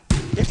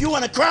you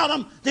want to crown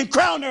them, then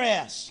crown their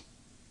ass.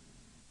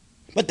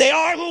 But they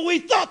are who we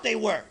thought they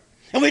were,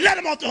 and we let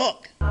them off the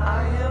hook.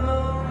 I am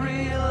a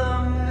real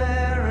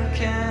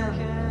American,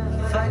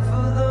 fight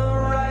for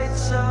the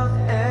rights of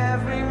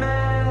every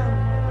man.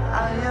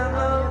 I am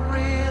a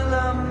real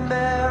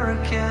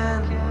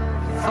American,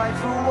 fight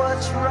for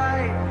what's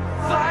right,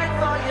 fight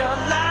for your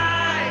life.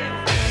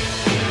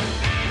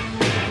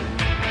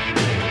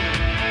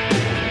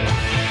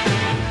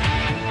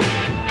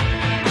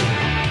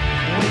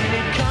 When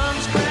it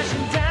comes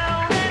crashing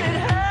down and it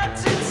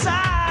hurts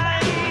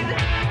inside,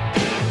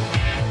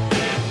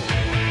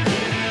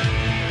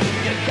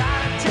 you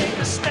gotta take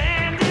a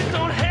stand and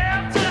don't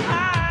have to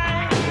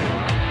hide.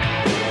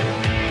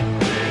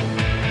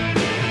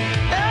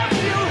 If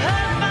you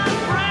hurt my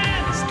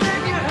friends, then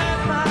you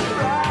hurt my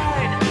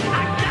pride.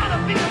 I gotta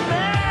be a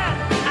man,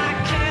 I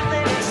can't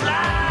let it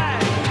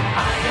slide.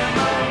 I am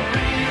a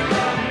real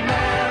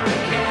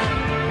American,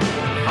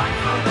 fight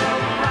for the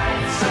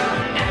rights of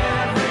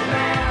every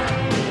man.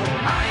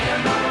 I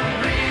am a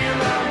real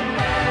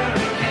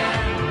American,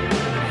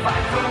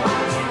 fight for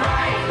what's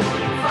right,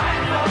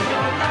 fight for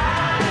your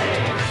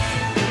life.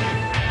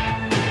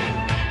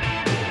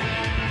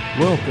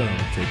 Welcome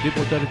to Dip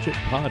Without a Chip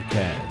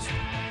podcast.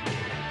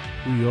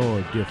 We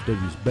are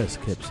DFW's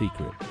best kept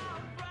secret.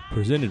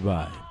 Presented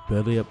by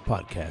Belly Up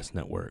Podcast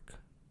Network.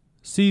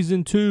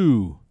 Season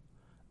 2,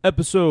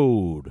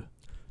 Episode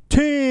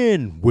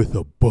 10 with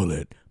a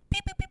bullet.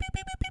 Pew, pew, pew, pew,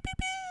 pew, pew, pew,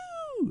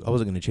 pew. I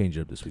wasn't going to change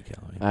it up this week,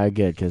 Callie. All right,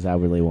 good, because I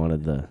really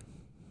wanted the,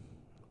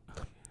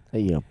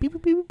 pew, pew, pew,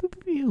 pew, pew,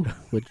 pew,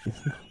 which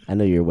I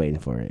know you're waiting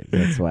for it.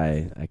 That's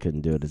why I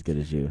couldn't do it as good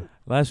as you.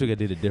 Last week I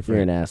did it You're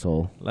different. an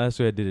asshole. Last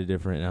week I did it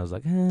different, and I was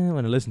like,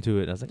 when I listened to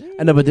it, I was like,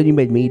 I know, but then you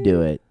made me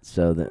do it,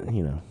 so that, I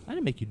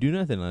didn't make you do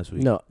nothing last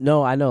week.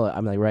 No, I know.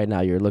 I'm like, right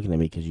now you're looking at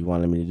me because you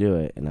wanted me to do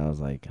it, and I was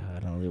like, I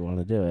don't really want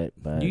to do it,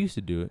 but. You used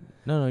to do it.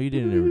 No, you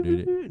didn't ever do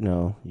it.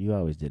 No, you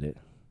always did it.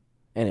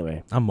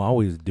 Anyway. I'm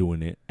always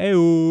doing it. Hey,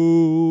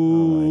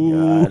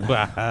 Oh, my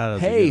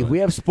God. Hey, we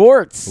have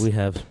sports. We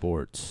have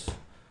sports.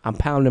 I'm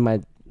pounding my,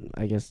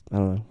 I guess, I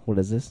don't know. What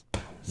is this?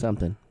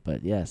 Something,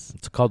 but yes.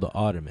 It's called the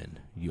Ottoman,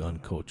 you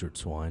uncultured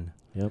swine.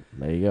 Yep,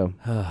 there you go.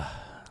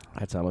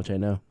 That's how much I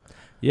know.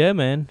 Yeah,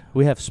 man.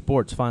 We have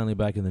sports finally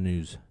back in the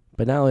news.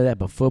 But not only that,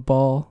 but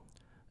football.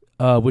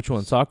 Which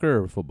one,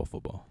 soccer or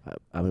football?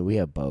 I mean, we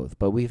have both,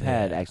 but we've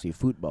had Yeah. actually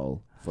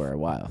football for a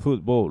while.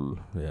 Football,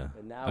 yeah.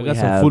 And now I we got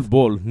some have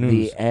football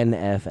news. The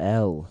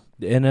NFL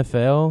The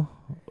NFL,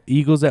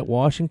 Eagles at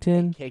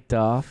Washington. kicked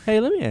off. Hey,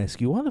 let me ask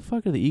you, why the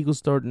fuck are the Eagles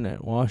starting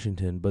at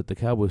Washington, but the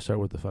Cowboys start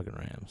with the fucking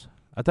Rams?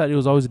 I thought it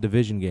was always a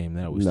division game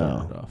that we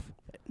started off.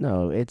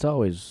 No, it's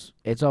always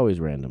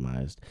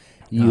randomized.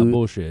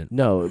 Bullshit.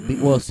 No,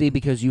 see,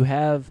 because you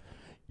have,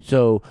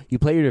 so you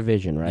play your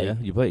division, right? Yeah,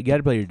 you got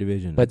to play your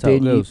division. But That's how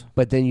it then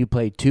goes. you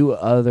play two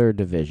other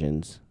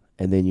divisions,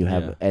 and then you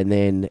have,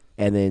 Yeah.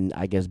 and then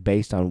I guess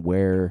based on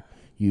where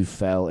you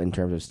fell in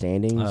terms of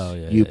standings,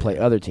 you play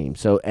other teams.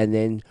 So and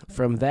then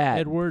from that,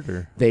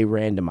 Edward, they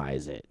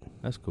randomize it.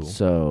 that's cool.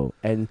 So,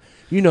 and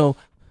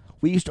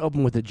we used to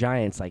open with the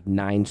Giants like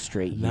 9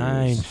 straight years.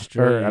 9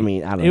 straight. Or, I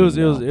mean, I don't know.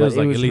 It was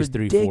like at least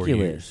ridiculous. 3-4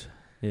 years.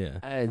 Yeah.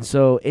 And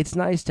so it's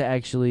nice to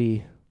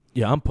actually,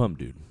 Yeah, I'm pumped,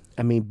 dude.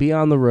 I mean, be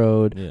on the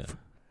road. Yeah.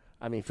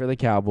 I mean, for the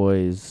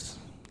Cowboys,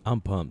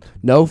 I'm pumped.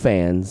 no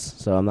fans,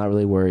 so I'm not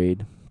really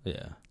worried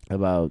Yeah.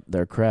 about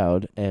their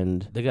crowd.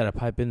 And They got to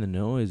pipe in the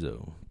noise,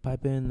 though.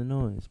 Pipe in the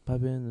noise.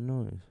 Pipe in the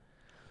noise.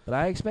 but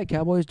I expect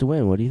Cowboys to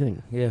win. What do you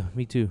think? Yeah,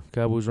 me too.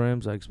 Cowboys,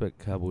 Rams, I expect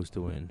Cowboys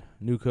to win.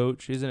 New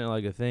coach. Isn't it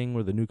like a thing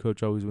where the new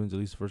coach always wins at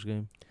least the first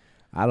game?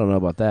 I don't know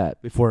about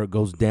that. Before it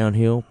goes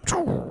downhill.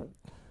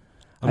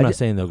 I'm not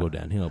saying they'll go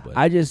downhill, but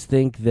I just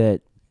think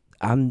that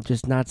I'm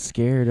just not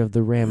scared of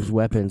the Rams'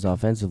 weapons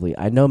offensively.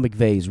 I know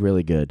McVay's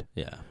really good,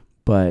 yeah.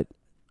 but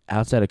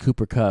outside of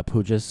Cooper Kupp,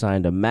 who just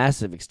signed a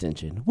massive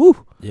extension,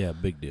 woo! Yeah,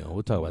 big deal.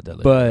 We'll talk about that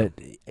later.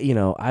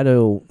 But, I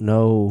don't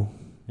know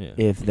yeah.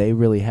 if they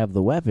really have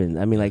the weapon.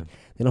 I mean, Yeah. like,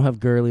 they don't have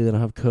Gurley, they don't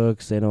have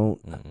Cooks, they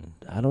don't,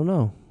 I don't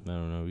know. I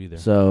don't know either.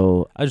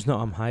 So, I just know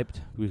I'm hyped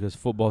because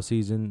football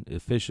season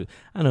official.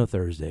 I know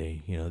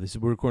Thursday.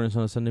 We're recording this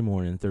on a Sunday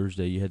morning.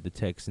 Thursday, you had the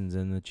Texans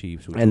and the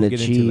Chiefs. Which and we'll the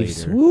get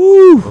Chiefs, into later.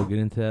 woo! We'll get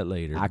into that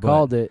later. I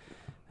called it.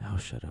 Oh,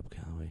 shut up,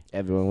 Callaway.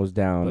 Everyone was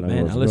down. But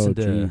man, I listened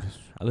to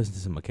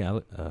some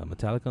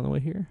Metallica on the way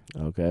here.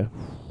 Okay.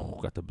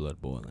 Got the blood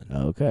boiling.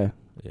 Okay.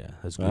 Yeah,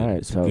 that's good. All right,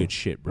 It's some good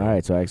shit, bro. All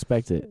right, so I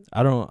expect it.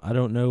 I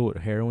don't know what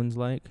heroin's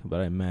like, but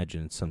I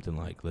imagine it's something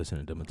like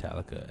listening to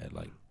Metallica at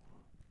like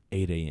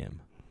 8 a.m.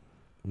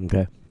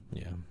 Okay.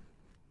 Yeah.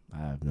 I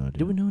have no idea.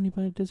 Do we know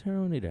anybody that does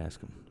heroin? Need to ask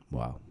them.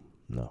 Wow.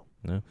 No.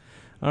 No.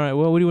 All right.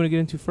 Well, what do you want to get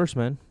into first,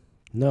 man?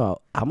 No,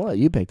 I'm going to let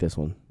you pick this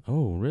one.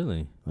 Oh,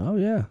 really? Oh,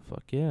 yeah.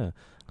 Fuck yeah.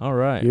 All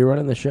right. You're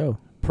running the show.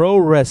 Pro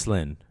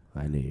wrestling.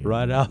 I knew you.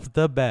 Right off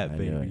the bat, I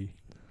knew baby.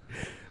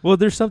 Well,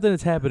 there's something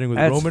that's happening with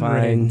That's Roman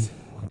fine. Reigns.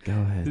 Go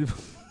ahead.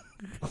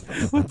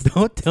 Well,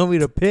 don't tell me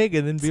to pick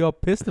and then be all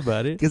pissed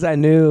about it. Because I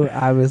knew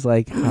I was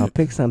like, I'll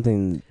pick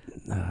something.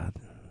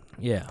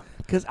 Yeah.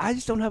 Because I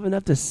just don't have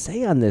enough to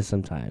say on this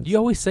sometimes. You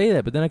always say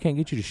that, but then I can't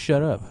get you to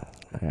shut up.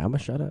 Okay, I'm going to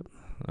shut up.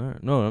 All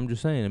right. No, I'm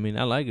just saying. I mean,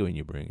 I like it when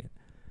you bring it.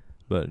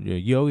 But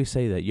you always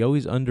say that. You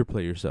always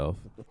underplay yourself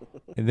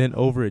and then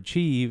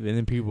overachieve. And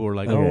then people are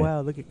like, Okay. oh,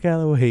 wow, look at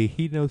Callaway.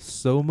 He knows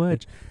so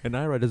much. And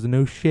Ira doesn't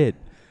know shit.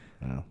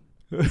 Wow.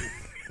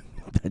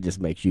 That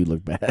just makes you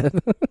look bad.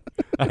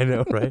 I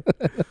know, right?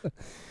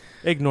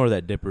 Ignore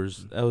that,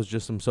 Dippers. That was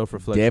just some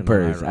self-reflection. on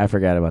Dippers. Ira. I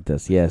forgot about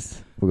this.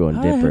 Yes. We're going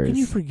How Dippers. can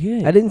you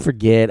forget? I didn't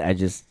forget. I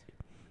just...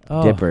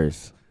 Oh.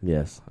 Dippers.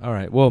 Yes. All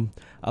right. Well,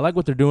 I like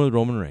what they're doing with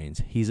Roman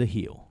Reigns. He's a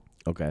heel.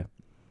 Okay.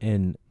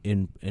 In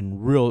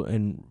real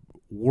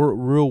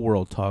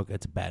world talk,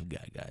 that's a bad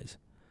guy, guys.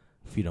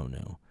 If you don't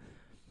know.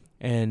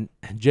 And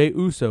Jey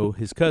Uso,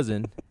 his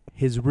cousin,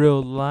 his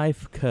real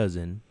life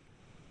cousin,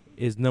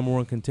 is number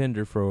one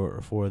contender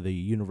for the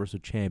Universal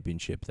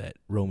Championship that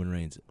Roman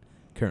Reigns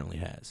currently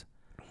has.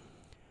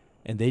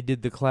 And they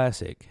did the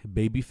classic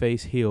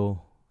babyface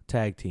heel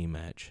tag team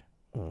match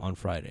on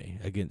Friday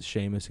against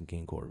Sheamus and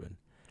King Corbin.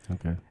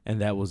 Okay.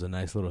 And that was a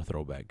nice little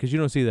throwback because you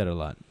don't see that a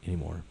lot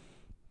anymore.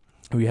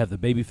 We have the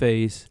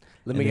babyface.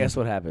 Let me guess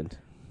what happened.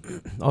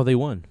 Oh, they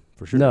won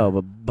for sure.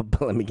 No,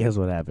 but let me guess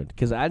what happened.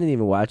 Because I didn't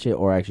even watch it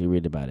or actually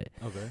read about it.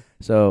 Okay.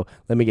 So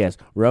let me guess.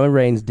 Roman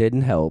Reigns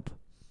didn't help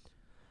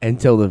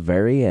until the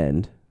very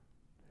end.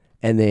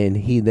 And then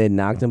he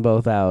knocked them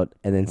both out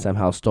and then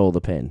somehow stole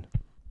the pin.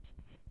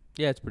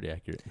 Yeah, it's pretty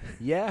accurate.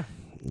 Yeah.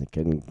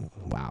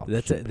 Wow.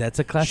 That's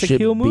a classic should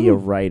heel move. be a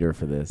writer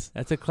for this.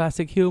 That's a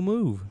classic heel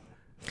move.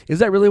 Is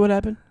that really what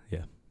happened?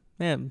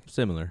 Yeah,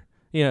 similar.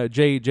 You know,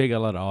 Jay got a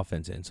lot of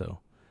offense in, so.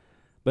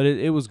 But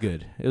it was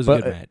good. It was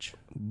a good match.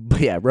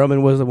 But yeah,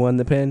 Roman was the one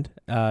that pinned.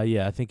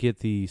 Yeah, I think he hit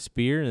the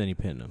spear and then he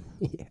pinned him.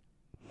 Yeah.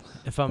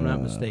 If I'm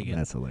not mistaken.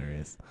 That's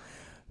hilarious.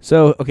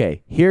 So,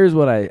 okay, here's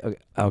what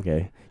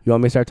okay. You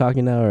want me to start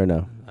talking now or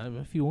no?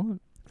 If you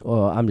want.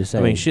 Well, I'm just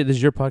saying. I mean, shit, this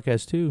is your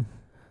podcast too.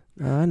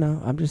 I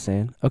know. I'm just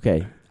saying.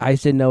 Okay. I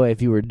just didn't know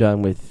if you were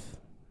done with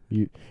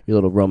your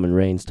little Roman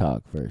Reigns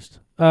talk first.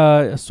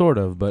 Sort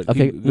of, but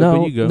Okay.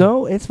 you go.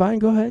 No, it's fine.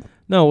 Go ahead.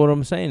 No, what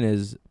I'm saying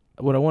is,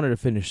 what I wanted to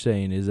finish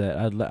saying is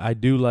that I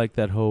do like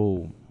that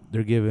whole,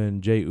 they're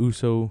giving Jey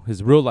Uso,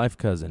 his real life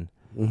cousin,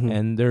 Mm-hmm.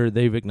 and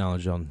they've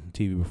acknowledged on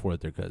TV before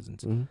that they're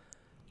cousins,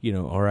 you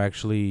know, are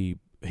actually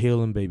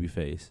heel and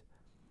babyface.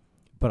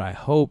 But I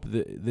hope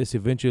that this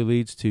eventually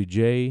leads to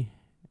Jay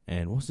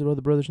and what's the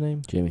other brother's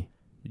name? Jimmy.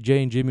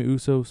 Jay and Jimmy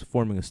Usos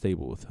forming a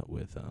stable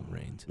with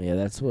Reigns. Yeah,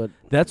 that's what.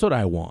 That's what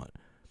I want.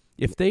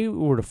 If they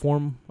were to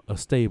form a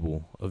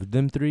stable of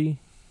them three,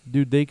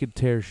 dude, they could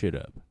tear shit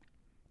up.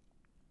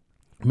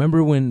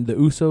 Remember when the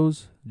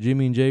Usos,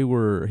 Jimmy and Jay,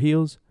 were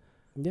heels?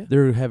 Yeah. They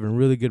were having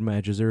really good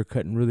matches. They were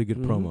cutting really good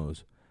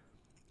promos.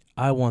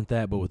 I want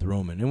that, but with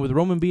Roman. And with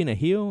Roman being a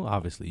heel,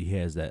 obviously he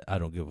has that I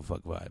don't give a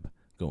fuck vibe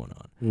going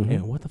on.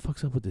 And what the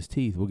fuck's up with his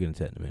teeth? We'll get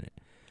into that in a minute.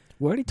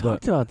 We already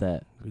talked about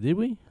that. Did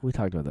we? We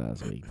talked about that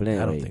last week. But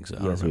anyway, I don't think so.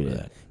 I Yes, don't we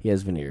remember did. that. He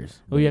has veneers.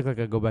 Oh, you act like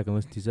I go back and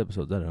listen to these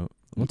episodes. I don't.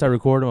 Once I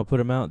record them, I put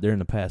them out. They're in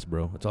the past,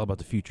 bro. It's all about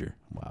the future.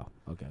 Wow.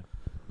 Okay.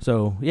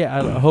 So, yeah,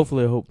 I hope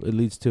it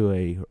leads to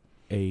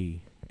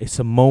a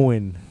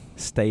Samoan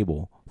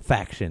stable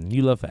faction.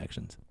 You love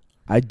factions.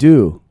 I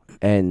do.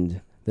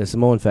 And the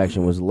Samoan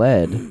faction was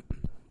led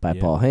by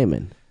Yeah. Paul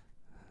Heyman.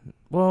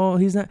 Well,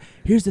 he's not.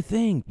 Here's the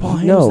thing. Paul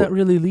Heyman's No. not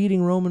really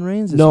leading Roman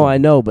Reigns. No, I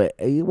know, but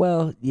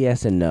well,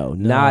 yes and no.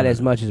 Not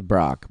as much as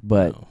Brock,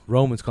 but No.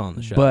 Roman's calling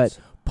the shots. but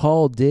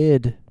Paul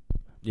did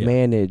Yeah.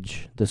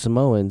 manage the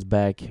Samoans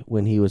back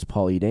when he was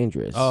Paulie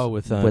Dangerous.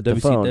 with the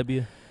phone.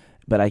 WCW.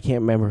 But I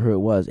can't remember who it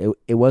was.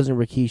 It wasn't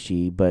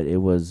Rikishi, but it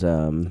was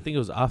I think it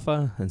was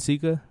Afa and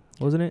Sika,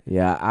 wasn't it?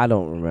 yeah, I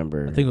don't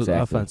remember. I think it was exactly.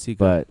 Alpha and Sika.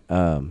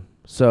 But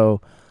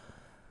so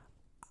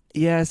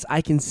yes,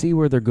 I can see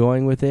where they're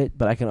going with it,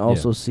 but I can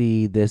also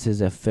see this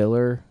as a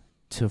filler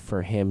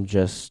for him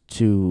just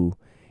to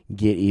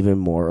get even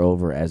more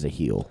over as a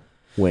heel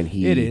when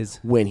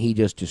he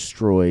just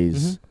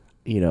destroys,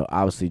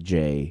 obviously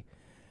Jay.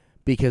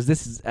 Because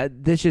this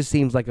just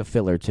seems like a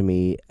filler to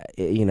me,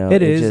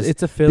 It is.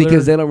 It's a filler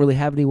because they don't really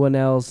have anyone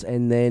else,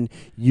 and then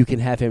you can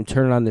have him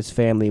turn on his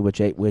family,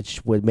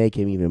 which would make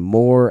him even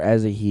more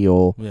as a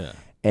heel. Yeah.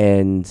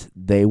 And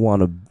they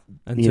want to,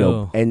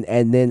 Until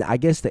and then I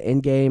guess the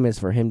end game is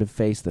for him to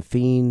face the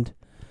Fiend,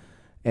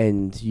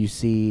 and you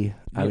see,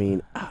 I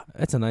mean,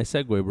 that's a nice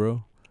segue,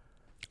 bro.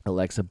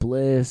 Alexa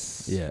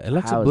Bliss. Yeah,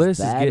 Alexa How Bliss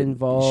is that getting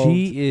involved.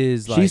 She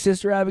is like She's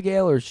Sister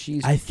Abigail, or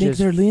she's. I think just,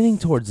 they're leaning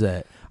towards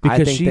that I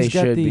because think she's they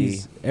got should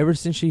these. Ever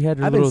since she had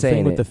her I've been little thing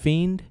saying with it. the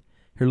Fiend,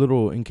 her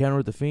little encounter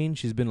with the Fiend,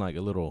 she's been like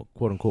a little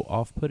quote unquote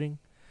off-putting.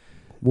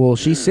 Well,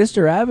 she's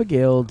Sister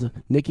Abigail'd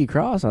Nikki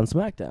Cross on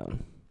SmackDown.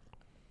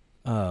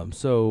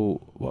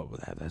 So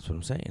that's what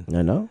I'm saying.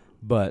 I know.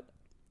 But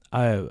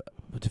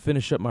to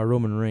finish up my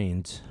Roman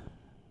Reigns,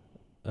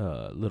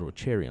 little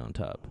cherry on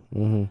top.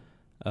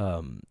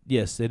 Mm-hmm.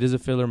 Yes, it is a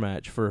filler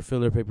match for a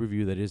filler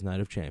pay-per-view that is Night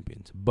of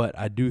Champions. But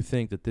I do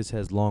think that this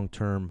has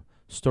long-term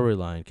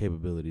storyline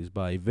capabilities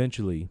by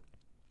eventually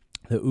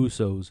the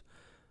Usos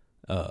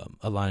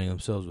aligning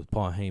themselves with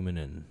Paul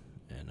Heyman and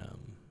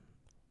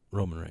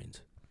Roman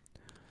Reigns.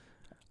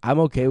 I'm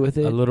okay with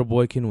A it, little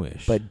boy can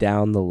wish. but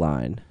down the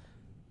line.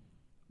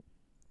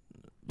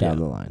 Down Yeah.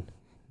 the line.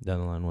 Down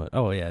the line, what?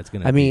 Oh yeah, it's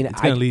gonna. I mean, it's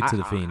gonna lead to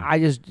the Fiend.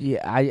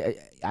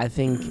 I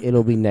think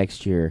it'll be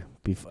next year.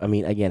 I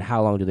mean, again,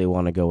 how long do they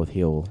want to go with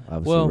heel?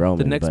 Obviously, Well, Roman.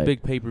 the next but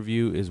big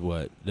pay-per-view is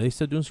what? Are they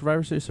still doing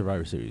Survivor Series?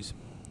 Survivor Series.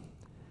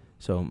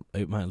 So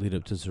it might lead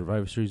up to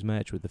Survivor Series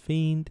match with the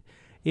Fiend.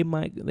 They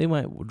might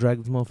drag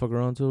this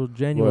motherfucker on until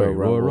January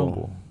Royal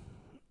Rumble.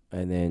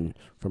 And then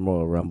from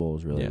Royal Rumble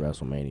is really Yeah.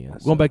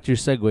 WrestleMania. Going back to your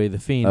segue, the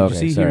Fiend. Okay,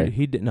 did you see sorry.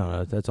 he did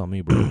no, that's on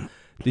me, bro.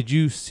 Did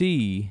you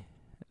see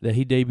that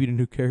he debuted a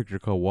new character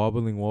called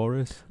Wobbling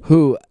Walrus?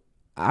 Who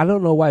I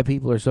don't know why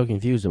people are so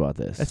confused about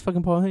this. That's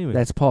fucking Paul Heyman.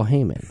 That's Paul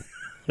Heyman.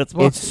 That's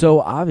Paul. It's so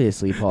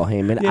obviously Paul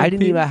Heyman. Yeah, I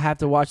didn't even have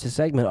to watch the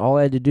segment. All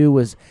I had to do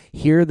was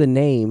hear the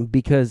name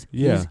because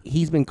Yeah.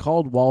 he's been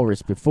called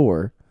Walrus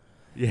before.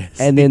 Yes.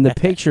 And then the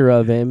picture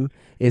of him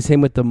is him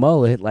with the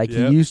mullet like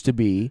Yep. he used to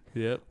be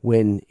Yep.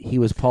 when he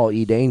was Paul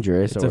E.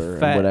 Dangerous It's or a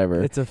fat,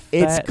 whatever. It's a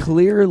It's fat.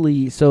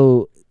 clearly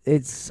so.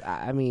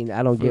 I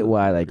don't get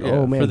why. Like, yeah,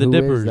 oh man, for the who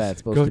dippers, is that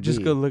supposed go to just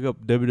be? go look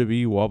up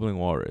WWE Wobbling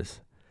Walrus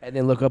And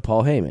then look up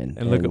Paul Heyman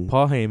and look up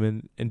Paul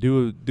Heyman and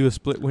do a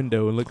split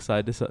window and look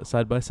side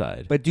by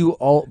side. But do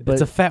all. But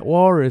it's a fat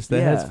walrus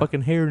that has Yeah.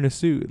 fucking hair in a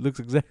suit. It looks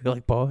exactly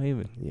like Paul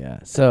Heyman. yeah.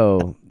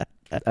 So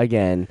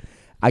again,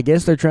 I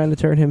guess they're trying to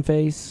turn him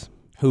face.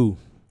 Who?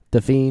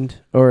 The Fiend,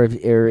 or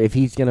if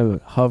he's gonna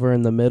hover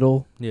in the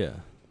middle. Yeah.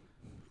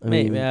 I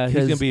mean, yeah, he's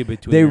gonna 'cause be a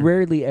betweener. They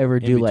rarely ever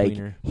do like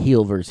In-betweener.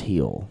 heel versus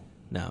heel.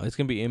 No, it's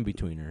gonna be in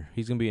betweener.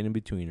 He's gonna be an in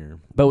betweener.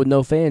 But with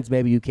no fans,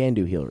 maybe you can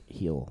do heel.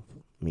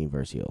 I mean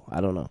versus heel. I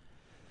don't know.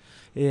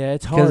 Yeah,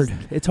 it's 'Cause- hard.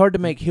 It's hard to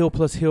make heel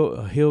plus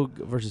heel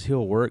versus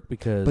heel work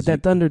because. But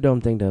that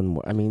Thunderdome thing doesn't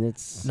work. I mean,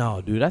 it's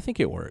no, dude, I think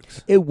it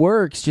works. it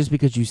works just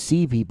because you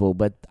see people,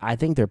 but I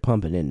think they're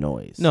pumping in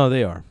noise. No,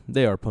 they are.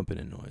 They are pumping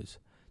in noise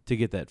to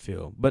get that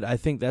feel. But I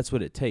think that's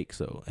what it takes,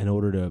 though, in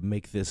order to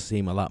make this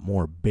seem a lot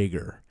more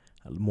bigger,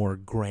 more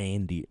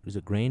grandier. Is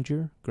it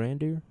grandeur?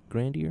 Grandier?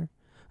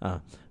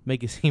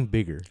 Make it seem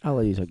bigger. I'll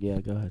let you talk. Yeah,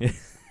 go ahead.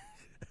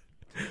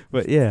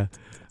 But yeah,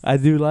 I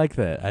do like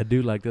that. I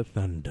do like the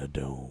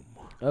Thunderdome.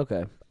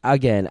 Okay.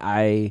 Again,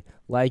 I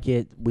like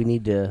it. We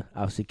need to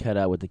obviously cut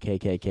out with the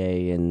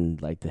KKK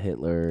and like the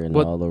Hitler and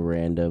Well, all the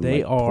random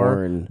they like, are-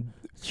 porn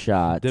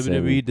shots.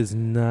 WWE does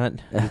not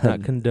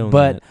condone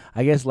But that.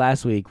 I guess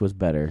last week was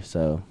better,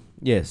 so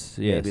Yes.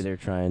 maybe they're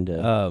trying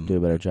to do a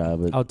better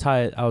job. But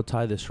I'll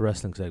tie this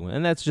wrestling segment,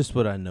 and that's just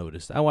what I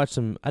noticed. I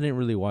didn't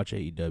really watch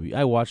AEW.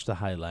 I watched the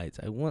highlights.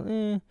 I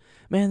went,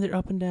 man, they're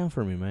up and down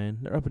for me, man.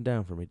 They're up and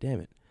down for me. Damn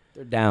it.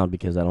 they're down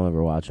because I don't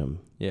ever watch them.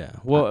 Yeah.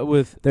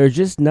 Well, There's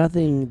just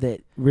nothing that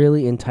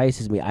really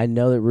entices me. I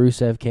know that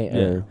Rusev can't.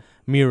 Or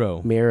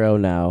Miro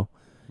now.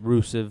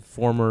 Rusev,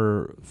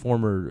 former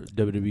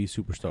WWE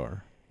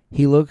superstar.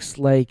 He looks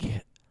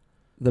like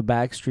the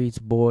Backstreet's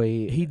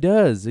boy. He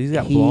does. He's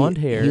got blonde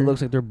hair. He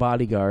looks like their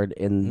bodyguard,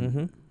 and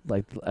hmm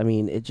like I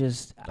mean, it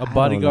just a I don't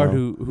bodyguard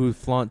know. who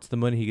flaunts the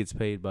money he gets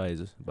paid by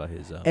his.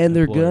 And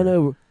they're employer.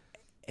 gonna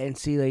and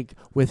see like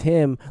with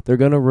him, they're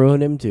gonna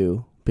ruin him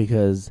too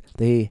because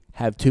they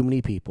have too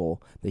many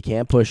people. They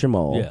can't push him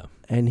all. Yeah.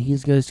 And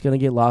he's just gonna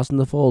get lost in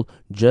the fold,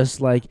 just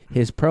like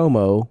his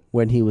promo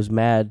when he was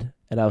mad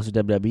at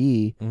obviously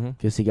WWE Mhm.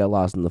 because he got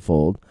lost in the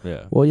fold.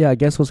 Yeah. Well, yeah, I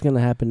guess what's gonna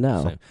happen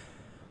now? Same.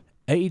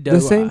 AEW,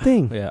 The same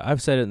thing. Yeah,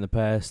 I've said it in the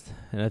past,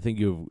 and I think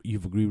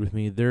you've agreed with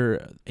me.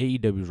 Their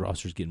AEW's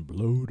roster's getting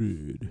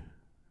bloated,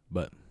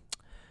 but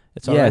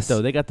it's all right Yes.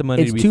 though. They got the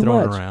money It's to be too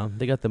thrown much. around.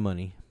 They got the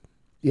money.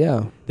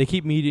 Yeah. They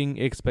keep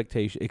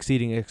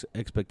exceeding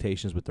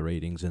expectations with the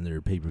ratings and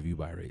their pay-per-view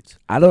buy rates.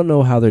 I don't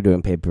know how they're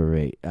doing paper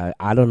rate.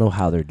 I don't know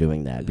how they're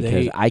doing that because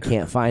They- I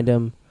can't find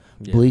them.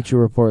 Yeah. Bleacher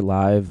Report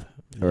Live,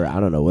 or I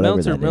don't know, whatever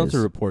Meltzer that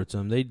is. reports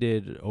them. They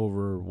did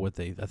over what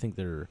I think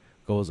their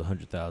goal is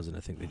 100,000. I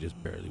think they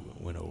just barely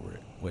went over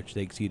it, which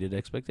they exceeded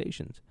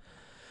expectations.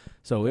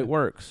 So it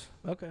works.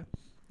 Okay.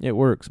 It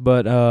works,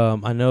 but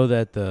I know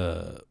that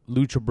the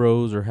Lucha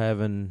Bros are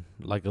having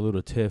like a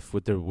little tiff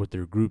with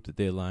their group that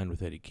they aligned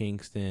with Eddie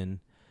Kingston.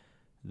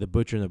 The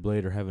Butcher and the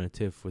Blade are having a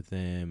tiff with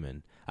them,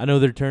 and I know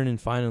they're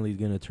finally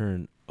going to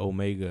turn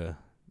Omega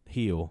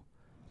heel,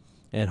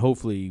 and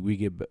hopefully we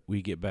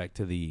get back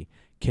to the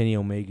Kenny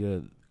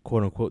Omega,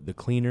 quote unquote, the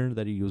cleaner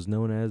that he was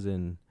known as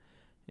in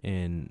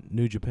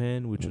New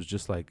Japan, which was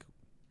just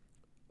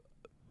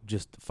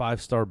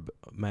 5-star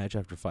match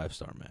after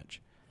 5-star match.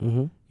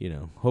 Mm-hmm. You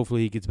know,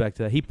 hopefully he gets back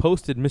to that. He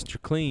posted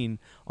Mr. Clean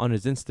on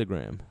his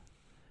Instagram,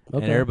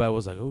 Okay. and everybody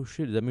was like, "Oh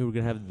shit, does that mean we're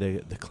gonna have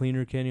the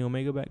cleaner Kenny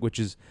Omega back?"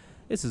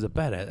 That's a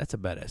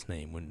badass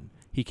name. When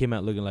he came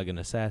out looking like an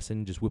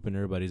assassin, just whipping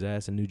everybody's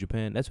ass in New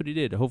Japan, that's what he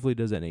did. Hopefully he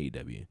does that in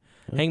AEW.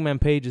 Yeah. Hangman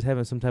Page is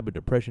having some type of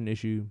depression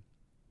issue.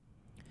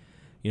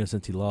 You know,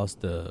 since he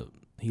lost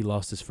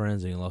his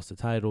friends and he lost the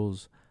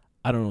titles.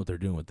 I don't know what they're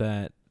doing with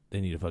that.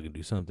 They need to fucking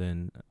do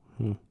something.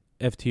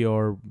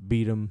 FTR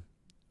beat him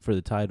for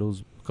the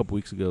titles a couple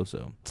weeks ago,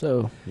 so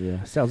So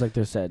yeah, sounds like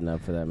they're setting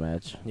up for that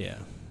match. yeah.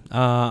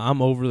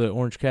 I'm over the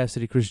Orange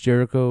Cassidy, Chris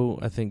Jericho.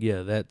 I think,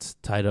 that's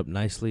tied up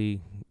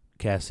nicely.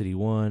 Cassidy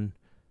won.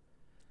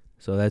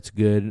 So that's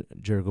good.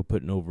 Jericho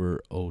putting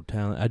over Old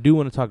Talent. I do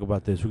want to talk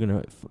about this. We're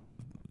going to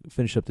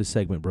finish up this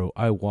segment, bro.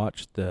 I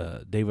watched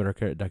the David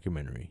Arquette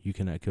documentary. You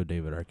Cannot Kill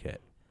David Arquette.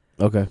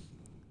 Okay.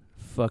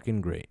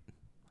 Fucking great.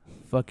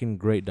 Fucking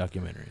great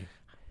documentary.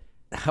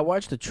 I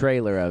watched the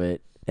trailer of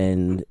it,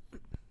 and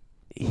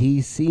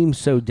he seems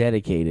so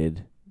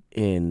dedicated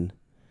in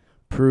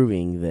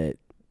proving that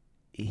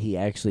he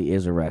actually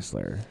is a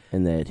wrestler,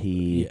 and that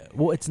he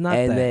well, it's not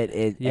and that,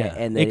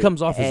 and it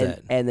comes off as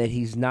that, and that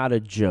he's not a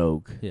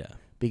joke. Yeah,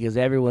 because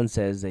everyone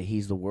says that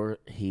he's the worst.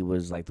 He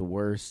was like the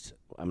worst.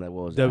 I mean,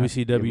 what was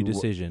WCW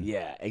decision?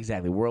 Yeah,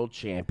 exactly. World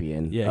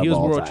champion. Yeah, of he was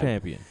all world time.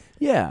 champion.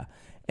 Yeah,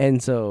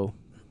 and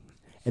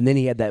then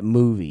he had that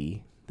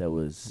movie that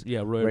was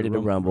Ready to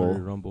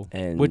Rumble,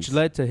 and which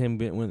led to him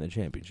winning the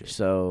championship.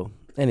 So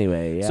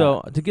anyway, yeah.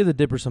 So to give the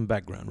Dipper some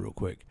background, real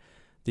quick,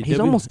 he's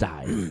almost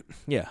died.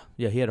 Yeah,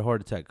 he had a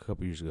heart attack a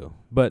couple years ago,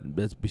 but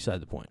that's beside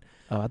the point.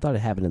 Oh, I thought it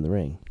happened in the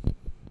ring.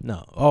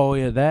 No. Oh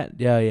yeah, that.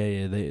 Yeah.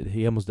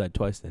 He almost died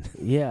twice then.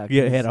 Yeah.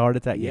 Yeah, he had a heart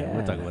attack. Yeah,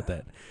 we're talking about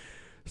that.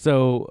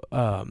 So,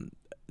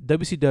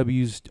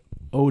 WCW's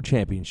old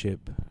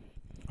championship,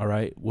 all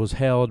right, was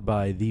held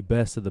by the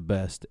best of the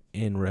best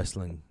in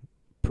wrestling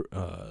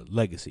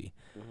legacy.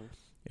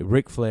 Mm-hmm.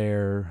 Ric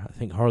Flair, I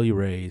think Harley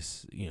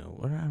Race,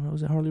 what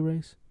was it, Harley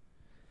Race?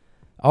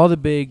 All the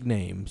big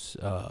names,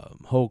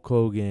 Hulk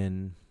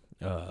Hogan,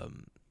 I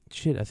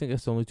think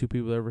that's the only two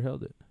people that ever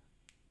held it.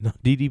 No,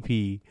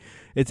 DDP.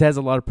 It has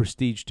a lot of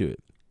prestige to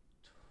it.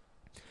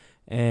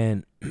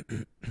 And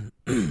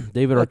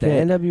David Arquette. The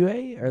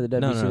NWA or the WCW?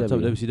 No,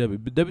 it's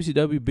WCW. But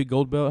WCW, Big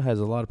Gold Belt, has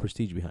a lot of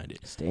prestige behind it.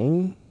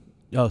 Sting?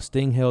 Oh,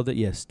 Sting held it.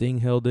 Yes, Sting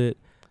held it.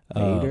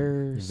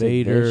 Vader. Vader.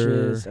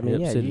 Sid Vicious. I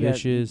mean, Sid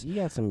Vicious. You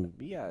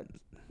got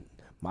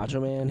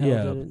Macho Man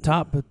held it.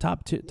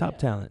 Top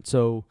talent.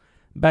 So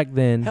back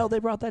then. Hell, they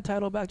brought that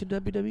title back to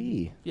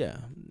WWE. Yeah.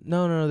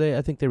 No.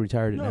 I think they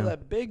retired it now.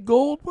 That big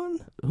gold one?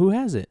 Who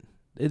has it?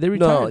 They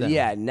retired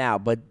that one. Now,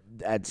 but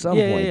at some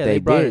point they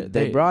did.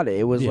 They brought it.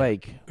 It was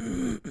like,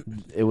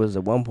 it was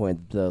at one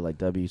point the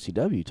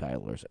WCW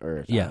title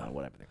or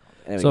whatever they call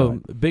it. Anyway,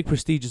 so big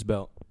prestigious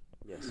belt.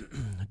 Yes.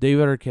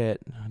 David Arquette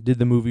did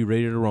the movie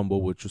Ready to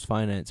Rumble, which was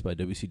financed by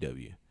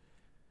WCW.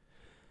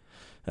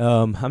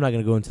 I'm not going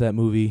to go into that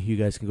movie. You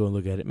guys can go and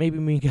look at it. Maybe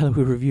me and Kelly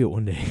will review it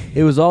one day.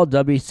 It was all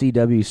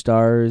WCW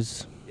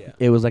stars. Yeah.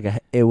 It was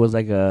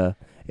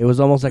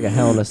almost like a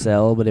Hell in a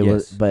Cell, but it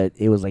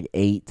was like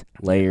 8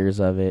 layers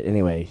of it.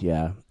 Anyway,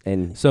 yeah.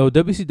 And so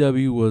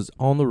WCW was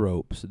on the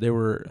ropes. They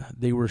were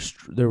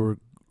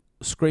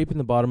scraping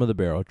the bottom of the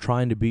barrel,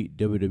 trying to beat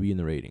WWE in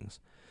the ratings.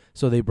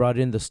 So they brought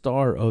in the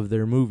star of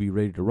their movie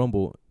Ready to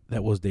Rumble,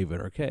 that was David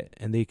Arquette,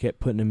 and they kept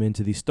putting him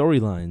into these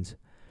storylines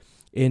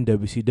in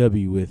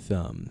WCW with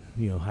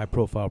high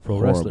profile pro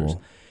wrestlers.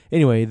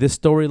 Anyway, this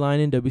storyline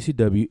in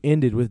WCW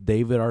ended with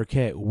David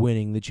Arquette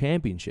winning the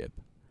championship.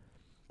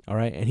 All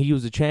right, and he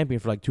was a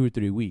champion for like 2 or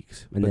 3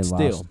 weeks, and but then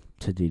still lost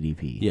to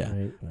DDP. Yeah,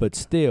 right? But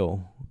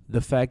still,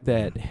 the fact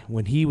that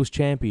when he was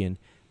champion,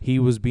 he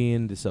was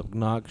being this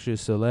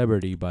obnoxious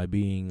celebrity by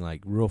being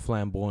like real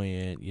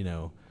flamboyant.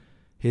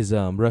 His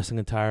wrestling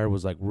attire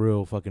was like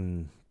real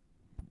fucking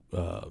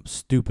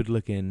stupid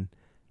looking.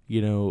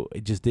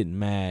 It just didn't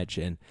match,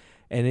 and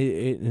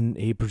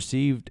he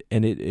perceived,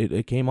 and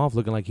it came off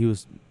looking like he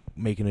was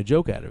making a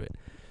joke out of it.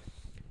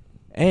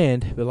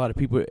 And a lot of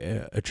people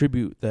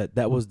attribute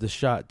that was the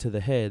shot to the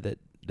head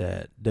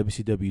that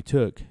WCW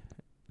took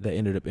that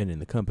ended up ending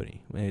the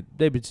company. And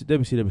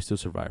WCW still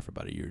survived for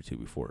about a year or two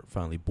before it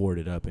finally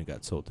boarded up and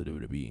got sold to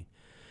WWE.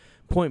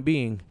 Point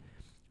being,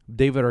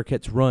 David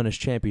Arquette's run as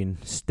champion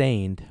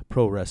stained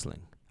pro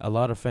wrestling. A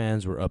lot of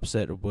fans were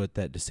upset with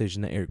that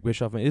decision that Eric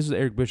Bischoff made. This is the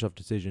Eric Bischoff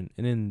decision,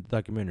 and in the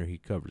documentary he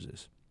covers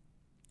this.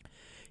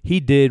 He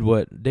did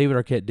what David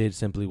Arquette did,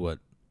 simply what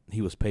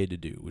he was paid to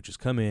do, which is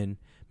come in,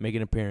 make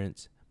an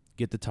appearance,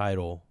 get the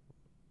title,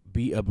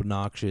 be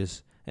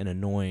obnoxious and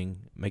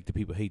annoying, make the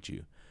people hate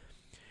you.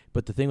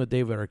 But the thing with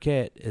David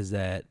Arquette is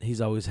that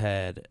he's always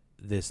had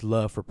this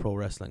love for pro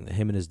wrestling that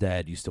him and his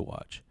dad used to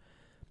watch.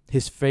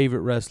 His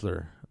favorite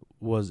wrestler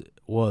was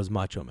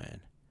Macho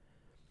Man.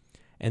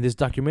 And this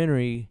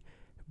documentary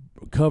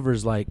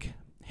covers like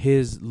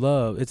his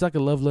love. It's like a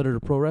love letter to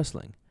pro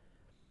wrestling.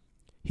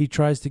 He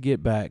tries to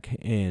get back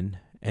in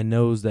and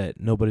knows that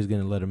nobody's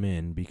going to let him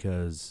in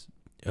because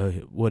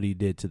what he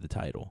did to the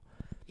title.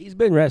 He's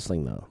been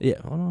wrestling though.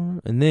 Yeah,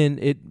 and then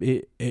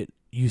it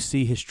you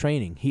see his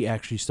training. He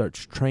actually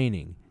starts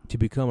training to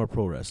become a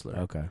pro wrestler.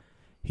 Okay.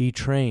 He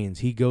trains.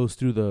 He goes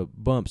through the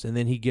bumps, and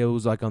then he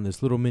goes like on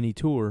this little mini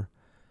tour,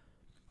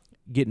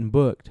 getting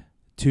booked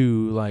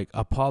to like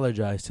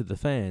apologize to the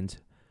fans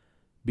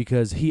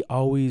because he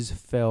always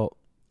felt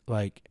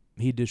like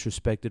he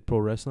disrespected pro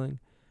wrestling,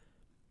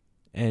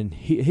 and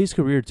his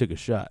career took a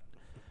shot.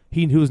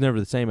 He was never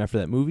the same after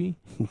that movie.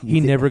 He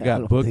never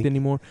got booked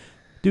anymore.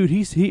 Dude,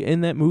 he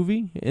in that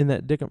movie, in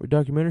that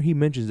documentary, he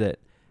mentions that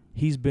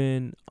he's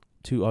been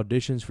to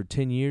auditions for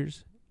 10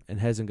 years and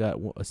hasn't got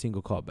a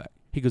single call back.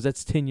 He goes,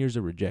 that's 10 years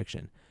of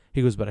rejection.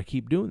 He goes, but I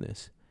keep doing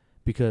this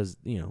because,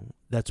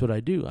 that's what I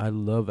do. I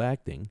love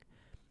acting,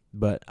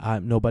 but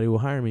nobody will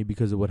hire me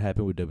because of what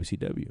happened with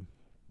WCW.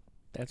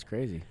 That's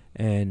crazy.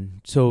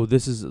 And so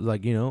this is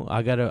like,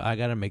 I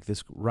gotta make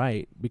this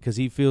right, because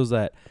he feels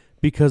that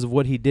because of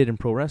what he did in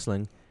pro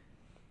wrestling,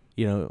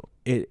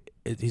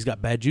 he's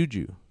got bad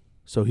juju.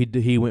 So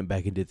he went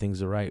back and did things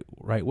the right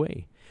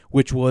way,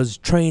 which was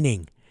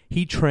training.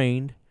 He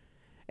trained,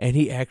 and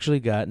he actually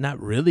got not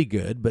really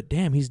good, but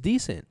damn, he's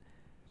decent.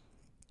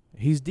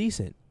 He's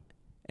decent.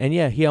 And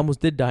yeah, he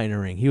almost did die in a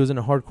ring. He was in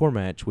a hardcore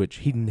match, which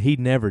he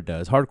never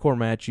does. Hardcore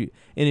match,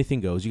 anything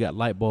goes. You got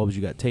light bulbs,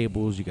 you got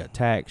tables, you got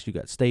tacks, you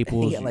got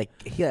staples.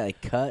 he got a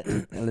cut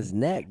on his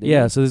neck.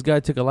 Yeah, so this guy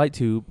took a light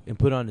tube and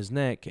put it on his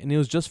neck, and it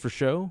was just for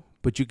show.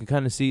 But you can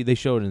kind of see, they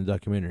showed it in the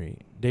documentary.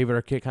 David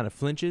Arquette kind of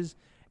flinches,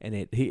 and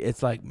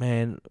it's like,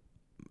 man,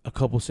 a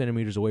couple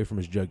centimeters away from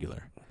his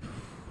jugular.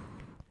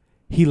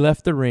 He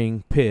left the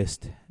ring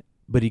pissed,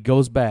 but he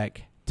goes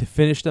back to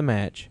finish the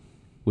match,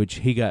 which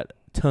he got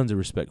tons of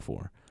respect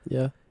for.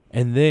 Yeah.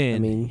 And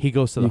then he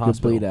goes to the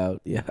hospital. You could bleed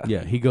out, yeah.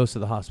 Yeah, he goes to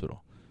the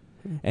hospital.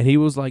 And he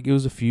was like, it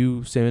was a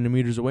few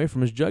centimeters away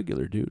from his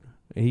jugular, dude.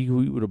 And he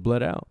would have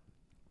bled out.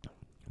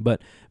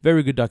 But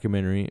very good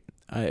documentary.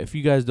 If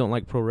you guys don't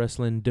like pro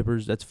wrestling,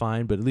 dippers, that's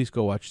fine. But at least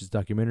go watch this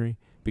documentary,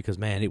 because,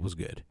 man, it was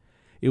good.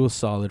 It was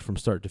solid from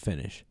start to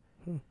finish.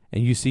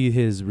 And you see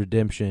his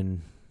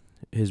redemption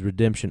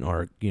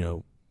arc,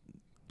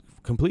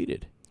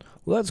 completed.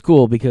 Well, that's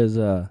cool because,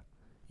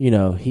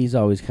 he's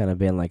always kind of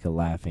been like a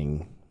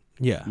laughing,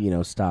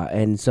 stock.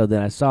 And so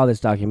then I saw this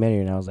documentary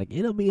and I was like,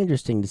 it'll be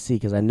interesting to see,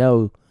 because I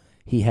know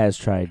he has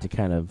tried to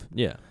kind of.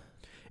 Yeah.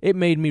 It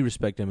made me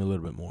respect him a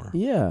little bit more.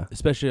 Yeah.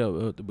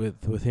 Especially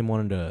with him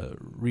wanting to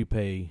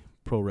repay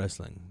pro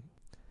wrestling.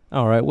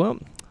 All right, well,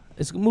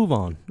 let's move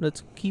on.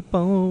 Let's keep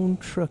on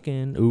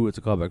trucking. Ooh, it's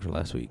a callback from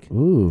last week.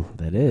 Ooh,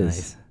 that is.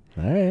 Nice.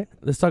 All right.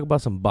 Let's talk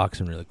about some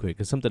boxing really quick,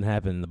 because something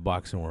happened in the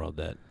boxing world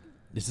that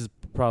this is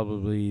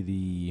probably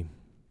the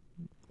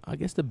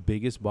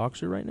biggest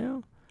boxer right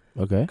now.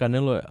 Okay.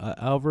 Canelo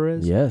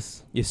Alvarez.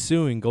 Yes. Is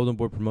suing Golden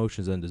Boy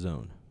Promotions and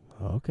DAZN.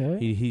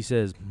 Okay. He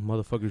says,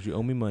 motherfuckers, you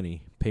owe me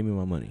money. Pay me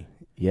my money.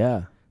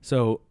 Yeah.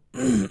 So.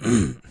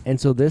 And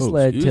so this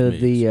led to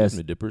excuse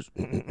me, dippers.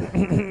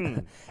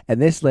 and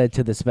this led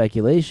to the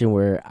speculation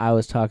where I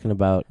was talking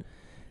about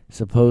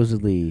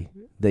supposedly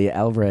the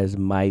Alvarez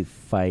might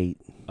fight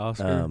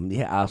Oscar.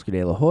 Oscar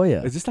De La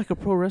Hoya. Is this like a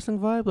pro wrestling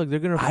vibe? Like they're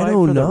gonna fight I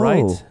don't for know, the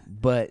rights?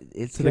 but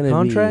it's To the gonna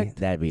contract?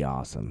 be that'd be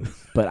awesome.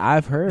 But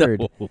I've heard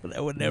No,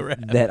 that would never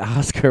happen. that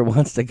Oscar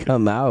wants to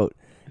come out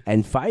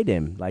and fight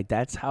him. Like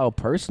that's how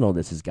personal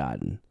this has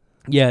gotten.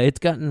 Yeah, it's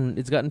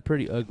gotten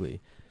pretty ugly.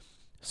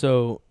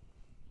 So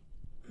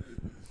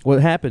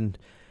what happened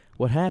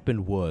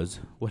is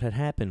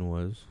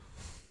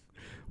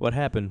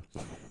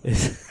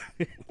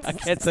I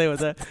can't say what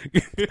that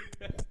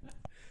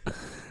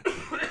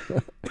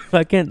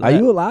I can't. Are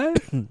you alive?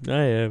 I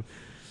am.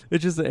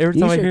 It's just every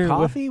time I hear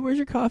coffee. Where's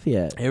your coffee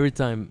at? Every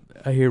time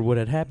I hear what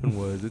had happened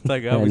was, it's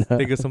like I I always know.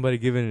 think of somebody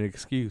giving an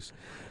excuse.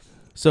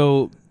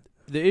 So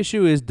the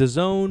issue is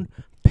DAZN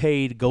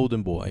paid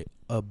Golden Boy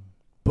a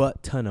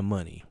butt ton of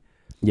money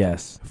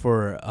Yes.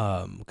 for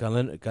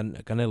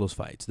Canelo's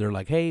fights. They're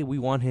like, hey, we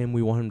want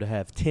him to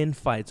have 10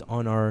 fights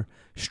on our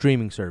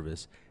streaming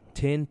service,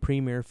 10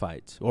 premier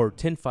fights, or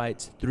 10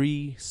 fights,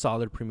 3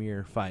 solid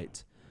premier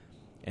fights.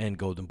 And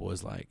Golden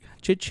Boy's like,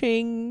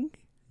 cha-ching,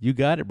 you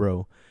got it,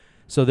 bro.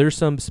 So there's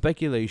some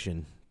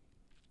speculation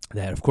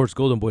that, of course,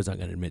 Golden Boy's not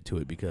going to admit to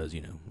it because,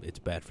 it's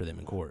bad for them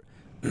in court.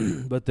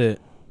 But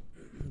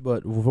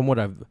from what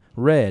I've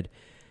read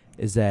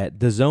is that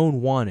DAZN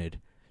wanted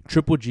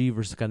Triple G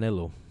versus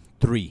Canelo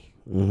 3.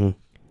 Mm-hmm.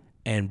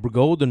 And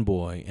Golden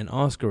Boy and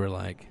Oscar were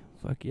like,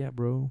 fuck yeah,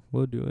 bro,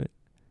 we'll do it.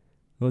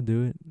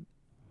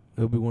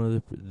 It'll be one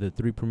of the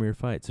 3 premier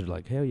fights. They're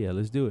like, hell yeah,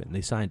 let's do it. And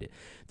they signed it.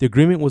 The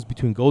agreement was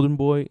between Golden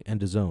Boy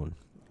and DAZN.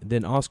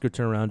 Then Oscar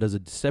turned around, does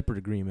a separate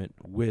agreement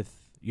with,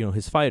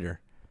 his fighter,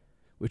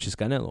 which is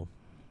Canelo.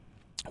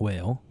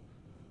 Well,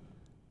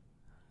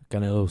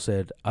 Canelo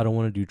said, I don't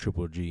want to do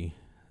Triple G,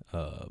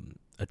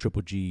 a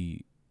Triple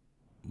G,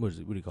 what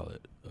do you call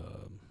it?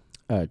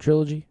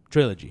 Trilogy.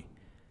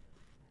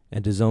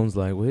 And DAZN's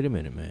like, wait a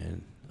minute,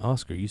 man.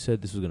 Oscar, you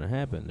said this was going to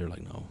happen. They're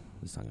like, no,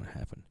 it's not going to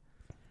happen.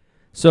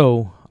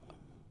 So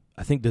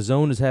I think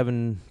DAZN is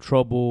having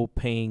trouble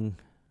paying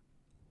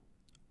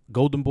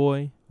Golden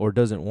Boy, or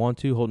doesn't want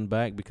to, holding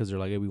back because they're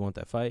like, hey, we want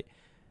that fight.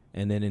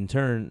 And then in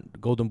turn,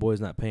 Golden Boy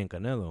is not paying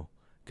Canelo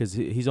because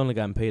he's only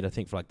gotten paid, I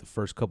think, for like the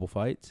first couple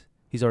fights.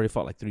 He's already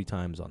fought like 3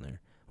 times on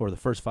there. Or the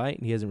first fight,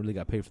 and he hasn't really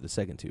got paid for the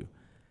second 2.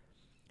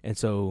 And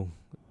so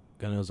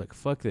Canelo's like,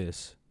 fuck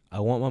this.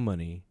 I want my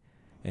money.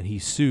 And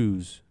he's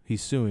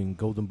suing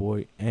Golden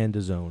Boy and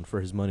DAZN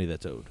for his money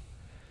that's owed.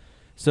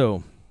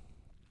 So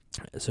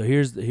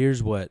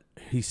here's what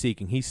he's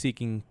seeking.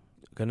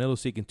 Canelo's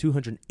seeking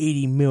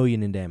 $280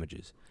 million in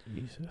damages.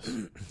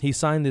 Jesus. He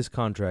signed this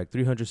contract,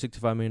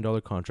 $365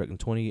 million contract in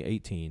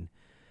 2018,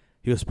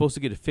 He was supposed to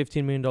get a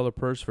 $15 million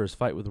purse for his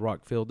fight with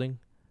Rock Fielding,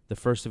 the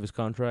first of his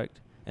contract,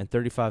 and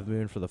 $35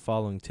 million for the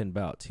following 10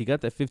 bouts. He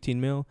got that $15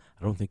 mil.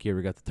 I don't think he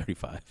ever got the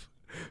 35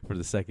 for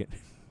the second.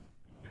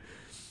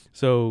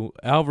 So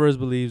Alvarez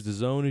believes the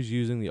Zone is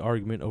using the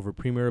argument over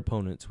premier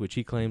opponents, which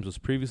he claims was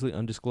previously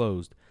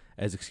undisclosed,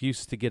 as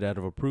excuses to get out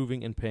of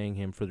approving and paying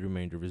him for the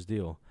remainder of his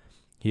deal.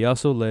 He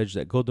also alleged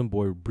that Golden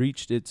Boy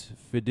breached its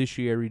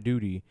fiduciary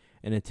duty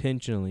and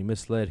intentionally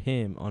misled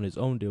him on his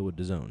own deal with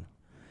the Zone.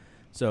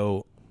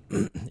 So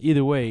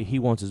either way, he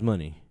wants his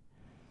money,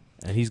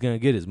 and he's going to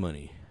get his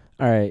money.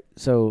 All right,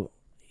 so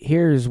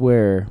here's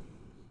where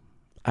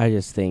I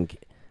just think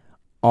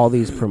all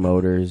these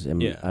promoters,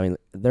 and Yeah. I mean,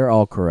 they're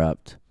all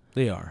corrupt.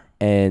 They are.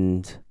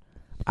 And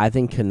I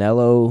think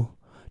Canelo,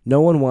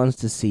 no one wants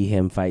to see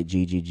him fight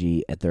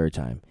GGG a third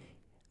time.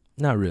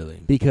 Not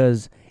really.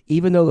 Because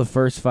even though the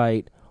first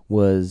fight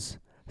was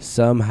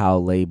somehow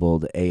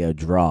labeled a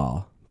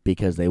draw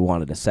because they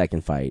wanted a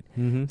second fight,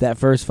 that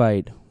first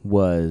fight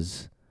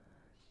was,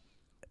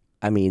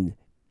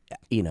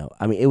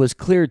 it was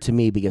clear to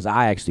me because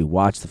I actually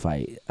watched the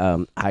fight.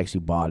 I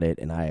actually bought it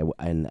and I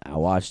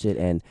watched it,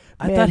 and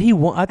I thought he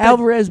won.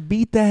 Alvarez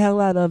beat the hell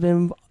out of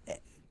him.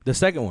 The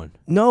second one.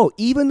 No,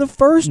 even the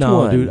first one.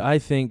 No, dude, I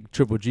think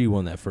Triple G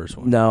won that first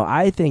one. No,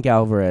 I think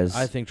Alvarez.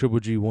 I think Triple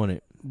G won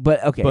it.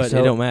 But okay, But so,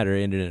 it don't matter.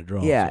 It ended in a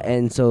draw. Yeah, so.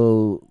 and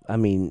so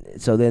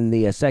so then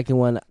the second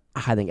one,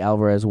 I think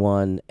Alvarez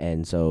won,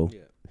 and so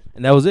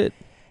And that was it.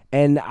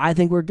 and I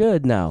think we're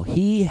good now.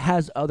 He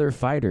has other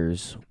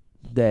fighters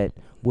that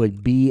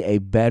would be a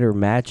better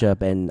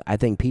matchup, and I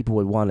think people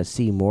would want to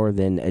see more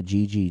than a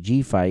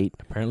GGG fight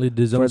Apparently,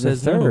 the for Zone the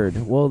says no.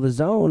 third. Well, the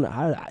Zone,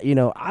 I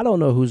don't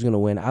know who's going to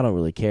win. I don't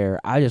really care.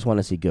 I just want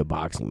to see good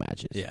boxing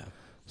matches. Yeah.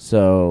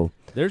 So,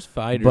 There's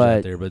fighters But-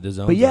 out there, but the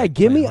Zone. but yeah,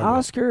 give me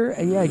Oscar,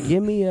 and yeah,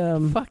 give me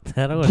Fuck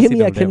that. I wanna give see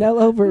me a no damn-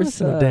 Canelo versus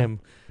versus damn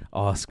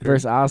Oscar.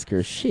 versus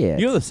Oscar. Shit.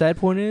 You know the sad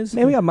point is?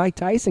 Man, we got Mike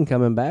Tyson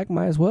coming back.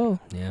 Might as well.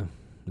 Yeah.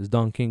 Is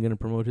Don King going to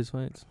promote his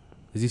fights?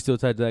 Is he still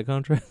tied to that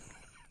contract?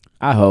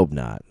 I hope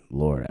not.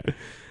 Lord.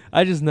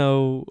 I just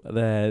know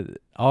that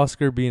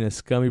Oscar being a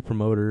scummy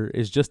promoter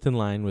is just in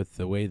line with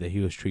the way that he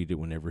was treated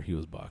whenever he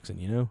was boxing,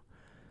 you know?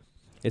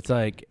 It's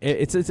like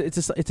it's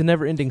a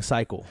never-ending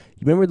cycle.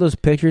 You remember those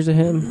pictures of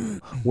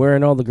him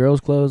wearing all the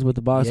girls' clothes with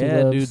the boxing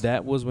Yeah, gloves? dude,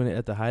 that was when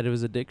at the height of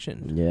his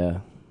addiction. Yeah,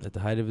 At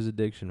the height of his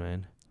addiction,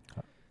 man.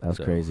 that was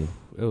So, crazy.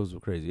 It was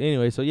crazy.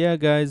 Anyway, so yeah,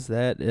 guys,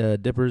 that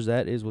Dippers,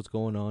 that is what's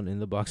going on in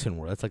the boxing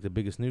world. That's like the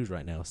biggest news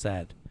right now.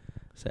 Sad.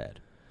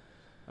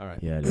 All right.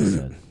 Yeah, it is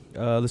sad.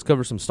 Let's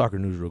cover some soccer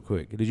news real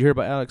quick. Did you hear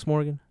about Alex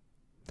Morgan?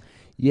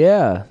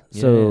 Yeah,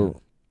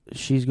 so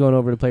she's going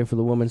over to play for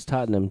the women's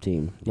Tottenham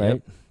team, right?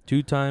 Yep.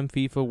 Two-time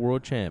FIFA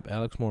world champ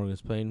Alex Morgan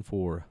is playing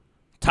for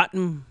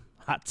Tottenham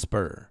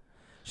Hotspur.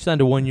 She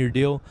signed a 1-year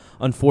deal.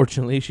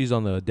 Unfortunately, she's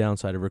on the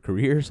downside of her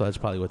career, so that's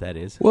probably what that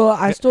is. Well,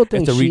 I still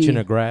think It's a reach and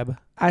a grab.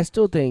 I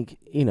still think,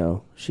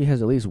 she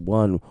has at least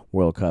one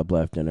World Cup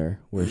left in her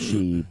where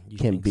she You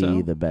can think be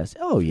so? the best.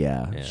 Oh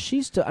yeah. Yeah.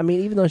 She's still. I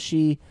mean, even though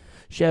she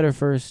had her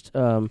first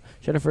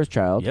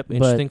child. Yep, but,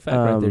 interesting fact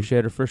right there. She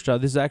had her first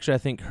child. This is actually, I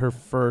think, her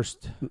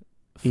first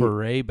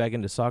foray back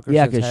into soccer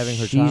Yeah, since because having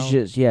her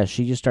she's child.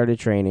 she just started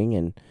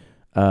training,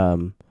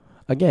 and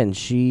again,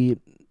 she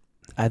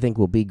I think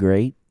will be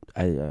great.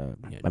 I mean,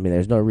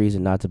 there's no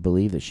reason not to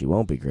believe that she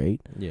won't be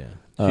great. Yeah.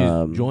 She's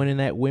Um, joining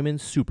that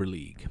Women's Super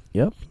League.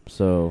 Yep.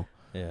 So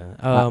Yeah.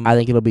 I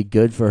think it'll be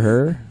good for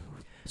her,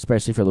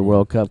 especially for the Yeah.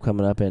 World Cup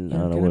coming up in Yeah, I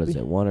don't know can what it is be?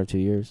 it, 1 or 2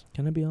 years.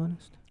 Can I be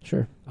honest?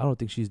 Sure. I don't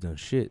think she's done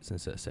shit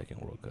since that second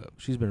World Cup.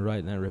 She's been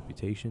riding that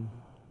reputation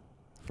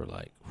for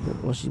like,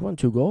 Well, she won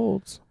 2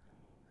 golds,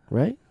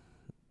 right?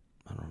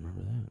 I don't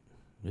remember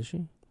that. Is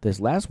she? This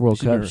last World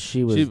She's Cup, been-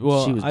 she was I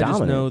dominant.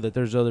 just know that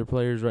there's other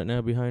players right now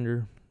behind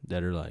her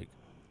that are like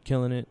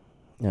killing it.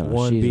 No,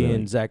 One she's being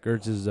really- Zach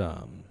Ertz's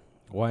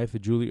wife,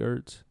 Julie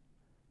Ertz.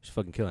 She's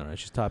fucking killing it. Right?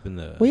 She's topping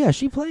the. Well, yeah,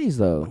 she plays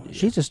though.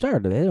 She's a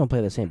starter. They don't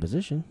play the same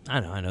position. I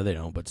know they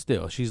don't, but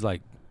still, she's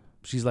like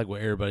what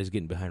everybody's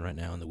getting behind right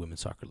now in the women's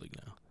soccer league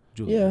now.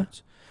 Julie Yeah.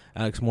 Ertz.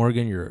 Alex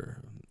Morgan, your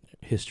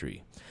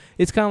history.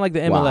 It's kind of like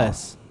the Wow.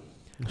 MLS.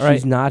 All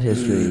She's right. not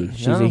history.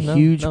 She's No, a no,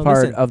 huge no, part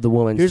listen. of the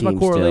women's Here's my team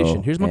correlation.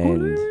 still, Here's my and-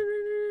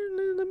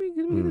 correlation. Let me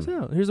get this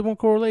out. Here's the one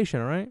correlation.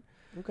 All right.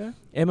 Okay.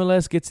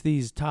 MLS gets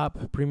these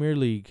top Premier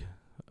League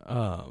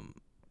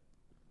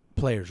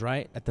players,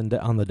 right,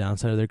 on the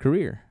downside of their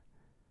career,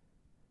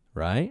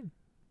 right?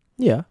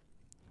 Yeah.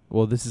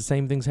 Well, this is the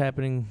same thing's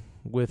happening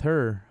with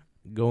her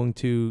going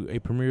to a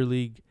Premier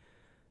League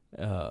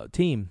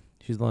team.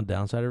 She's on the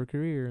downside of her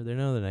career. They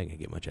know they're not going to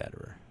get much out of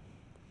her.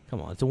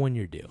 Come on, it's a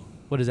 1-year deal.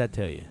 What does that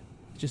tell you?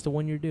 It's just a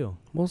 1-year deal.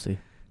 We'll see.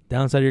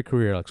 Downside of your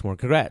career, Alex Moore.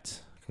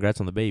 Congrats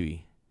on the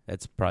baby.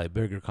 That's probably a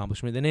bigger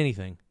accomplishment than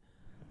anything.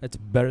 That's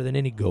better than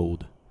any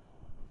gold.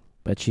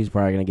 But she's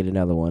probably going to get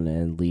another one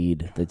and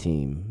lead the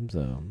team.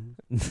 So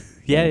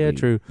Yeah,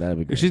 true. That'll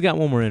be great. She's got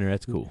one more in her.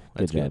 That's cool.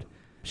 That's job. good.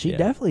 She Yeah.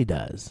 definitely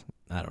does.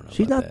 I don't know.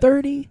 She's about not that.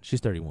 30. She's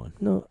 31.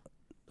 No.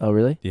 Oh,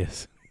 really?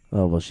 Yes.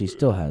 Oh, well, she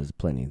still has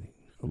plenty.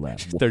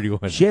 left.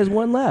 31. She has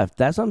one left.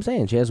 That's what I'm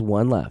saying. She has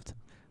one left.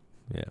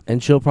 Yeah.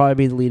 And she'll probably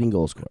be the leading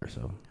goal scorer.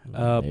 So,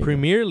 there you go.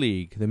 Premier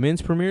League, the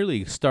men's Premier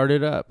League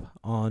started up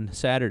on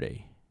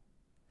Saturday.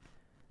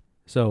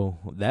 So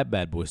that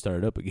bad boy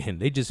started up again.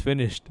 They just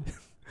finished.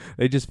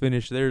 They just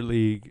finished their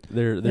league,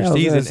 their Yeah, I was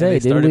season, gonna say, and they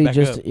didn't started we back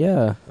just? up.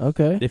 Yeah.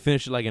 Okay. They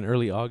finished like in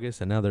early August,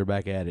 and now they're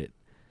back at it.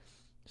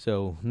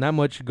 So not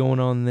much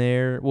going on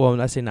there. Well,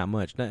 I say not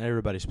much. Not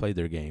everybody's played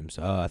their games.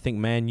 I think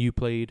Man U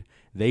played.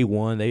 They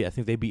won. I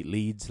think they beat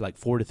Leeds like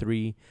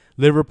 4-3.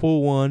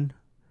 Liverpool won.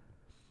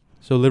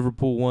 So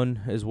Liverpool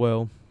won as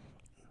well.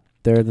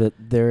 They're the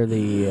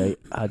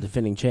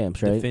defending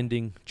champs, right?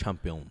 Defending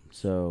champions.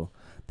 So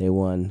they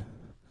won.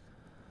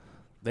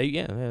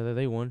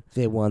 They won.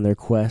 They won their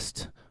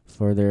quest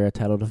for their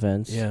title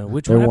defense. Yeah,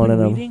 which They're one one I've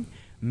been of them.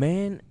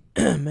 reading,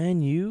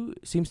 Man U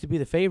seems to be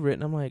the favorite,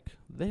 and I'm like,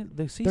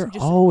 the season They're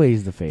just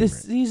always the favorite. the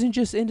season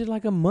just ended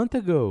like a month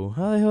ago.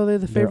 How the hell are they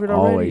the They're favorite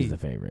already? always the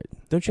favorite.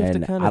 Don't you have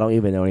And to kind I of? don't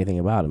even know anything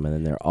about them, and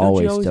then they're Don't you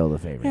always always- still the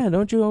favorite. Yeah,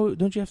 don't you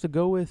have to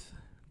go with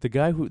the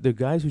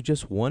guys who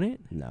just won it?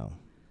 No.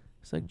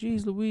 It's like,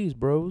 geez, Louise,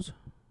 bros,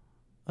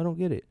 I don't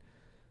get it.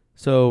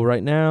 So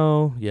right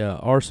now, yeah,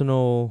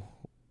 Arsenal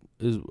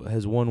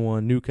has won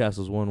one,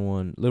 Newcastle's won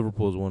one,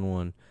 Liverpool's won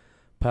one,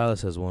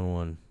 Palace has won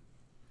one.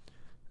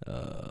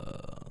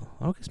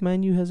 I guess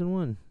Man U hasn't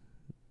won.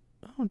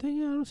 I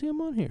don't see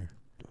him on here.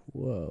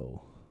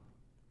 Whoa.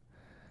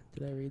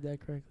 Did I read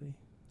that correctly?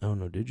 Oh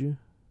no, did you?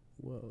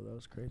 Whoa, that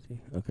was crazy.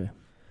 Okay.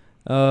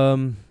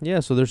 Yeah,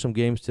 so there's some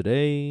games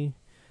today.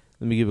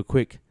 Let me give a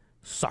quick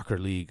soccer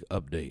league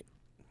update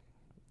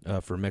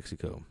for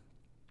Mexico.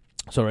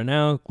 So right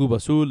now, Club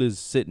Azul is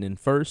sitting in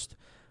first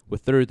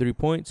with 33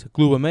 points.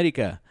 Club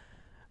America,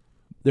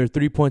 they're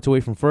 3 points away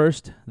from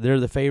first. They're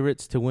the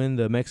favorites to win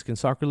the Mexican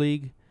Soccer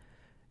League.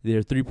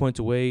 They're 3 points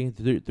away,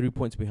 3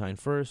 points behind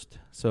first.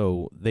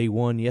 So they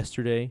won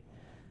yesterday,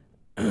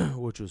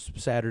 which was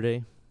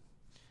Saturday.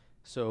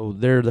 So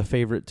they're the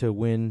favorite to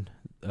win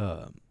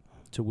the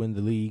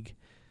league.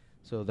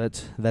 So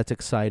that's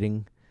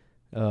exciting.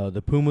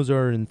 The Pumas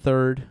are in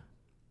third.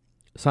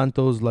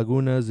 Santos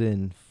Laguna's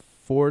in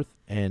fourth.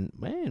 And,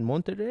 man,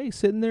 Monterrey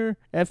sitting there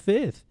at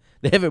fifth.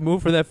 They haven't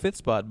moved for that fifth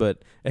spot,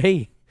 but,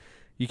 hey,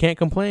 you can't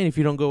complain if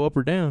you don't go up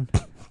or down.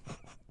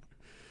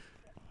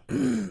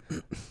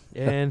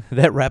 And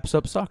that wraps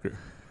up soccer.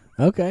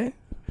 Okay.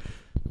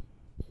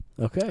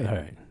 Okay. All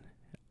right.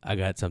 I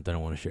got something I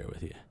want to share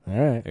with you. All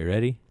right. Are you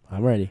ready?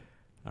 I'm ready.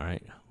 All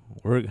right.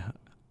 We're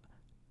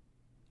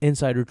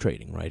insider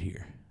trading right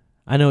here.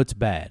 I know it's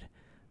bad,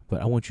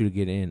 but I want you to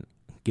get in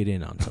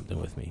on something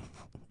with me.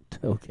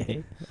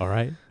 Okay. All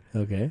right?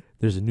 Okay.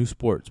 There's a new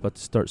sport. It's about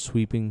to start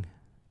sweeping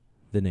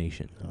the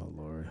nation. Oh,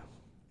 Lord.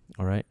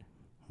 All right?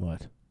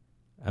 What?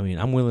 I mean,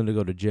 I'm willing to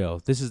go to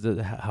jail. This is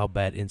how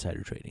bad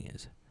insider trading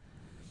is.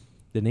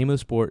 The name of the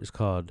sport is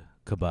called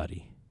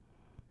Kabaddi.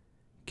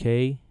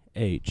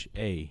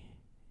 K-H-A-B.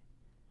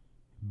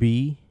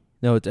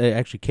 No, it's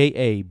actually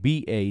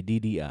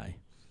K-A-B-A-D-D-I.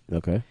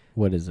 Okay.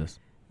 What is this?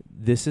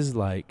 This is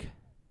like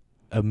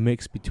a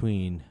mix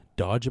between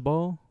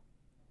dodgeball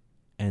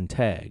and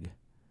tag,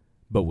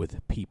 but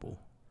with people.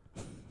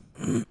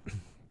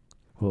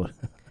 What?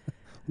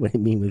 What do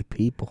you mean with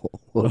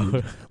people?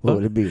 What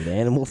would it be with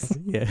animals?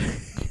 Yeah.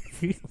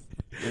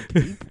 With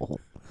people.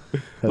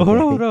 Oh, Okay.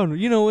 hold on.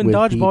 You know, in With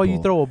dodgeball, you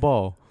people. throw a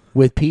ball.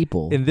 With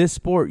people. In this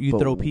sport, you But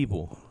throw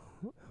people.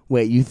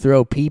 Wait, you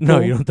throw people? No,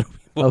 you don't throw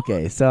people.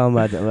 Okay, so I'm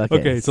about to,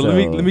 Okay, so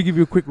let me give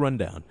you a quick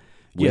rundown.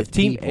 You With have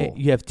team people. A,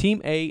 you have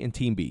team A and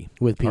team B.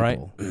 with people.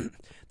 All right.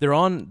 They're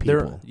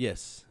People.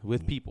 yes,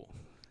 with people.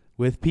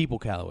 With people,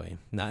 Callaway.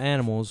 Not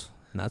animals,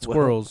 not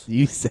squirrels.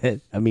 You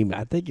said. I mean,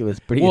 I think it was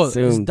pretty Well, it's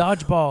assumed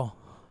dodgeball.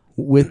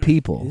 with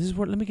people. This is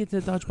what. Let me get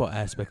to the dodgeball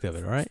aspect of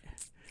it. All right.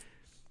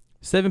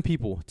 7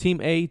 people, team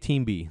A,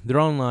 team B. They're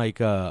on like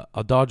a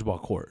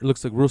dodgeball court. It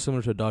looks like real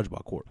similar to a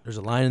dodgeball court. There's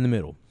a line in the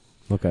middle.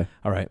 Okay.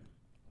 All right.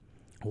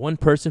 One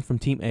person from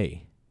team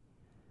A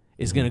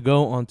is going to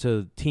go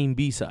onto team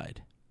B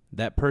side.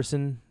 That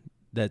person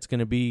that's going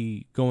to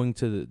be going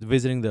to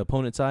visiting the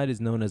opponent side is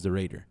known as the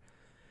raider.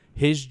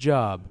 His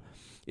job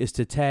is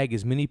to tag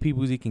as many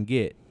people as he can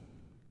get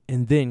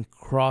and then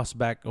cross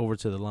back over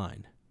to the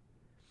line.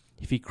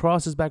 If he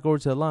crosses back over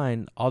to the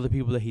line, all the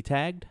people that he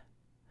tagged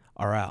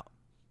are out.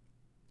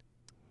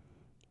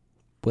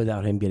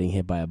 Without him getting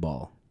hit by a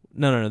ball.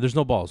 No. There's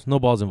no balls. No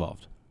balls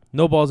involved.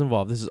 No balls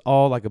involved. This is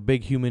all like a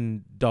big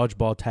human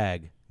dodgeball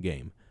tag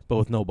game, but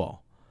with no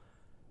ball.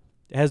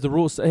 It has the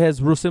rules. It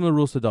has similar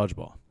rules to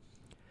dodgeball.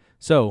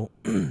 So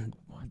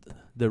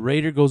the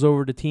raider goes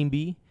over to team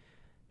B,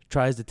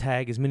 tries to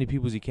tag as many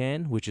people as he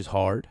can, which is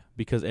hard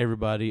because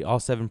everybody, all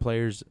 7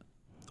 players,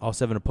 all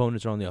 7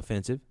 opponents are on the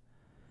offensive.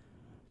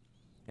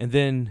 And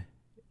then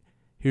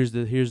here's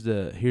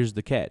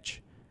the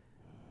catch.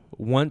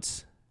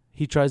 Once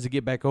he tries to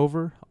get back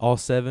over, all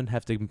 7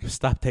 have to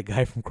stop that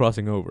guy from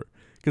crossing over.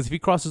 Because if he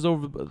crosses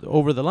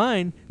over the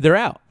line, they're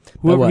out.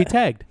 Whoever he what?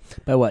 tagged.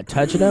 By what?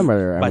 Touching him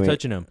or By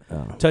touching him.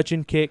 Oh.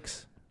 Touching,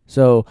 kicks.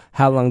 So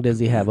how long does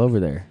he have over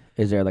there?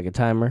 Is there like a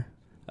timer?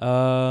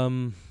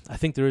 I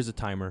think there is a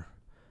timer.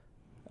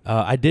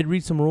 I did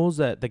read some rules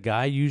that the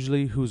guy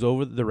usually who's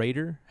over the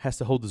raider has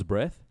to hold his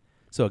breath.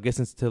 So I guess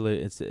until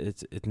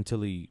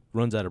until he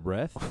runs out of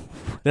breath.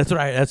 That's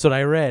what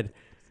I read,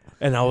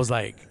 and I was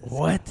like,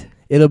 "What?"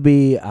 It'll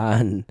be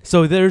on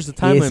So there's the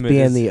time limit.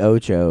 ESPN the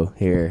Ocho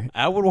here.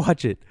 I would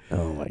watch it.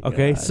 Oh my god.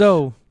 Okay,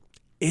 so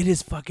it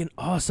is fucking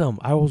awesome.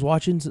 I was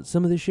watching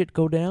some of this shit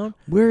go down.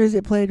 where is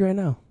it played right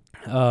now?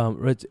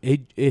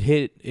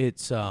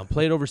 It's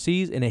played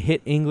overseas, and it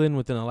hit England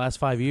within the last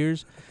 5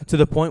 years to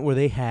the point where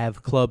they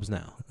have clubs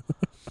now.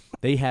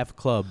 They have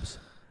clubs,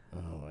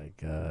 Oh my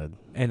god.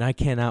 and I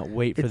cannot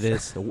wait for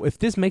this. If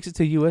this makes it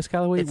to U.S.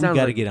 Callaway, It we sounds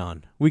got to like- get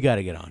on. We got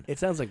to get on. It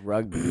sounds like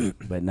rugby,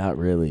 but not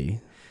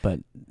really. But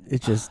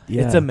it's just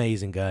It's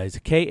amazing, guys.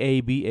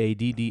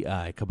 Kabaddi,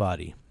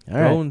 Kabaddi. All Go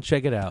right. and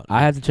check it out,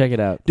 I have to check it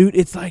out. dude.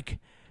 It's like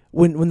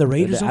when the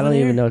Raiders. I over don't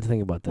there, even know what to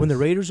think about this. When the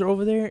Raiders are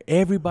over there,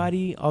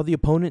 everybody, all the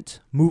opponents,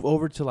 move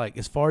over to like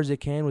as far as they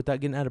can without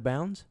getting out of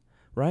bounds,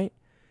 right?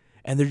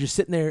 And they're just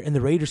sitting there, and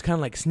the Raiders kind of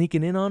like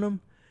sneaking in on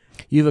them.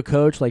 You have a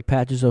coach like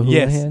Patches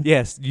O'Houlihan?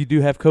 Yes, you do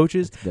have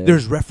coaches. That's big.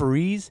 There's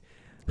referees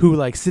who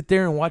like sit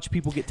there and watch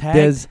people get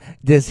tagged.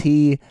 Does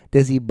he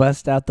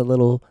bust out the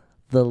little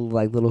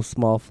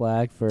small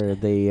flag for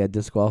the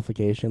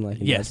disqualification like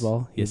in Yes.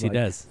 baseball? Yes, He's he like,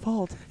 does.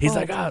 Fault. He's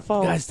fault, like, "Ah,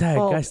 fault, guy's tagged,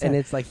 fault." guy's And tagged.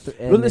 it's like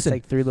Well, listen,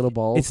 it's like 3 little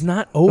balls. It's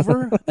not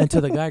over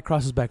until the guy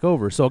crosses back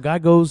over. So a guy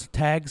goes,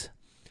 tags.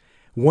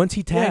 Once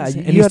he tags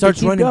and you he have to starts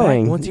keep running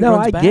going. back, once he no,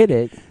 runs I back, get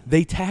it.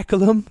 they tackle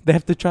him. They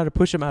have to try to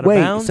push him out of Wait,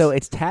 bounds. so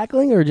it's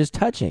tackling or just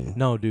touching?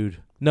 No, dude.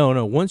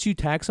 No. Once you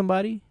tag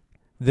somebody,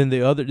 then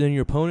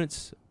your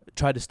opponents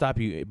try to stop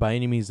you by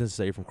any means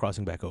necessary from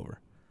crossing back over.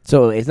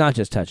 So it's not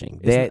just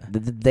touching. It's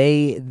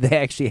They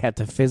actually have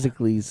to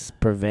physically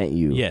prevent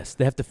you. Yes,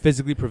 they have to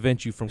physically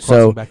prevent you from crossing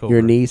So back over.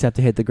 your knees have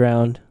to hit the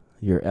ground.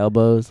 Your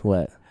elbows,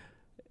 what?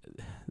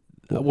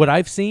 What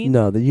I've seen,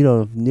 No, you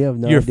don't. You have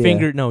no your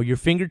idea. your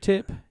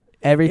fingertip.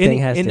 Everything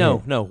has to.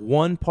 hit. No.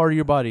 One part of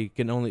your body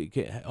is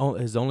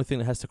the only thing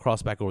that has to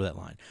cross back over that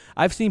line.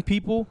 I've seen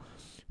people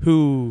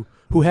who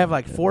have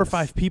like 4 or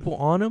 5 people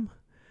on them,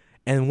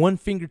 and one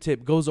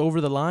fingertip goes over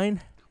the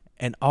line,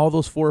 and all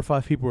those 4 or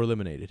 5 people are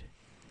eliminated.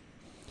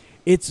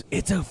 It's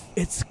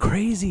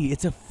crazy.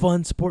 It's a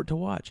fun sport to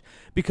watch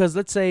because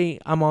let's say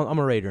I'm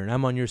a Raider and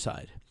I'm on your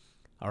side,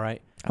 all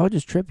right. I would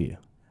just trip you.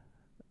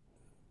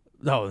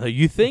 No,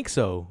 you think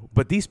so,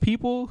 but these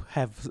people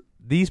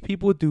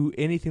do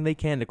anything they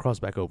can to cross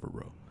back over,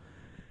 bro.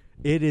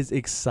 It is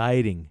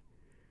exciting.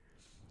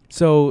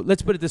 So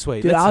let's put it this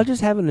way. Dude, I'll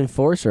just have an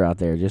enforcer out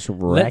there just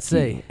wreck Let's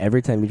say- you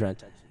every time you try to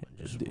touch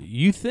someone. Just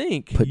you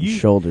think put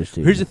shoulders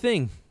to Here's you. the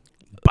thing.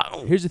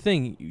 Here's the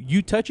thing.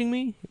 You touching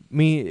me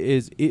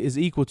is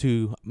equal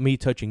to me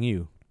touching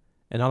you,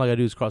 and all I gotta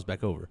do is cross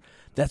back over.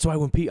 That's why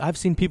when I've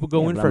seen people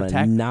go in but for I'm a gonna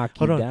tackle. knock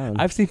you Hold on. down.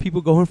 I've seen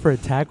people go in for a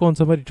tackle on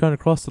somebody trying to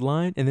cross the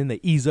line, and then they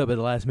ease up at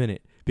the last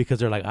minute because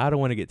they're like, I don't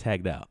want to get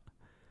tagged out.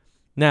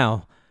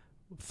 Now,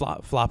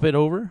 flop it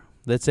over.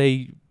 Let's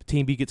say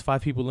Team B gets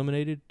 5 people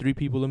eliminated, 3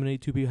 people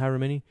eliminated, 2 people, however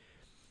many.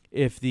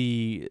 If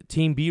the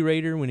Team B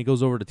Raider, when he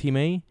goes over to Team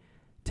A,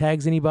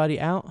 tags anybody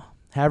out,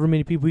 however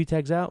many people he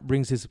tags out,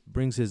 brings his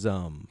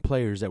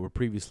players that were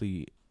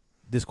previously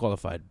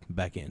disqualified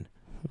back in.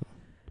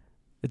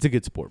 It's a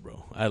good sport,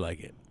 bro. I like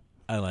it.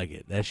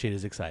 That shit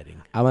is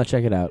exciting. I'm gonna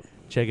check it out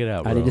Check it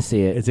out, bro. I need to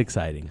see it. It's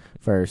exciting.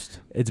 first.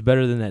 It's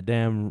better than that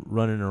damn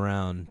running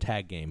around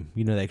tag game.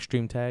 You know that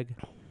extreme tag?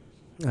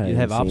 I You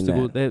have haven't seen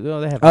obstacles. that.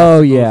 They have Oh,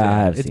 obstacles. yeah, I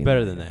have It's seen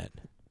better that. than that.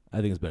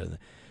 I think it's better than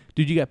that.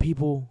 Dude, you got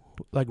people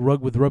like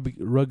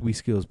rugby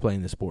skills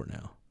playing this sport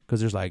now. Because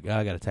there's like,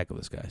 I got to tackle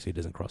this guy so he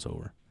doesn't cross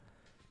over.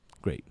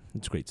 Great.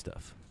 It's great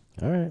stuff.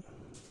 All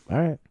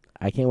right.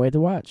 I can't wait to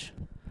watch.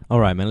 All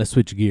right, man. Let's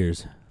switch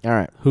gears. All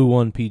right. Who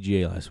won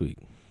PGA last week?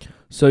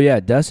 So yeah,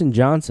 Dustin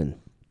Johnson,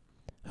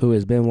 who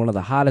has been one of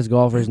the hottest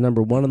golfers,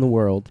 number 1 in the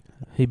world.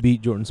 He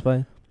beat Jordan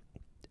Spieth.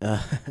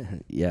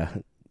 Yeah.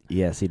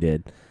 Yes, he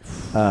did.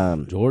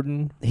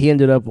 Jordan. He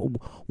ended up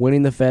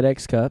winning the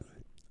FedEx Cup.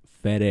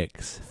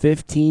 FedEx.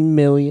 $15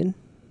 million.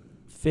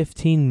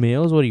 15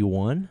 mils? What he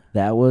won?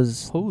 That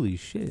was Holy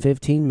shit.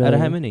 $15 million. Out of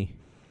how many?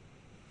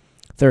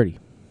 30.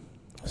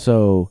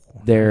 So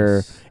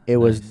Nice. it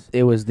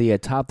Nice. was the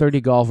top 30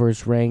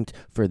 golfers ranked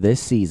for this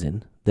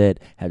season that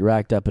had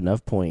racked up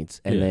enough points,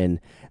 and Yeah. then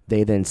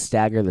they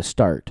stagger the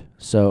start.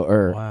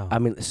 So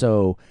Wow.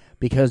 so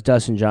because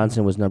Dustin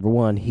Johnson was number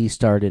 1, he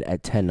started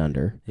at 10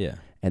 under, Yeah.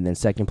 and then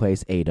second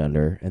place 8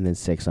 under, and then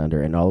 6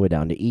 under, and all the way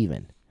down to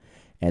even.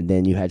 And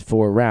then you had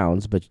 4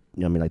 rounds, but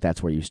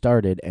that's where you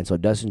started. And so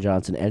Dustin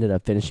Johnson ended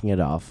up finishing it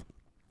off,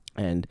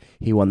 and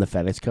he won the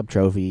FedEx Cup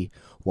trophy,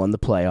 won the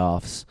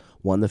playoffs,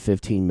 won the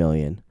 $15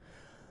 million.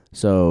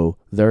 So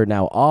they're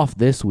now off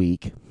this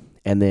week,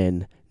 and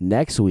then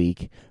next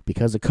week,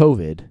 because of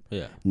COVID,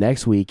 Yeah.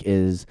 next week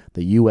is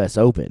the U.S.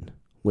 Open,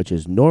 which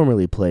is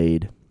normally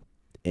played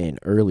in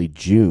early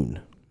June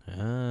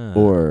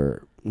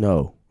or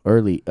no,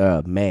 early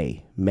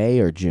May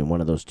or June, one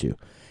of those two.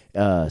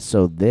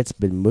 So that's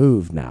been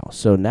moved now.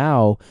 So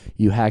now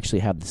you actually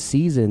have the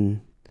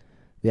season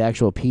the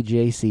actual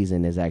PGA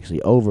season is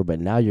actually over, but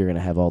now you're going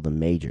to have all the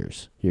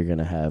majors. You're going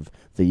to have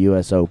the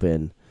U.S.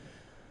 Open,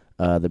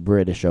 the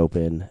British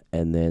Open,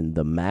 and then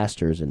the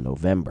Masters in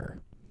November.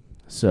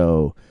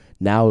 So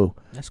now,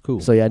 That's cool.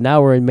 So yeah,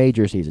 now we're in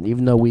major season.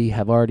 Even though we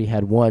have already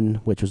had one,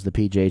 which was the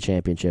PGA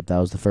Championship, that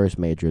was the first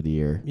major of the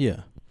year.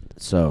 Yeah.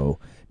 So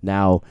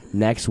now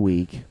next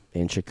week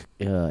in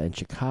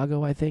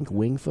Chicago, I think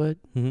Winged Foot.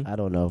 Mhm. I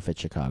don't know if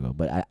it's Chicago,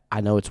 but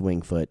I know it's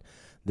Winged Foot.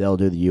 They'll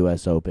do the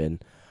U.S. Open.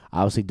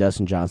 Obviously,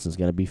 Dustin Johnson's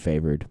going to be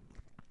favored.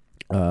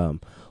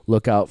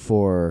 Look out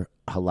for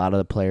a lot of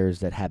the players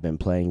that have been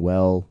playing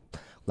well,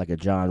 like a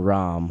John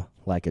Rahm,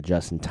 like a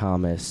Justin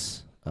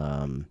Thomas.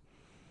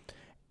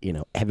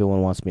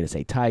 Everyone wants me to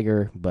say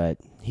Tiger, but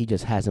he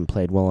just hasn't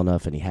played well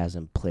enough, and he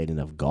hasn't played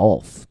enough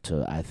golf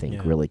to, I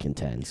think, really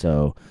contend.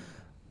 So,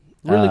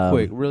 Really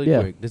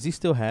yeah. quick. Does he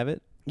still have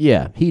it?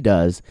 Yeah, he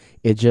does.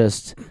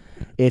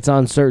 It's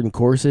on certain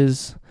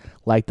courses,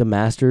 like the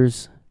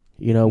Masters,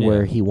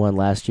 where he won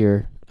last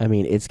year. I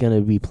mean, it's going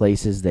to be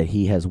places that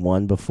he has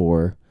won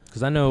before.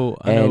 Because I know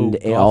And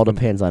it golf all can-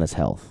 depends on his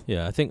health.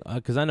 Yeah, I think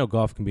because I know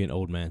golf can be an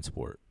old man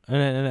sport,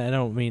 and I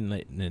don't mean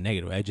like in a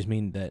negative way. I just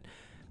mean that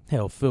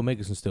hell, Phil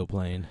Mickelson's still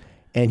playing.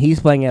 And he's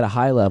playing at a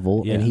high level,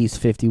 and Yeah. he's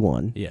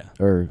 51. Yeah,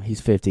 Or he's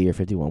 50 or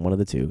 51, one of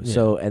the two. Yeah.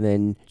 So, and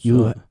then you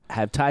So-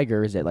 have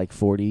Tigers at like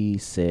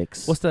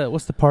 46. what's the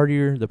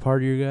partier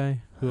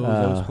guy who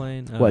was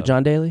playing? What,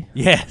 John Daly?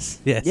 Yes.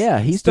 Yeah,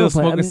 he's still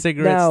playing. smoking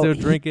cigarettes, now, still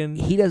drinking.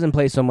 He doesn't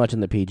play so much in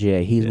the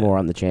PGA. He's Yeah. more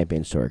on the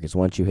Champions Tour because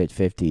once you hit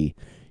 50,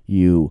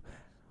 you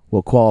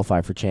will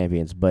qualify for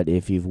Champions. But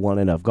if you've won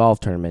enough golf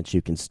tournaments,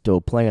 you can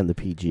still play on the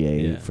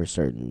PGA Yeah. for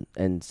certain.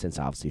 And since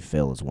obviously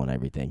Phil has won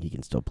everything, he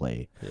can still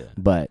play. Yeah.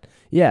 But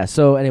yeah,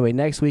 so anyway,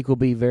 next week will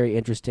be very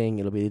interesting.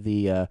 It'll be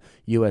the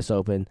U.S.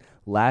 Open.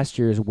 Last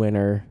year's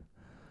winner,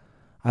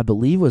 I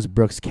believe, was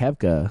Brooks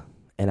Koepka,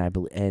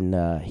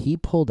 and he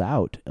pulled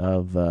out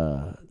of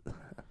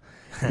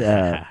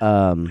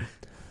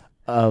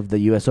the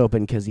U.S.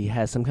 Open because he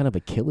has some kind of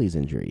Achilles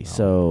injury.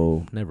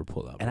 So Never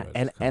pull out. and Brooks,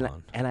 and come and,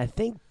 on. and I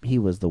think he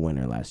was the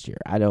winner last year.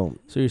 I don't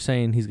So you're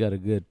saying he's got a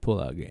good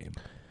pull-out game?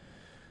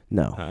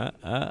 know.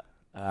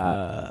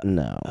 That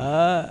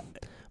No.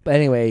 But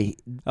anyway,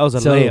 was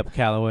a So, layup,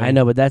 Callaway. I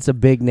know, but that's a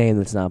big name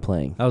that's not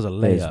playing. That was a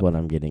Is layup, what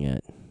I'm getting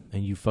at.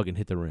 and you fucking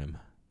hit the rim.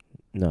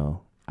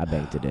 No, I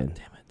banked it in.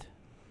 Damn it!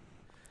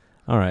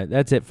 All right,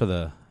 that's it for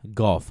the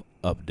golf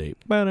update.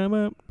 I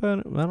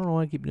don't know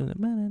why I keep doing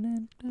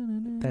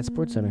that. That's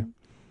Sports Center.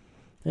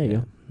 There you Yeah.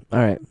 go. All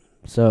right.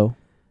 So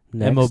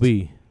next,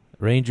 MLB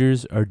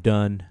Rangers are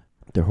done.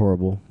 they're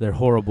horrible. They're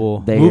horrible.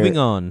 They're- Moving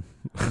on.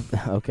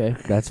 Okay,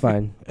 that's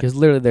fine. Because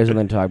literally, there's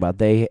nothing to talk about.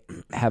 They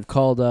have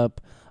called up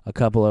a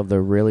couple of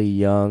the really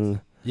young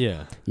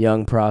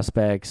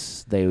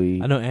prospects. I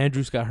know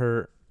Andrews got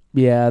hurt.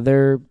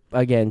 They're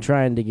again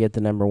trying to get the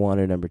number 1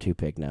 or number 2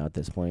 pick now at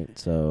this point.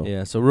 So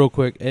Yeah, so real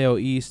quick, AL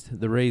East,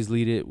 the Rays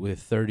lead it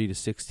with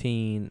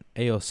 30-16.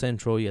 AL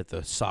Central, you got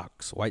the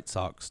White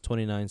Sox,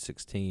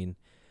 29-16.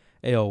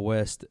 AL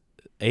West,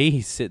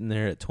 A's sitting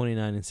there at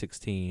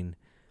 29-16.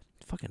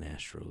 Fucking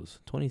Astros,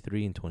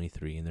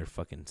 23-23, and they're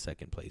fucking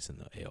second place in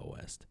the AL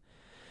West.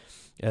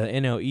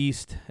 NL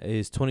East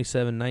is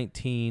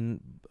 27-19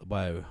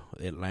 by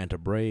Atlanta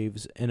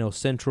Braves. NL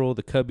Central,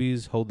 the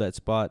Cubbies hold that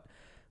spot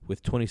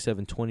with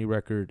 27-20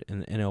 record,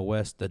 and the NL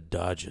West, the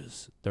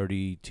Dodgers,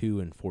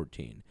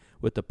 32-14.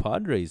 With the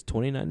Padres,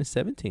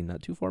 29-17,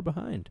 not too far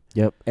behind.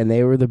 Yep, and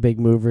they were the big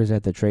movers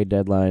at the trade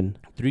deadline.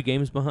 3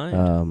 games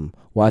behind.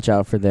 Watch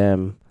out for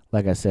them,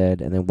 like I said,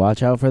 and then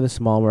watch out for the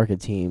small market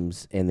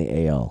teams in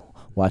the AL.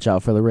 Watch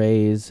out for the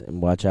Rays,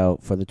 and watch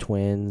out for the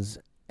Twins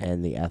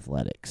and the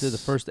Athletics. So the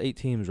first 8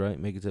 teams, right,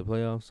 make it to the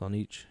playoffs on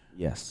each.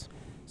 Yes.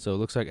 So it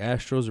looks like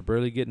Astros are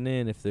barely getting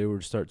in if they were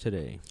to start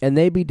today. And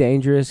they'd be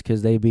dangerous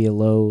because they'd be a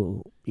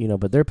low,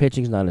 but their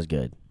pitching's not as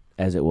good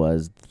as it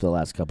was the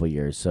last couple of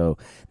years. So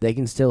they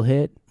can still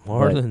hit.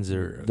 Marlins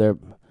They're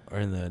are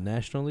in the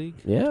National League.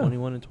 Yeah.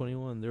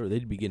 21-21.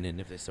 They'd be getting in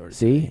if they started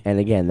see, today. and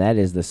again, that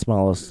is the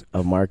smallest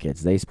of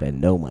markets. They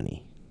spend no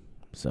money.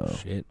 So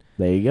Shit.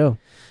 there you go.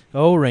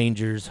 Oh,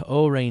 Rangers.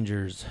 Oh,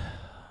 Rangers.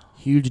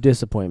 Huge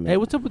disappointment. Hey,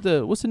 what's up with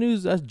what's the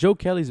news? Joe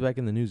Kelly's back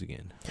in the news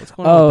again. What's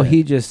going on Oh, with that?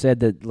 he just said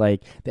that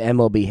like the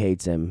MLB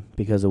hates him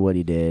because of what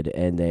he did,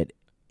 and that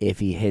if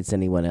he hits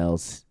anyone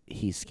else,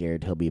 he's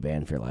scared he'll be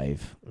banned for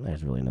life.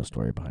 There's really no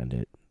story behind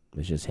it.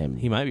 It's just him.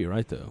 He might be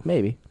right, though.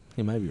 Maybe,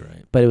 He might be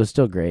right. but it was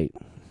still great.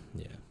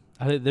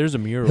 Yeah. There's a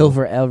mural. He'll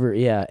forever,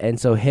 yeah. And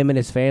so him and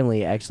his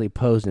family actually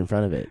posed in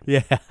front of it.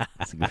 Yeah.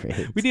 It's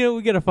great.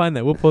 We gotta find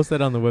that. We'll post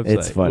that on the website.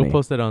 It's funny. We'll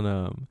post that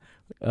on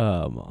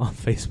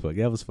Facebook.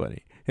 That was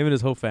funny. Him and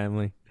his whole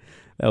family.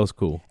 That was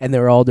cool. And they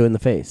were all doing the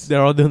face.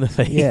 They're all doing the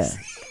face. Yeah.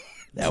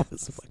 That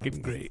was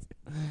fucking great.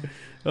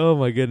 Oh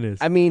my goodness.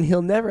 I mean,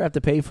 he'll never have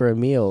to pay for a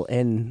meal,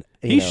 and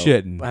He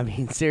shouldn't. I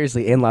mean,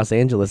 seriously, in Los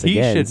Angeles He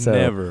again. should so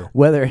never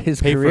whether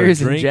his pay for a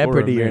career's in drink or a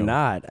jeopardy or meal.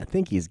 not, I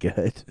think he's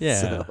good. Yeah.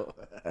 So.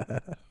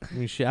 I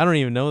mean, shit, I don't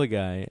even know the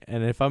guy.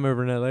 And if I'm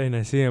ever in LA and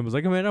I see him, I was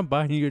like, man, I'm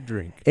buying you a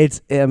drink.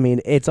 It's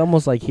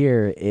almost like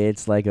here.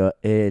 It's like a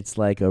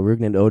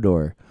Rugnan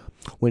Odor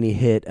when he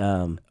hit.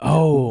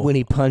 When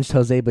he punched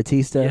Jose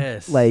Batista.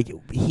 Yes. Like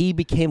he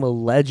became a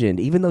legend,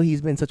 even though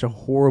he's been such a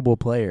horrible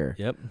player.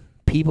 Yep.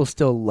 People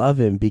still love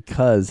him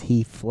because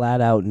he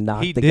flat out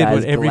knocked He the did guy's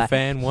what every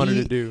fan wanted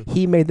to do.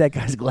 He made that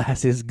guy's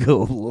glasses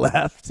go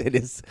left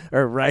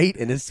or right,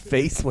 and his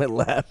face went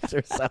left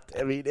or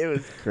something. I mean, it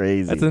was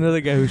crazy. That's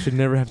another guy who should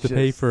never have to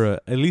pay Just- for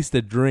at least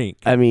a drink.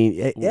 I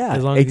mean, yeah,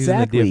 As long as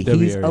exactly. he's in the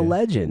DFW He's area. a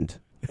legend.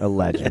 A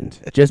legend.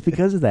 Just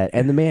because of that.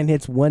 And the man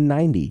hits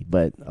 190,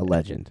 but a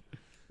legend.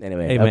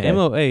 Anyway, Hey, okay. man,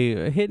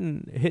 MOA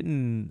hitting.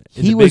 In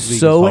He the was big league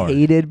so is hard.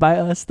 hated by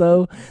us,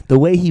 though. The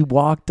way he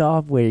walked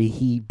off, where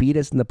he beat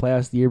us in the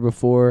playoffs the year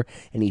before,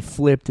 and he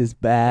flipped his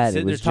bat.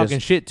 Sitting It there was talking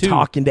just shit, too.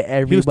 talking to He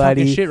was talking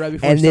everybody. shit right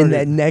before and he then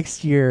started. that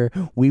next year,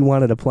 we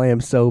wanted to play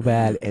him so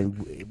bad,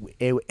 and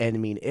I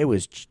mean, it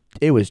was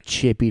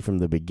chippy from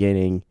the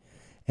beginning.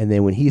 And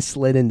then when he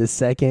slid into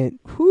second,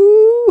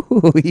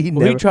 he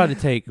tried to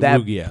take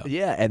Rugi out.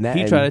 Yeah, and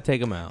He tried to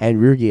take him out. and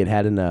Rugi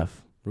had enough.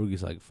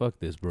 Rugi's like, fuck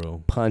this,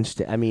 bro. Punched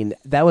it. I mean,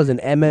 that was an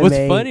MMA. What's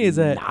funny is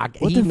that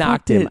what he the fuck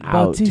knocked him did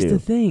out Bautista too.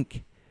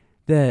 think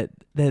that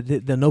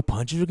the no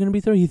punches were gonna be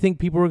thrown. You think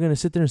people were gonna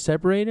sit there and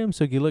separate him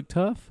so he could look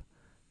tough?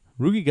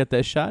 Rugi got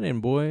that shot in,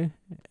 boy,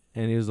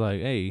 and he was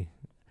like, "Hey,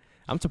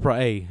 I'm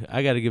surprised. Hey,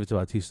 I got to give it to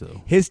Bautista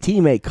though." His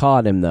teammate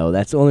caught him though.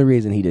 That's the only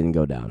reason he didn't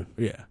go down.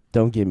 Yeah,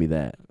 Don't give me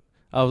that.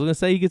 I was gonna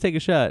say he could take a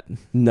shot.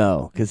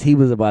 No, because he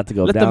was about to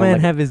go Let down the man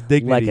like, have his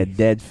dignity. like a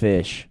dead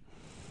fish.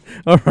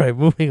 All right,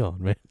 moving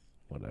on, man.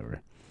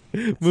 Whatever.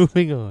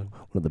 Moving on.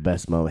 One of the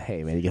best moments.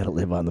 Hey man, you got to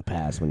live on the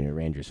past when you're a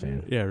Rangers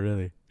fan. Yeah,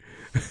 really.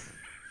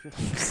 I'm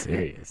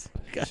serious.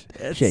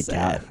 That's Shit,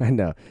 sad. I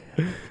know.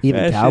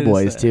 Even That shit is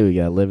Cowboys sad. too.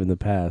 You got to live in the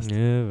past. Yeah,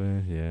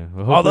 man. Yeah.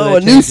 Well, hopefully Although that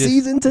a new changes.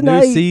 season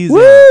tonight. New season.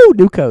 Woo!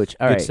 New coach.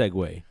 All Good right.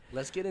 segue.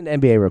 Let's get into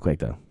NBA real quick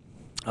though.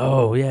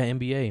 Oh yeah,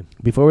 NBA.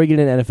 Before we get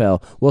into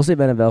NFL, we'll save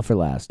NFL for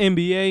last.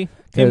 NBA.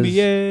 'Cause-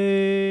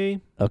 NBA.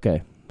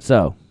 Okay.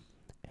 So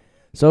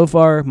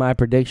far my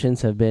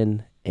predictions have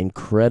been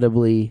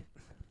incredibly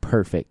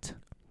perfect.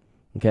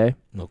 Okay?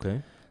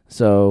 Okay.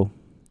 So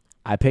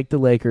I picked the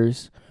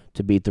Lakers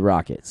to beat the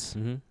Rockets.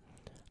 Mm-hmm.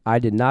 I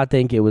did not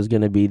think it was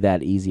going to be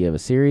that easy of a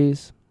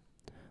series.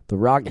 The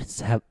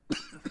Rockets have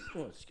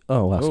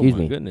Oh, wow, excuse my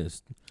me.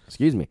 Goodness.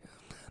 Excuse me.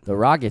 The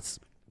Rockets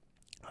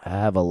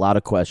have a lot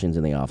of questions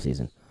in the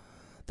offseason.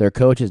 Their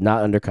coach is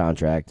not under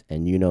contract,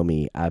 and you know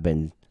me, I've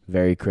been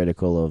very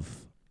critical of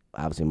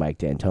obviously Mike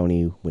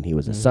D'Antoni when he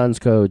was the Suns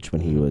coach,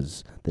 when he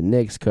was the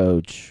Knicks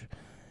coach.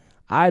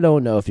 I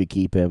don't know if you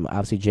keep him.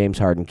 Obviously, James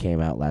Harden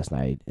came out last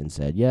night and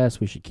said, yes,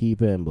 we should keep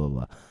him, blah,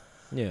 blah.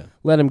 Yeah.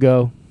 Let him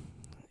go.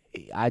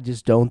 I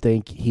just don't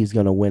think he's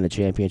going to win a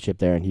championship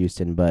there in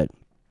Houston, but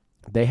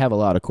they have a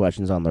lot of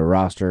questions on their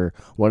roster.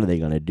 What are they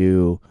going to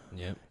do?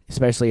 Yep.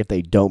 Especially if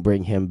they don't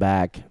bring him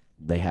back.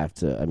 They have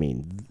to, I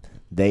mean,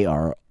 they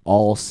are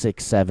all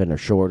 6'7" or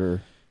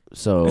shorter.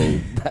 So,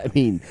 I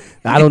mean,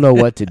 I don't know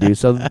what to do.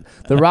 So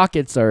the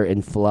Rockets are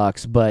in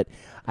flux, but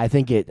I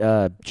think it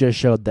just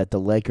showed that the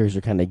Lakers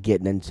are kind of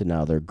getting into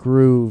now their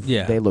groove.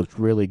 Yeah. They looked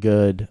really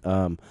good.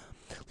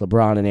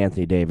 LeBron and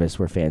Anthony Davis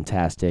were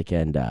fantastic,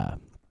 and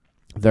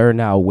they're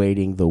now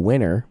waiting the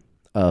winner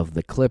of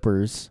the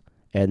Clippers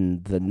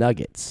and the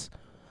Nuggets.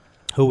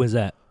 Who wins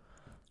that?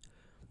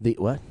 The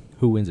what?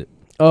 Who wins it?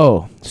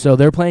 Oh, so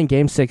they're playing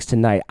Game 6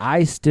 tonight.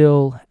 I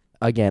think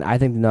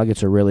the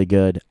Nuggets are really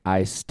good.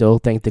 I still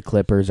think the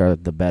Clippers are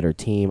the better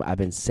team. I've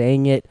been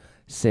saying it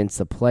since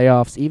the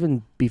playoffs,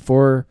 even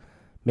before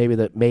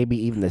maybe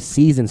even the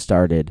season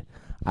started.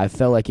 I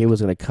felt like it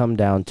was going to come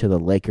down to the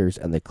Lakers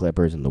and the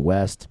Clippers in the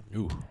West.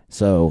 Ooh.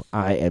 So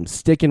I am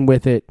sticking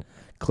with it.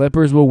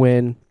 Clippers will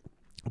win.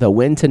 They'll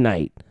win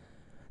tonight.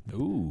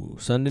 Ooh,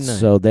 Sunday night.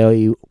 So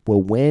they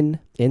will win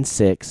in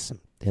 6,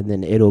 and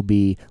then it'll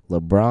be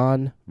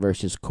LeBron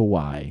versus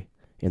Kawhi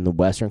in the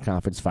Western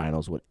Conference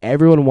Finals, what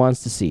everyone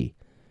wants to see.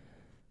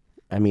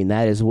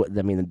 That is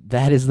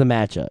the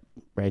matchup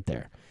right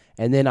there.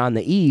 And then on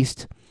the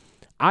East,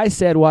 I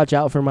said watch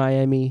out for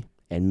Miami,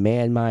 and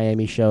man,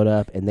 Miami showed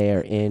up, and they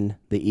are in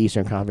the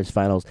Eastern Conference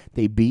Finals.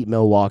 They beat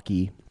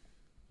Milwaukee.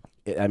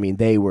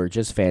 They were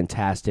just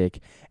fantastic.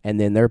 And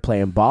then they're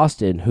playing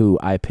Boston, who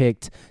I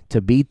picked to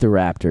beat the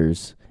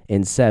Raptors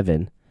in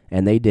 7,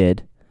 and they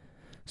did.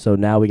 So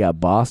now we got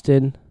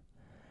Boston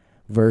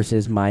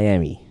versus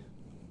Miami.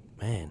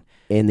 Man.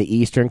 In the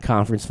Eastern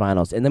Conference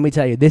Finals. And let me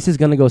tell you, this is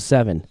going to go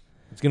 7.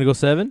 It's going to go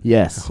 7?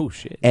 Yes. Oh,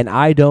 shit. And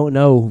I don't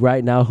know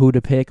right now who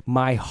to pick.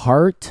 My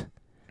heart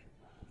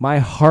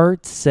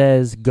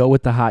says go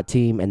with the hot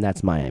team, and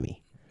that's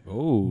Miami.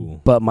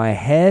 Oh. But my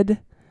head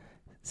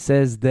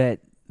says that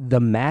the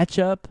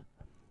matchup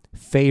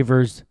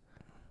favors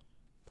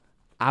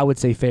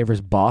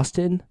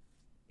Boston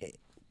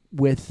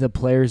with the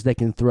players that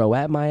can throw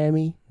at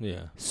Miami.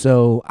 Yeah.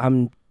 So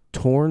I'm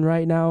torn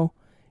right now.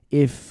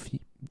 If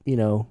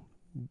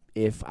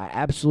I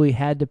absolutely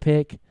had to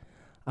pick,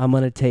 I'm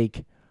going to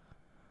take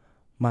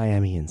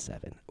Miami in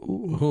 7.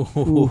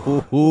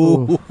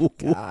 Ooh,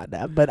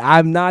 God. But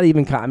I'm not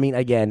even. I mean,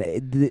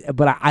 again,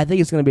 but I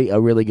think it's going to be a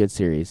really good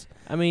series.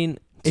 I mean,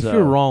 if So-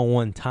 you're wrong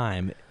one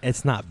time,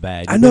 it's not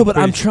bad. I know, but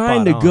I'm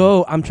trying to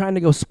go. I'm trying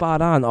to go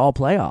spot on all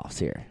playoffs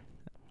here.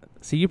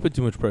 See, you put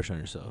too much pressure on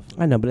yourself.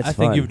 I know, but it's I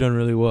fun. think you've done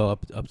really well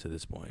up to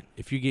this point.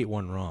 If you get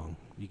one wrong,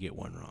 you get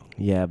one wrong.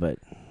 Yeah, but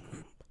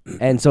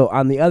and so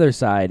on the other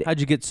side, How'd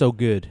you get so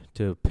good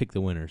to pick the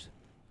winners?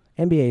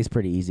 NBA is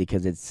pretty easy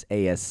because it's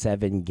a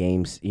 7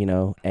 games,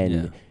 and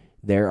Yeah.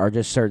 there are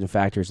just certain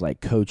factors like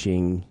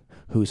coaching,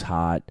 who's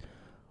hot,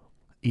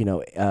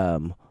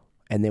 and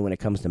then when it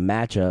comes to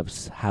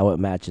matchups, how it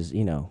matches,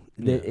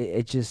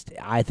 it just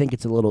I think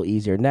it's a little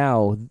easier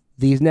now.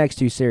 These next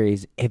 2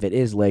 series, if it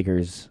is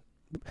Lakers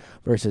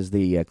versus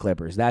the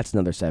Clippers, that's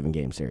another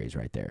 7-game series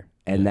right there,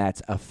 and Yeah.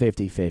 that's a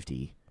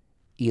 50-50.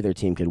 Either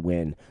team could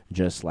win,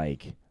 just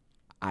like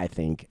I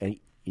think,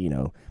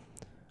 the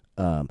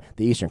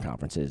Eastern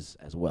Conference is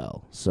as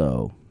well.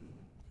 So,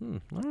 All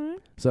right.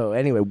 so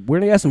anyway, we're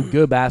gonna get some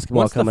good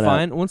basketball coming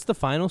up. Once the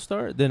finals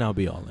start, then I'll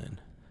be all in.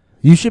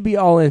 You should be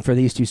all in for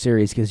these 2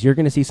 series because you're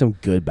gonna see some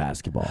good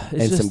basketball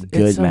and some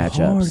good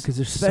matchups, Because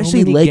there's especially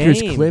so many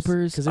Lakers games.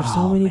 Clippers. Because there's Oh,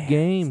 so many man.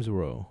 games,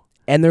 bro.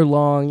 And they're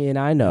long, and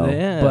I know,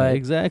 Yeah, but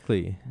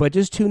exactly.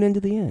 just tune into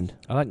the end.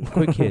 I like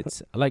quick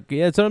hits.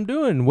 That's what I'm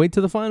doing. Wait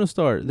till the finals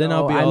start. Then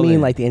I'll be all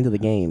in. like the end of the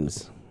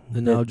games.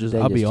 Then Then- I'll then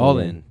be just all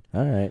tune in.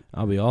 All right.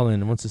 I'll be all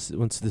in once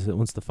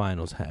the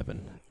finals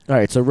happen. All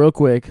right. So real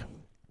quick,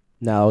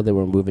 now that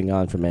we're moving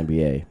on from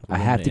NBA, I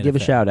going have to to give a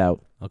NFL. shout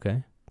out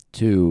Okay.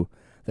 to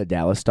the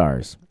Dallas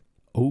Stars.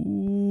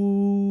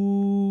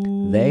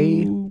 Ooh.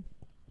 They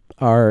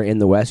are in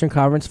the Western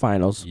Conference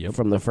Finals Yep.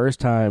 from the first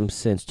time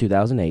since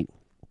 2008.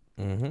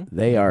 Mm-hmm.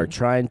 They are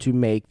trying to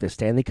make the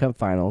Stanley Cup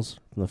Finals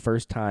for the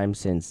first time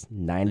since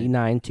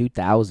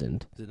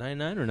 99-2000. Is it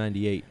 99 or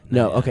 98?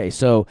 No, 99. okay,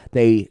 so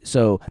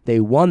they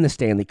won the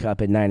Stanley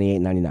Cup in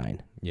 98-99,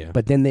 Yeah.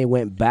 but then they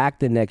went back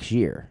the next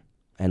year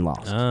and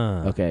lost.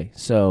 Ah. Okay,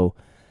 so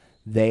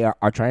they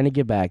are trying to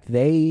get back.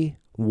 They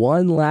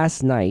won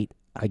last night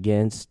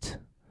against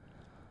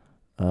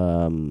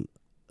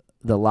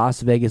the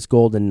Las Vegas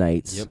Golden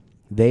Knights. Yep.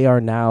 They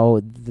are now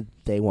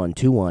they won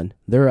 2-1.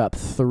 They're up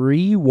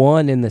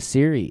 3-1 in the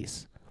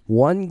series.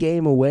 1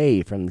 game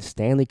away from the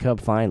Stanley Cup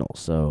Finals.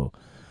 So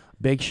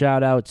big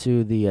shout out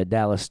to the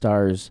Dallas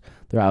Stars.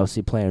 They're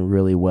obviously playing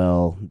really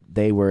well.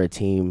 They were a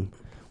team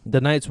The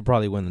Knights will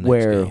probably win the next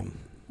where game.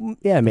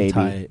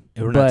 maybe.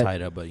 We're But, not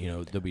tied up, but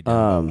they'll be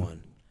down by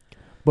 1.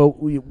 But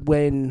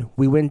when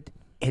we went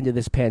into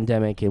this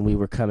pandemic and we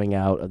were coming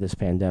out of this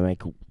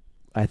pandemic,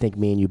 I think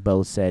me and you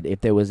both said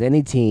if there was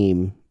any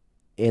team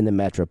in the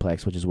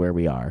Metroplex, which is where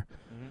we are,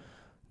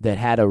 that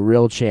had a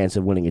real chance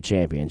of winning a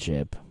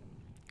championship,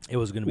 It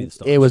was going to be the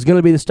Stars. it was going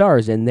to be the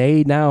Stars. And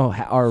they now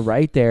are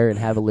right there and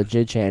have a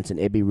legit chance. And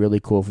it'd be really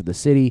cool for the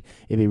city.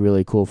 It'd be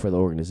really cool for the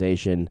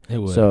organization. It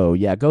would. So,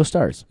 yeah, go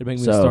Stars. It'd make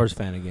me So- a Stars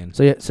fan again.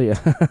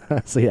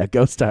 So, yeah,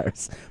 go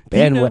Stars. Do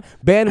you know-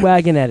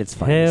 Bandwagon at its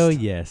finest. Hell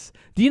yes.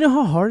 Do you know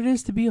how hard it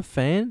is to be a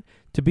fan?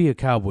 To be a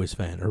Cowboys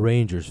fan, a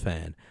Rangers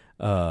fan,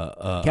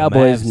 a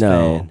Cowboys, Mavs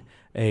no. fan,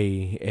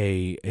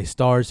 a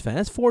Stars fan.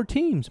 That's 4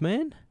 teams,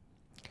 man.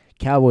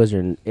 Cowboys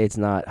are. It's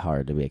not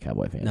hard to be a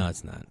Cowboy fan. No,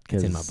 it's not.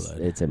 It's in my 'cause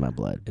blood. It's in my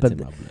blood. It's but in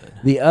my blood.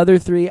 the other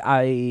 3,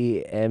 I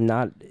am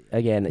not.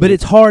 Again, But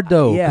it's hard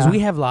though, because Yeah. we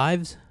have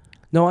lives,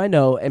 no, I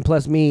know. And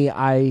plus, me,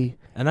 I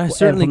and I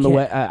certainly am from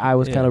can't. I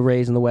was yeah. kind of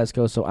raised in the West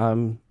Coast, so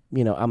I'm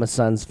a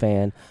Suns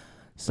fan.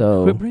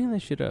 So Quit bringing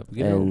that shit up.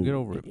 Get and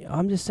over it.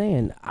 I'm just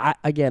saying. I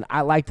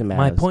like the Mavs.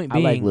 My point I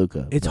like being,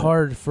 Luka. it's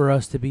hard for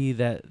us to be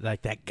that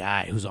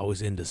guy who's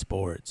always into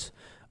sports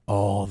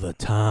all the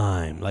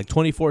time, like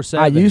 24/7.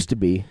 I used to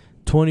be.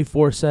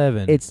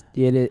 24/7.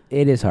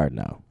 It is hard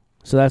now.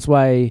 So that's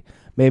why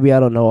maybe I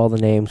don't know all the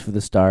names for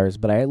the Stars,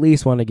 but I at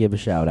least want to give a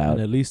shout out.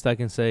 and at least I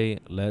can say,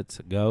 "Let's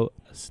go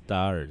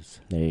Stars."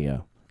 There you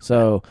go.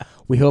 So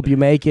we hope you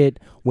make it,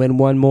 win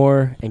one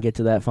more, and get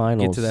to that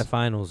finals. Get to that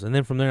finals, and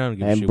then from there I don't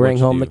give a and shit bring what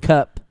you home do. the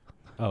cup.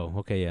 Oh,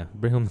 okay, yeah,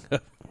 bring home the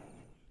cup.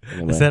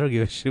 Anyway. I don't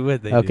give a shit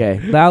what they do.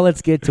 Okay, now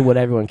let's get to what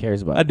everyone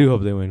cares about. I do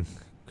hope they win.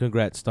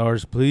 Congrats,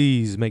 Stars!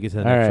 Please make it to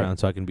the All next right. round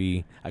so I can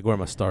wear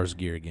my Stars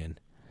gear again.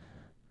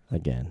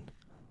 Again.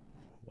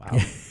 Wow.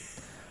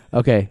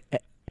 Okay.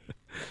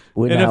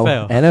 We're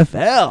NFL.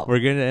 NFL. We're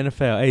getting to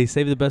NFL. Hey,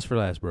 save the best for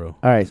last, bro.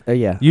 All right.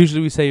 Yeah.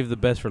 Usually we save the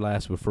best for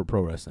last for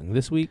pro wrestling.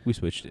 This week we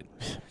switched it.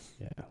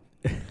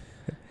 Yeah.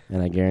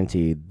 And I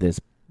guarantee this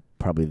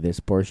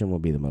portion will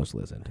be the most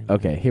listened.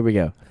 Okay, here we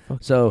go.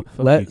 So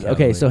Fuck you,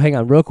 Cowboy. so hang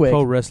on real quick.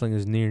 Pro wrestling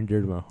is near and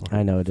dear to my heart.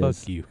 I know it is.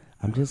 Fuck you.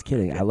 I'm just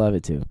kidding. I love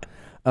it too.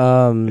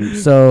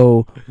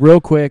 So real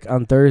quick,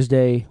 on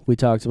Thursday we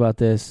talked about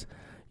this.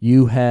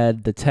 You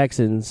had the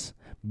Texans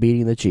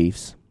beating the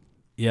Chiefs.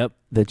 Yep.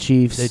 The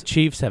Chiefs. The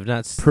Chiefs have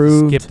not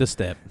Proved- skipped a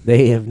step.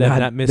 They have They have not,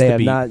 not missed they a have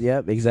beat. not.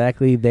 Yep,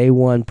 exactly. They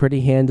won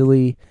pretty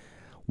handily.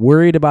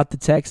 Worried about the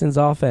Texans'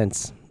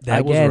 offense.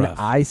 That was Again, rough.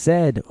 I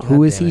said, God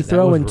who is damn he it, that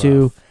throwing was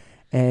to? rough.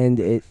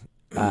 And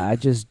I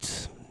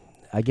just,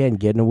 again,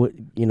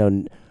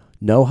 getting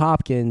no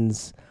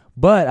Hopkins.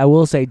 But I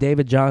will say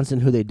David Johnson,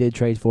 who they did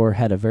trade for,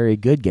 had a very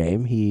good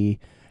game. He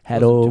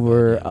had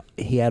over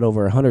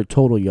 100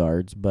 total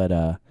yards.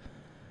 But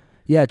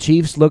yeah,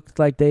 Chiefs looked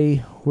like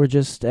they were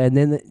just. And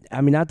then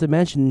not to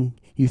mention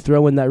you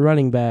throw in that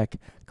running back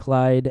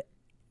Clyde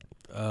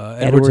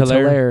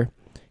Edwards-Helaire.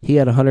 He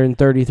had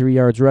 133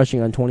 yards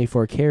rushing on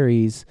 24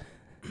 carries,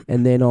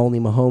 and then only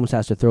Mahomes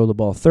has to throw the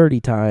ball 30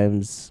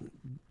 times.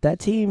 That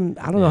team,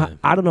 I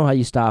don't know how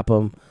you stop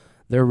them.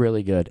 They're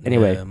really good.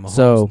 Anyway, Mahomes,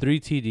 so 3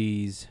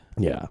 TDs.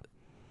 Yeah.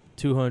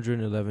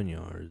 211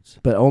 yards.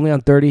 But only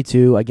on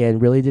 32. Again,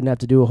 really didn't have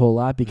to do a whole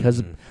lot because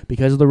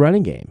of the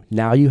running game.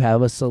 Now you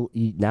have a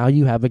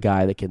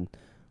guy that can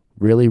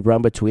really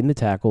run between the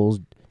tackles.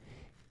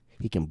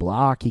 He can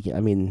block.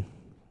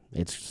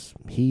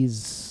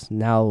 He's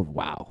now,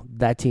 wow,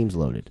 that team's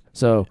loaded.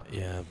 So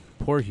yeah,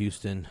 poor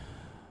Houston.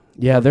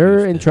 Yeah,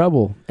 they're in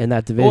trouble in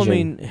that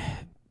division.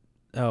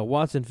 Well,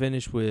 Watson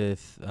finished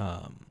with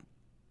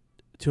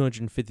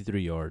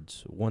 253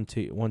 yards, one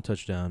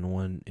touchdown,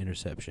 1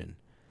 interception.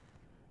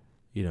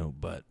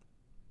 But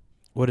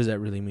what does that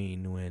really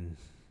mean when?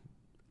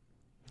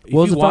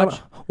 What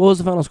was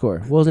the final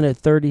score? Wasn't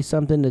it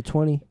 30-something to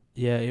 20?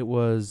 Yeah, it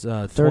was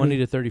 20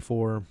 to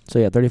 34. So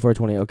yeah,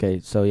 34-20. Okay,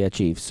 so yeah,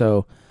 Chiefs.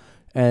 So,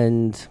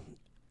 and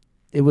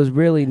it was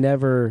really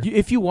never.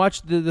 If you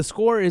watch the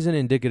score, isn't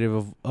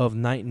indicative of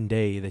night and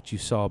day that you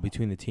saw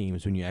between the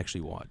teams when you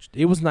actually watched.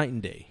 It was night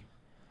and day.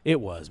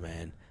 It was,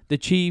 man. The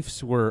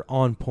Chiefs were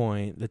on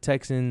point. The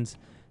Texans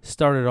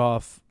started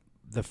off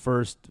the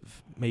first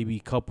maybe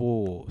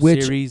couple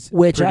series,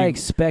 which I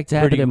expect to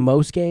happen in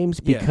most games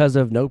because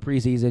of no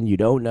preseason. You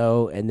don't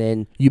know, and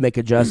then you make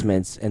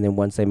adjustments, and then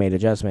once they made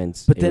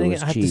adjustments, but then I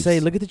have Chiefs. to say,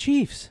 look at the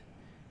Chiefs.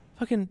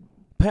 Fucking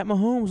Pat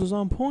Mahomes was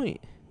on point.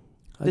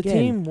 The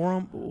team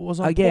was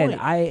on point.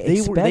 I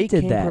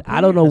expected that. I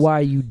don't know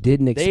why you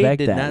didn't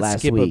expect that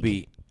last week. Skip a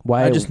beat.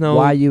 Why? I just know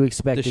why you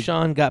expected.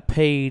 Deshaun got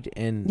paid,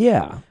 and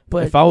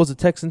but if I was a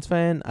Texans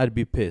fan, I'd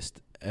be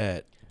pissed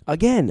at.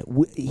 Again,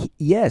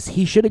 yes,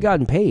 he should have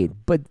gotten paid,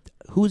 but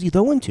who's he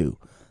throwing to?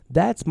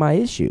 That's my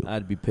issue.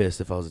 I'd be pissed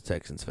if I was a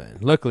Texans fan.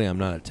 Luckily, I'm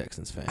not a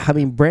Texans fan.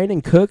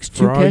 Brandon Cooks, 2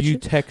 For catches. all you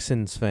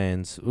Texans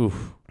fans,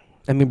 oof.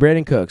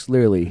 Brandon Cooks,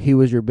 literally, he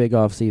was your big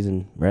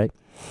off-season, right?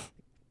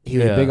 He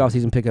was a big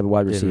off-season pickup at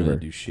wide receiver. Didn't really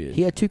do shit.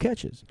 He had 2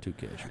 catches. 2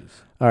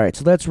 catches. All right,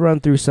 so let's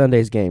run through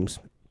Sunday's games.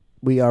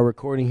 We are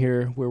recording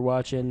here. We're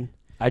watching.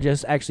 I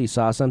just actually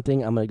saw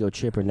something. I'm going to go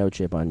chip or no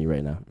chip on you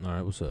right now. All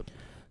right, what's up?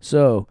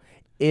 So,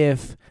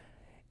 if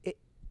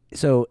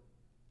Drew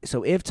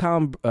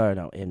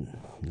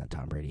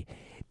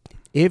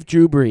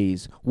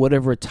Brees would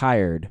have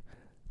retired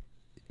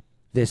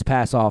this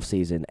past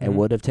offseason and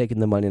would have taken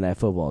the Monday Night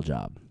Football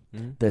job,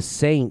 the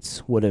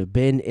Saints would have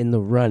been in the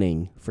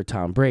running for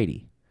Tom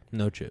Brady.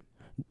 No chip.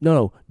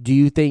 No. Do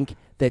you think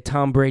that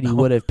Tom Brady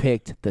would have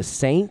picked the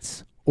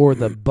Saints or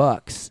the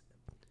Bucks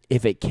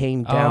if it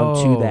came down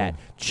to that?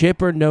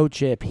 Chip or no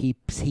chip, he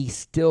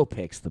still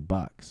picks the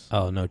Bucks.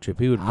 Oh, no chip.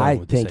 He would. I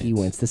think he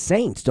wins the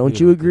Saints. Don't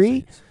you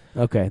agree?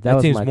 Okay, that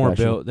was team's my more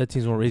question. built. That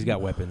team's more. He's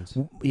got weapons.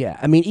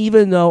 Yeah,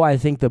 even though I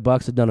think the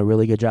Bucks have done a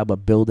really good job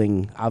of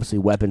building, obviously,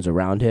 weapons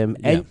around him,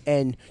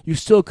 and you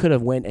still could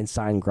have went and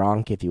signed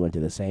Gronk if you went to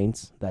the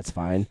Saints. That's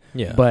fine.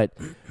 Yeah, but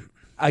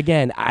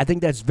again, I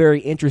think that's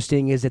very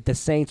interesting. Is that the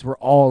Saints were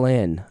all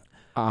in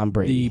on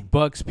Brady. The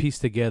Bucks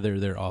pieced together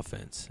their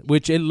offense,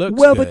 which it looks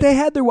well, good, but they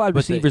had their wide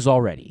receivers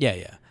already.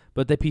 Yeah.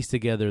 But they pieced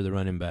together the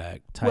running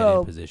back, tight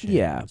end position.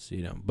 Yeah.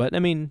 But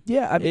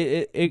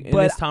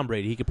it's Tom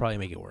Brady. He could probably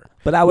make it work.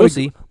 But I would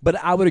see.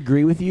 But I would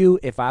agree with you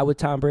if I was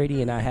Tom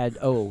Brady and I had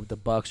the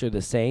Bucks or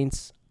the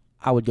Saints,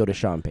 I would go to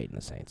Sean Payton,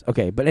 the Saints.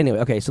 Okay, but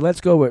anyway, so let's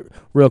go with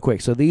real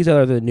quick. So these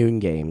are the noon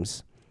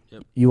games.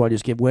 Yep. You want to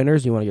just give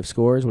winners? You want to give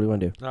scores? What do you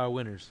want to do?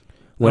 Winners.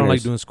 I don't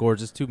like doing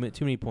scores. It's too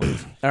many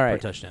points per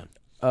touchdown.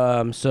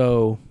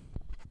 So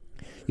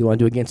you want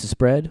to do against the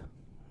spread?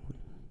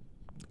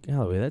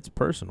 Galloway, that's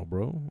personal,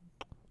 bro.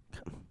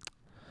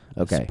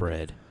 Okay.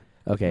 Spread.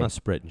 Okay. I'm not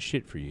spreading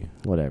shit for you.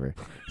 Whatever.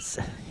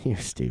 You're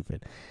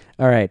stupid.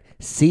 All right.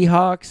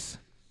 Seahawks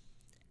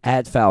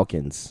at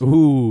Falcons.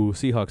 Ooh,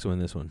 Seahawks win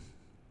this one.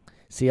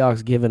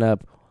 Seahawks giving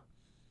up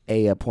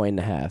a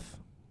 1.5.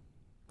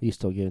 You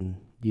still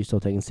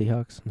taking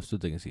Seahawks? I'm still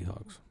taking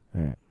Seahawks.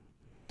 All right.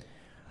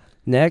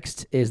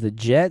 Next is the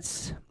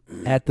Jets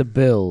at the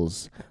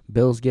Bills.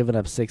 Bills giving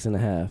up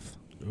 6.5.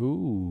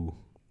 Ooh.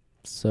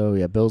 So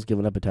yeah, Bills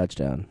giving up a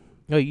touchdown.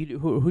 No,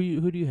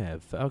 who do you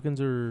have?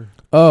 Falcons or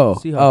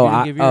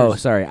Seahawks?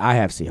 Sorry, I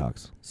have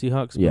Seahawks.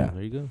 Seahawks. Yeah,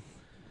 there you go.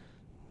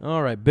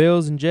 All right,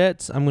 Bills and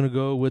Jets. I'm gonna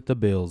go with the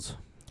Bills.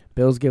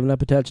 Bills giving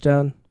up a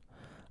touchdown.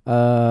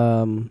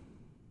 I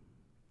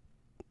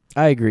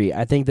agree.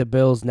 I think the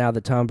Bills, now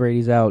that Tom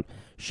Brady's out,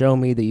 show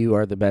me that you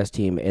are the best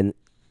team in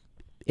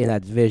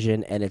that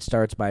division, and it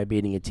starts by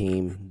beating a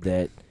team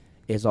that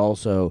is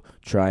also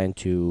trying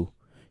to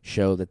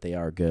show that they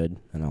are good.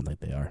 I don't think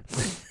they are.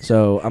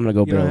 So I'm going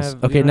to go Bills.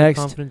 Okay, next.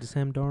 Confident to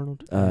Sam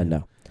Darnold?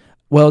 No.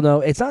 Well,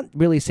 no, it's not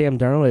really Sam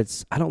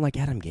Darnold. I don't like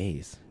Adam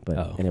Gase. But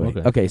Oh, anyway.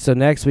 okay. Okay, so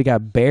next we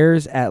got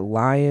Bears at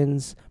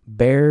Lions.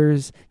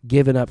 Bears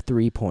giving up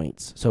 3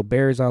 points. So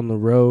Bears on the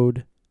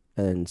road,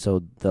 and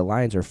so the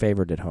Lions are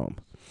favored at home.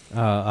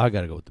 I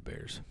got to go with the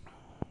Bears.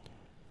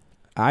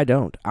 I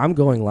don't. I'm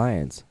going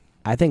Lions.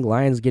 I think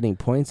Lions getting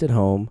points at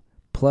home,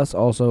 plus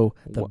also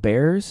the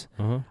Bears.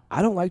 Uh-huh.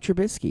 I don't like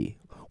Trubisky.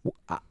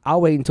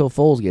 I'll wait until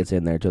Foles gets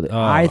in there.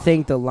 I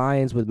think the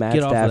Lions with Matt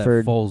Get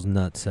Stafford. off of that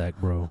Foles nutsack,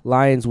 bro.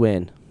 Lions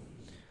win.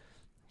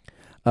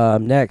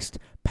 Next,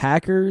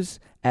 Packers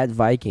at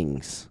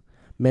Vikings.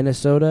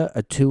 Minnesota,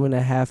 a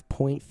 2.5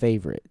 point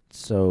favorite.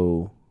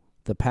 So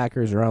the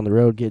Packers are on the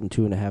road getting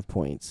 2.5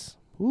 points.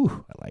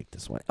 Ooh, I like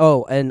this one.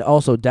 Oh, and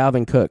also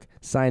Dalvin Cook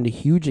signed a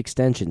huge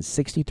extension,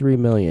 $63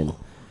 million.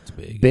 It's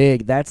big.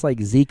 Big. That's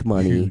like Zeke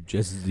money. Huge,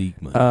 just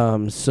Zeke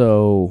money.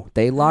 So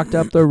they locked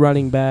up their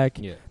running back.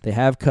 Yeah. They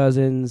have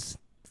Cousins.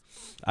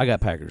 I got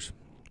Packers.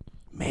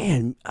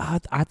 Man, I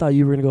thought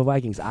you were gonna go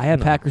Vikings. I have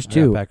No, Packers I got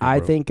too.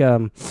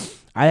 Packers,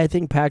 I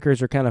think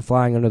Packers are kind of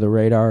flying under the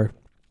radar.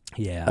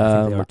 Yeah,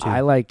 I think they are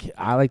too.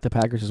 I like the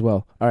Packers as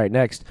well. All right,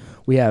 next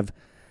we have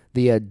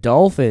the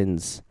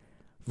Dolphins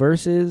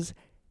versus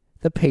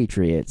the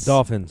Patriots.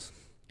 Dolphins.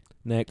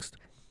 Next.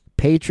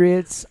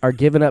 Patriots are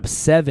giving up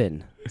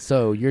 7.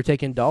 So you're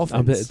taking Dolphins.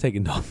 I'm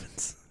taking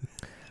Dolphins.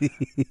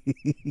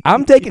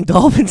 I'm taking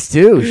Dolphins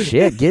too.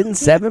 Shit, getting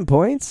 7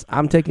 points.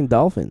 I'm taking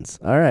Dolphins.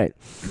 All right.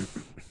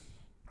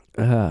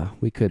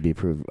 We could be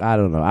proved. I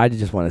don't know. I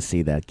just want to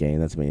see that game.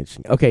 That's me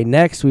interesting. Okay,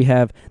 next we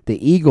have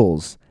the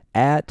Eagles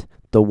at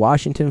the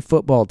Washington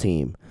football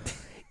team.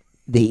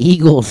 The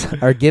Eagles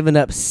are giving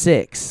up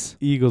 6.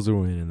 Eagles are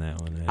winning that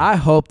one. Man. I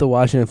hope the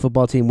Washington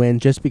football team win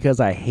just because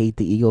I hate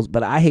the Eagles,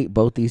 but I hate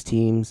both these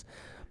teams.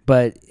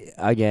 But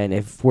again,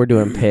 if we're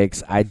doing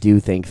picks, I do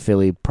think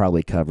Philly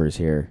probably covers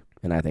here.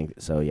 And I think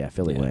so, yeah,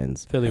 Philly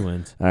wins. Philly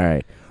wins. All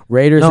right.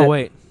 Raiders. No,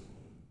 wait.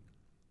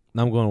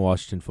 I'm going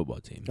Washington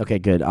football team. Okay,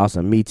 good.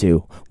 Awesome. Me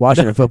too.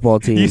 Washington football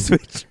team. You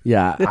switch.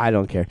 Yeah, I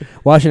don't care.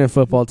 Washington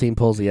football team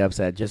pulls the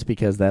upset just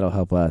because that'll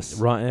help us.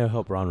 It'll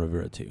help Ron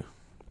Rivera too.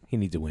 He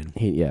needs to win.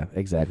 Yeah,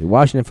 exactly.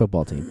 Washington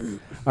football team.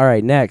 All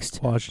right,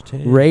 next.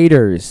 Washington.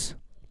 Raiders.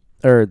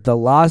 Or the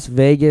Las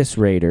Vegas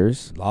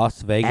Raiders.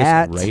 Las Vegas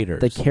at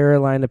Raiders. the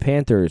Carolina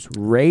Panthers.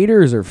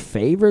 Raiders are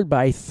favored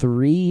by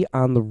 3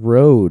 on the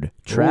road.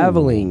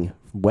 Traveling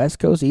West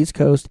Coast, East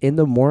Coast in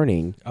the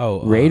morning.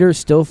 Raiders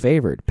still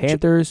favored.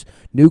 Panthers,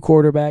 new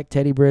quarterback,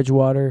 Teddy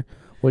Bridgewater.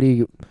 What do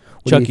you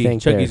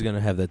think Chucky's there? going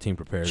to have that team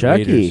prepared.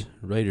 Chucky.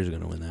 Raiders are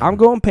going to win that I'm one.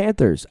 going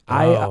Panthers.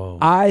 Oh.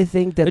 I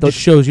think that That just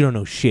shows you don't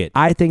know shit.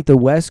 I think the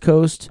West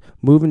Coast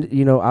moving,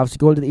 obviously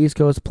going to the East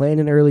Coast,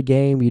 playing an early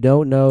game. You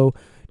don't know.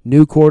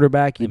 New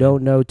quarterback. You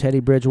don't know Teddy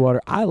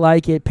Bridgewater. I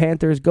like it.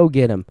 Panthers, go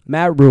get him.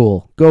 Matt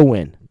Rule, go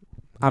win.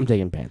 I'm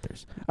taking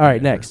Panthers. All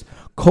right, next.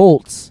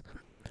 Colts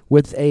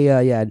with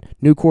a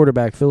new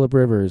quarterback, Phillip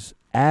Rivers,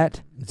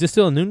 at Is this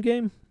still a noon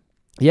game?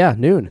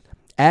 noon.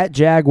 At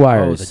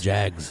Jaguars. Oh, the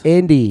Jags.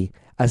 Indy,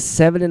 a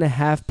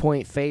 7.5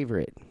 point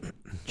favorite.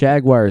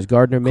 Jaguars,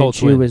 Gardner Colts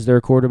Minshew win. is their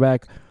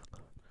quarterback.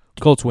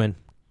 Colts win.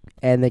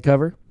 And they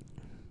cover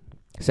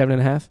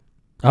 7.5.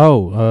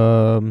 Oh,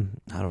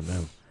 I don't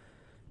know.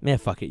 Man,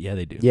 fuck it. Yeah,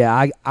 they do.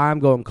 Yeah, I'm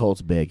going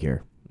Colts big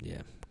here.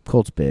 Yeah.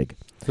 Colts big.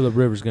 Phillip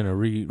Rivers going to All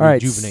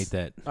right, rejuvenate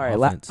that All right,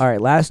 offense. all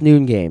right. Last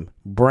noon game: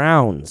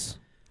 Browns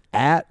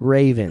at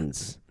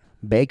Ravens.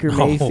 Baker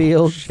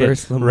Mayfield shit.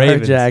 versus Lamar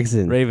Ravens.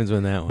 Jackson. Ravens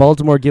win that one.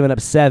 Baltimore giving up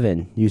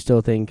 7. You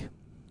still think?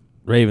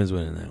 Ravens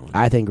winning that one.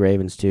 I think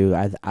Ravens too.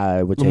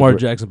 I would Lamar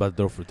take. Jackson about to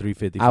throw for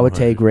 350. I would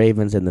take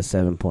Ravens in the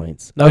 7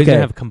 points. No, he's okay. going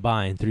to have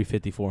combined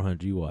 350,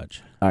 400. You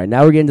watch. All right,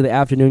 now we're getting to the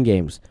afternoon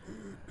games.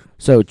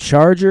 So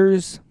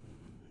Chargers,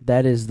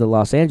 that is the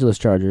Los Angeles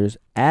Chargers,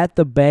 at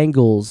the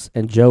Bengals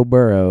and Joe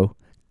Burrow.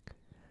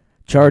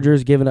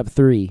 Chargers giving up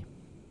 3.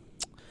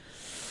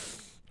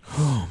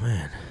 Oh,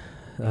 man.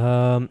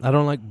 I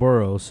don't like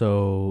Burrow,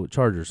 so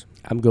Chargers.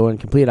 I'm going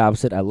complete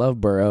opposite. I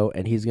love Burrow,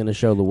 and he's going to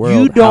show the world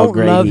You how don't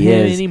great love he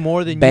him is. any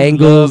more than you Bengals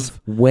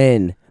love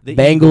win. the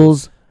Bengals,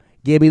 Eagles.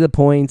 give me the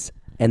points,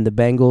 and the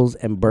Bengals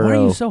and Burrow. Why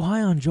are you so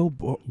high on Joe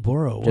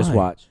Burrow? Just Why?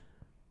 watch.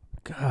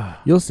 God.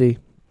 You'll see.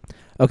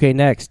 Okay,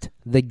 next.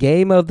 The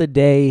game of the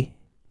day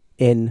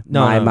in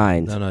my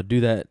mind. No,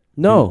 do that.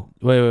 No.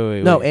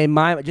 Wait. No, in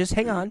my... Just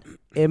hang on.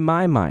 In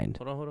my mind.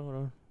 Hold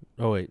on.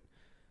 Oh, wait.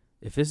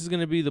 If this is going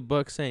to be the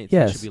Bucs Saints,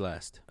 Yes. it should be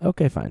last.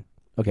 Okay, fine.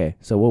 Okay,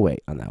 so we'll wait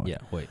on that one. Yeah,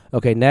 wait.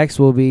 Okay, next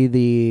will be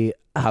the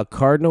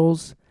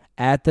Cardinals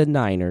at the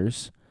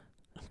Niners.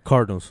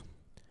 Cardinals.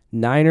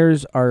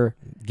 Niners are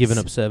Giving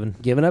up 7.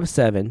 giving up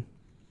 7.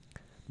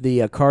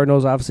 The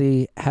Cardinals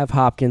obviously have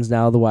Hopkins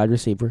now, the wide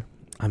receiver.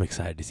 I'm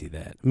excited to see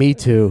that. Me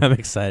too. I'm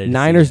excited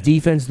Niners to see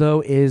defense,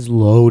 though, is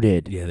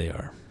loaded. that. Yeah, they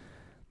are.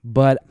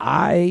 But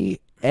I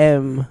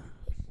am...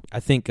 I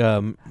think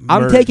I'm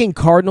taking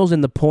Cardinals in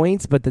the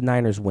points, but the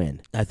Niners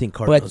win. I think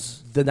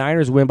Cardinals. But the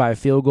Niners win by a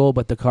field goal,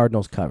 but the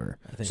Cardinals cover.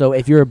 I think- So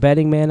if you're a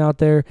betting man out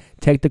there,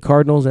 take the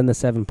Cardinals and the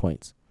 7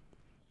 points.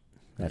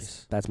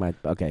 That's my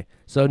okay.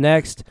 So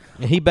next,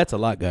 And he bets a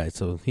lot, guys,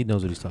 so he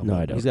knows what he's talking No,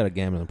 about. I don't. He's got a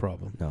gambling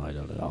problem. no, I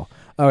don't at all.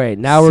 All right,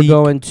 now we're Seek-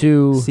 going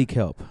to Seek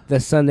help. the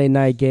Sunday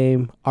night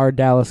game. Our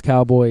Dallas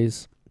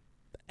Cowboys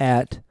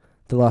at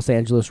the Los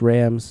Angeles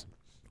Rams.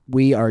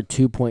 We are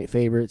 2-point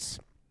favorites.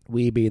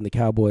 We being the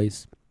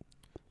Cowboys.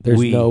 There's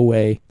We. no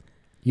way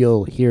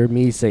you'll hear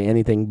me say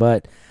anything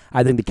but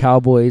I think the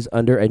Cowboys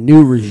under a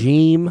new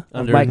regime of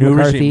Under Mike a new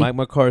McCarthy, regime, Mike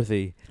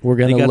McCarthy. we're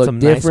They going to got look some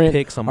different.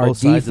 nice picks on Our both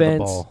sides of the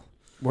defense, ball.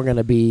 we're going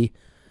to be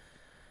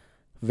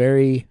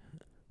very,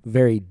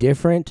 very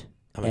different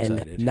I'm and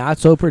excited. not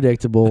so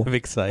predictable. I'm I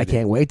excited.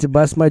 can't wait to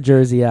bust my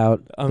jersey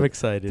out. I'm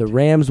excited. The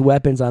Rams'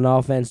 weapons on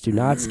offense do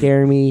not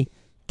scare me.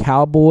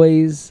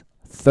 Cowboys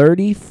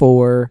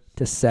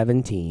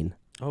 34-17.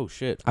 Oh,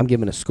 shit. I'm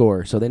giving a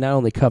score, so they not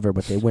only cover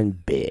but they win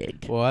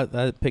big. Well,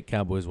 I picked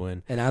Cowboys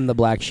win. And I'm the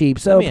black sheep,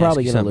 so Let me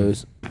probably ask you gonna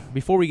something. lose.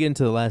 Before we get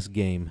into the last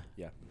game.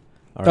 Yeah.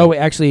 All Oh right. wait,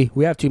 actually,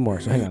 we have two more.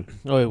 So hang on.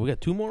 Oh, wait, we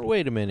got two more?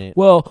 Wait a minute.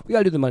 Well, we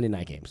gotta do the Monday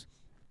night games.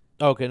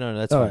 Okay, no,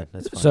 that's All fine. right.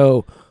 That's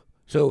fine.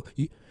 So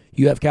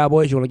you have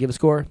Cowboys. You want to give a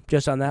score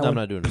just on that No, I'm one?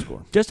 not doing a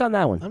score. Just on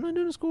that one. I'm not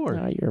doing a score.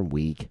 Ah, you're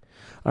weak.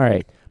 All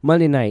right,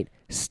 Monday night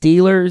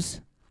Steelers.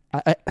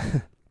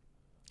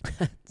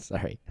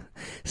 Sorry,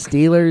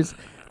 Steelers.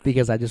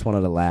 Because I just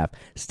wanted to laugh.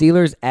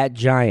 Steelers at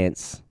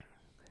Giants.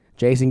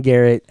 Jason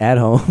Garrett at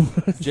home.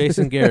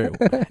 Jason Garrett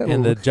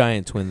and the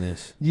Giants win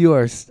this. You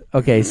are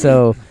okay.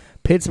 So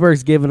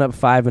Pittsburgh's giving up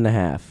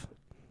 5.5.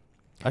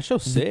 I show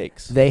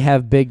 6. They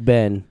have Big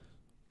Ben.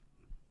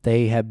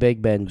 They have Big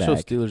Ben I show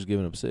back. Steelers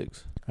giving up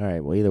 6. All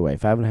right. Well, either way,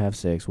 5.5,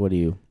 6. What do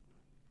you?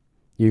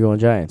 You're going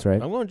Giants,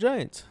 right? I'm going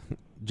Giants.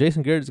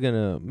 Jason Garrett's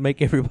gonna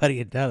make everybody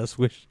in Dallas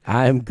wish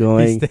I'm he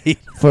going stayed.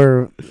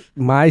 for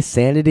my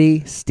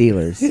sanity.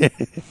 Steelers.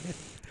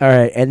 All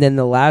right, and then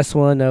the last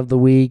one of the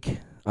week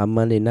on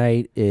Monday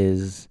night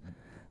is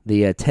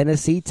the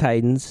Tennessee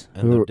Titans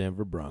And who the are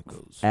Denver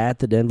Broncos. at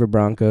the Denver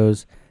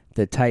Broncos.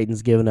 The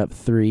Titans giving up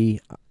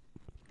 3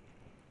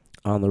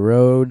 on the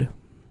road.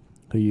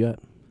 Who you got?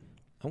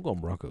 I'm going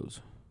Broncos.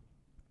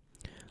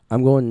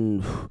 I'm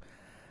going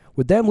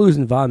with them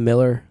losing Von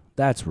Miller.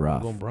 That's I'm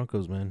rough. going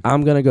Broncos, man.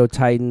 I'm gonna go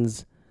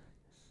Titans.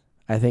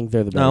 I think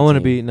they're the better No, I want to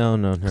team. be no.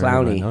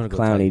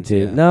 Clowny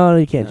too. No,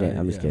 you can't change.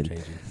 I'm just kidding.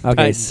 Changing. Okay,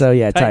 Titans. so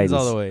yeah, Titans Titans.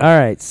 all the way. All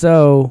right,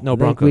 so No, I think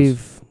Broncos.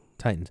 We've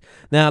Titans.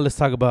 Now let's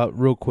talk about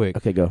real quick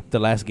okay, go. the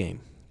last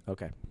game.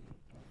 Okay.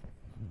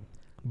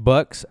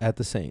 Bucks at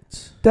the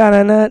Saints.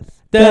 Da-da-nut,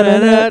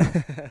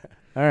 da-da-nut.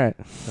 All right.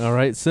 All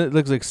right, so it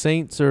looks like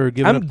Saints are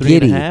giving I'm up 3.5.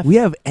 giddy. We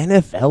have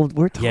NFL.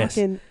 We're talking. Yes.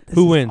 This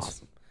Who is wins?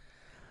 awesome.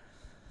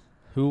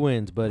 Who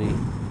wins, buddy?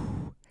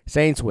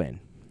 Saints win.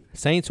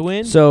 Saints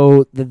win.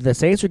 So the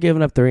Saints are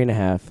giving up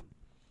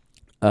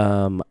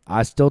 3.5.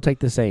 I still take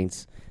the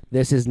Saints.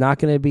 This is not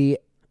going to be,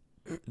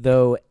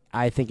 though,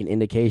 I think an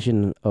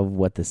indication of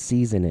what the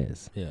season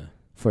is Yeah.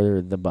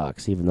 for the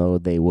Bucks, even though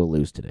they will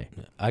lose today.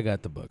 I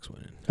got the Bucks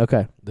winning.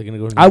 Okay. They're gonna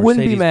go to the I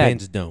wouldn't be mad.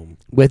 Mercedes-Benz Dome.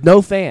 With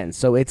no fans,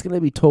 so it's going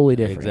to be totally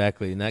different.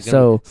 Exactly. Not gonna,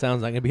 So-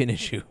 sounds not gonna be an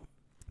issue.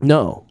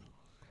 No.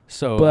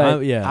 So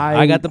But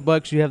I got the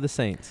Bucks. You have the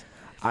Saints.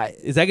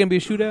 Is that gonna be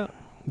a shootout?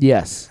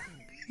 Yes.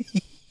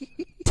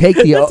 Take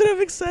the That's what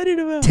I'm excited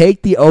about.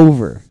 take the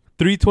over.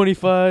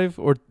 325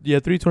 or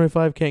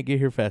 325 can't get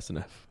here fast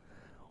enough.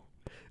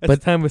 That's But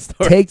the time it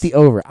starts. Take the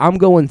over. I'm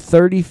going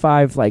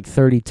 35, like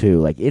 32.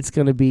 Like it's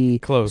going to be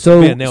Close.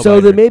 So, Be a nail so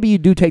biter. then maybe you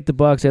do take the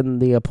Bucks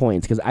and the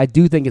points because I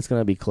do think it's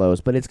going to be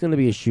close, but it's going to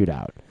be a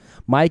shootout.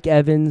 Mike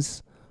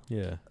Evans,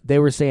 Yeah. they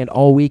were saying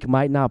all week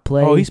might not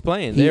play. Oh, he's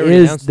playing. He They already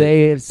is. announced it.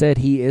 They have said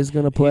he is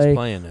going to play. He's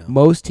playing now.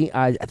 Most team,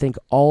 I think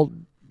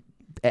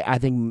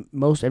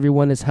most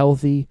everyone is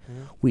healthy. Mhm.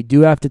 We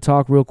do have to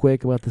talk real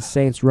quick about the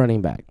Saints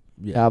running back,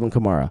 Yeah. Alvin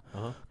Kamara.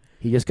 Uh-huh.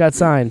 He just got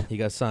signed. He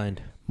got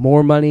signed.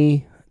 More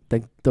money,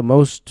 the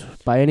most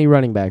by any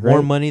running back, right?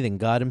 More money than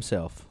God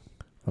himself.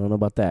 I don't know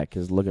about that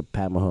because look at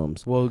Pat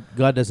Mahomes. Well,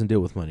 God doesn't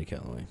deal with money,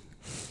 Callaway.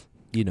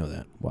 You know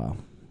that. Wow.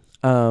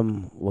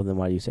 Well, then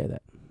why do you say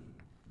that?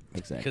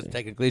 Exactly. Because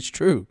technically it's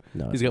true.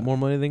 No, He's it's got not. more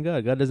money than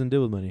God. God doesn't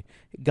deal with money.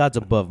 God's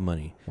above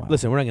money. Wow.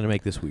 Listen, we're not going to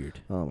make this weird.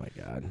 Oh my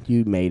God,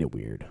 you made it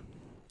weird.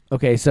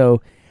 Okay,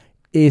 so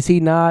is he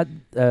not?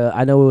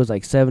 I know it was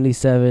like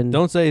 77.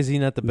 Don't say is he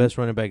not the best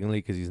running back in the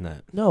league because he's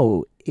not.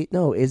 No,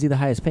 is he the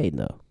highest paid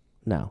though?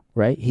 No,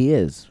 right? He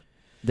is.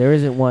 There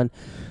isn't one.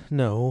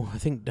 No, I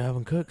think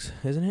Dalvin Cook's,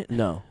 isn't it?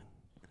 No.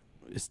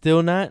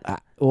 Still not?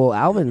 Well,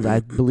 Alvin's,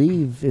 I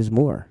believe, is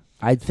more.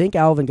 I think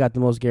Alvin got the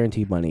most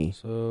guaranteed money.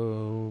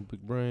 So,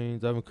 big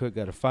brains. Dalvin Cook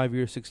got a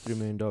 5-year, $63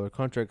 million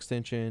contract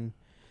extension.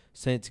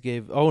 Saints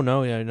gave... Oh,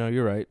 no,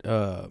 you're right.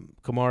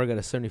 Kamara got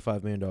a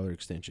 $75 million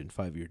extension,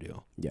 5-year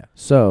deal. Yeah.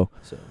 So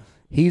So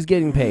he's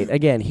getting paid.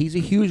 Again, he's a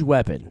huge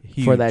weapon for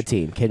Huge. that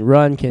team. Can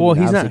run, can Well,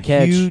 he's obviously not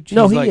catch. huge.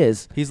 No, He's he like-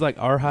 is. He's like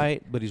our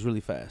height, but he's really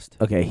fast.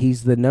 Okay,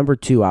 he's the number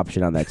 2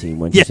 option on that team,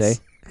 wouldn't you say?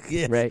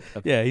 Yes. Right?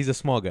 Okay. Yeah, he's a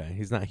small guy.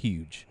 He's not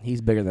huge.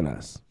 He's bigger than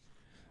us.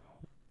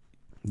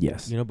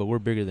 Yes. You know, but we're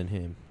bigger than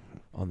him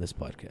on this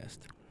podcast.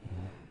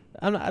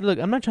 I'm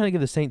not trying to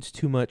give the Saints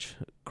too much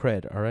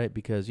cred, all right?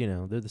 Because,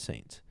 they're the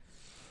Saints.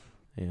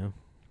 You know,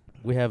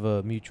 we have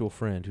a mutual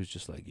friend who's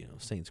just like,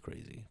 Saints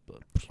crazy,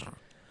 but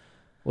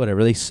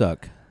whatever. They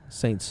suck.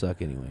 Saints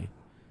suck anyway.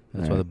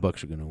 That's why the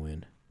Bucks are gonna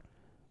win.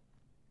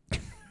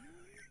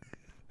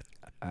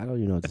 I don't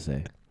even know what to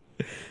say.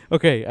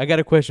 Okay, I got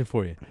a question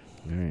for you.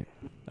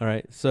 All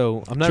right.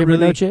 So I'm not Chip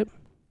really or no chip?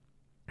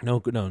 no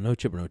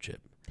chip or no chip.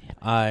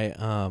 I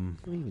Don't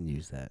even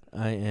use that.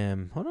 I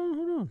am. Hold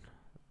on.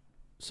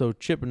 So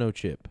chip or no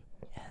chip?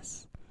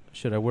 Yes.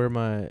 Should I wear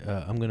my?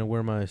 I'm gonna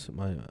wear my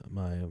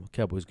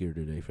Cowboys gear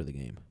today for the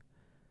game.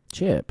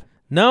 Chip.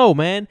 No,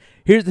 man.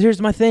 Here's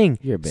my thing.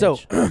 You're a bitch. So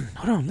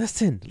hold on.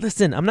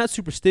 Listen. I'm not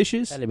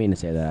superstitious. I didn't mean to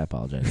say that. I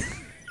apologize.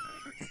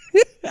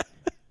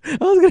 I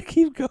was gonna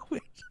keep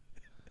going.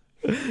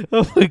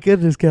 Oh my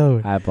goodness,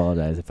 Calvin. I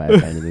apologize if I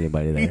offended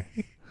anybody there.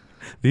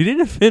 You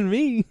didn't offend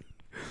me.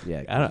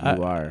 Yeah,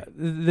 you are.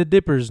 The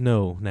dippers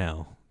know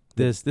now.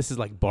 This is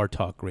like bar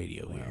talk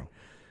radio here.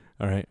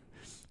 All right.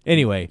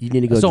 Anyway, You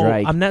need to go so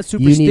drink. I'm not You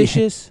need-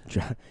 superstitious.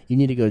 You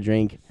need to go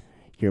drink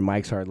your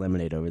Mike's Hard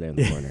Lemonade over there in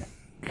the corner.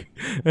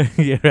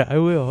 Yeah, I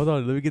will. Hold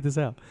on. Let me get this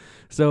out.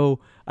 So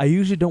I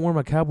usually don't wear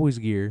my Cowboys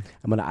gear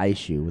I'm going to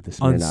ice you with the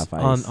on Smirnoff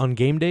Ice. on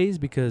game days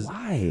because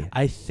Why?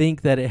 I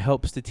think that it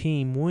helps the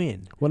team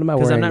win. What am I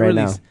Because wearing I'm not right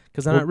really now?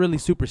 because I'm not really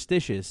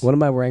superstitious. What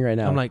am I wearing right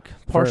now? I'm like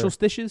partial For-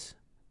 stitches,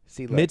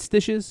 See, look, mid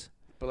stitches.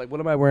 But like, what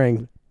am I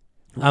wearing?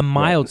 I'm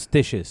mild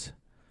stitches.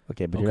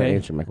 Okay, but you're Okay. not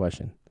answering my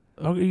question.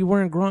 Oh, you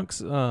wearing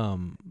Gronk's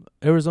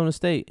Arizona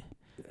State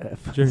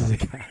jersey?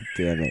 God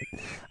damn it.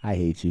 I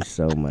hate you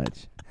so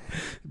much.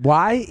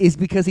 Why? Is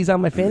because he's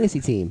on my fantasy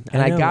team,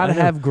 and I I, know, gotta I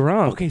know. have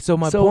Gronk. Okay, so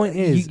my point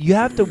is, you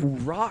have to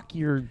rock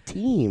your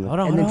team. Hold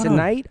on, and then hold on.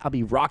 tonight I'll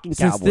be rocking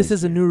since Cowboys. this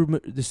is a new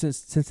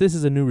since this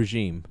is a new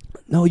regime,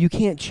 No, you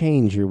can't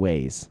change your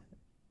ways.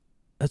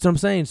 that's what I'm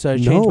saying. So I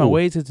changed my No.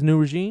 ways. It's a new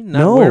regime. Not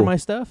No. wear my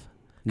stuff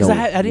because No,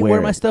 I didn't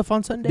wear my stuff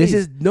on Sundays.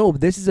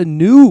 This is a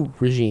new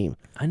regime.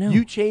 I know.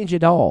 You change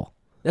it all.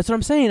 That's what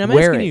I'm saying. I'm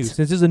Wear asking it. you since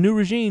this is a new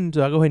regime,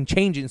 so I'll go ahead and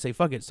change it and say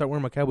fuck it. Start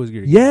wearing my Cowboys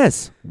gear.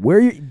 Yes.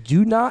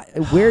 Do not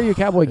wear your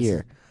cowboy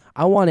gear.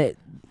 I want it.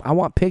 I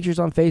want pictures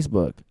on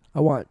Facebook.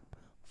 I want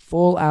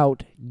full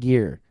out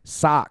gear.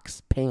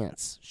 Socks,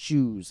 pants,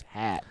 shoes,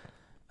 hat.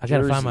 I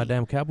gotta find my jersey.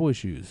 damn Cowboy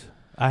shoes.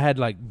 I had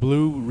like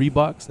blue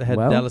Reeboks that had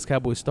Well, Dallas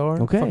Cowboy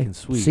star. Okay. Fucking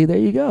sweet. See, there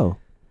you go.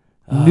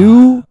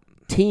 New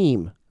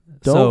team.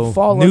 Don't So,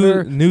 fall new-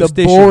 under new the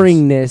stations.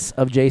 boringness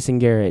of Jason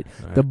Garrett.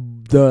 All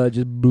right. The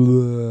just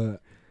blah.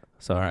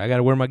 Sorry, I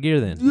gotta wear my gear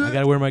then. I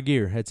gotta wear my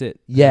gear. That's it.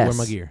 I gotta Yes.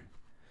 wear my gear.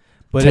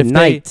 But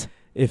Tonight.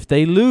 if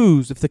they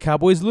lose, if the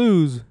Cowboys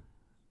lose,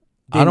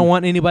 I Then- don't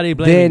want anybody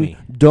blaming Then me.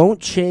 don't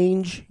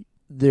change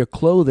their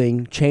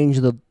clothing. Change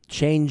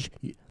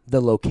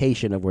the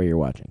location of where you're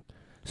watching.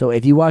 So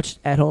if you watch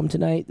at home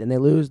tonight and they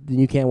lose, then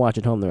you can't watch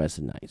at home the rest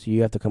of the night. So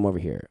you have to come over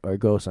here or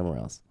go somewhere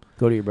else.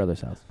 Go to your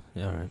brother's house.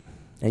 Yeah, all right.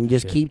 And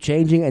just Shit. keep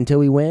changing until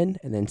we win,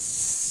 and then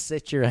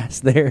sit your ass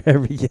there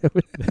every year.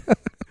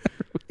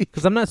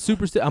 Because I'm not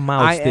I'm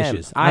mild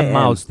stitious. I I'm am.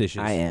 mild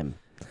stitious. I am.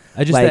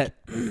 I just Like-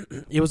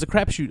 that it was a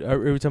crapshoot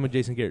every time with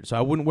Jason Garrett. So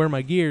I wouldn't wear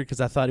my gear because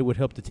I thought it would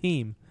help the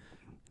team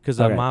because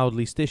I'm Okay.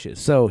 mildly stitious.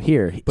 So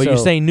here. But you're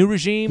saying new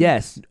regime?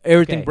 yes,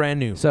 Everything okay. brand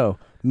new. So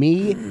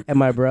me and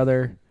my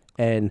brother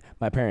and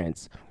my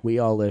parents, we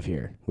all live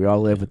here. We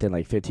all live within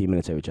like 15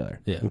 minutes of each other.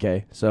 Yeah.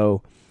 Okay.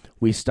 So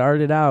we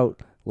started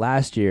out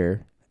last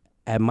year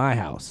at my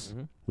house.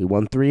 Mhm. We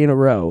won 3 in a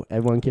row.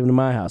 Everyone came to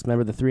my house.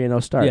 Remember the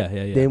 3-0 start? Yeah,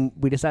 yeah, yeah. Then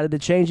we decided to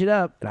change it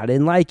up, and I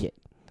didn't like it.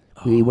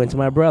 We went to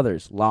my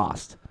brother's,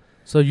 lost.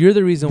 So you're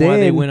the reason why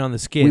they Then went on the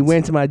skids. We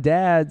went to my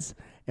dad's,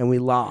 and we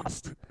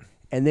lost.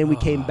 And then we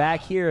came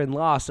back here and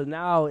lost. So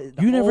now the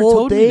never whole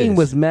told me thing this.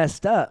 was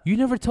messed up. You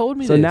never told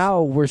me So this.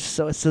 now we're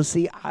so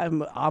see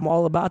I'm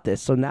all about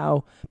this. So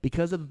now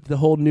because of the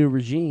whole new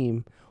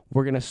regime,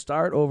 we're gonna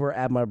start over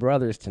at my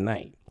brother's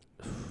tonight,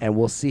 and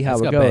we'll see how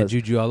it's it got bad goes.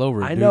 juju all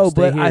over it. I dude. know,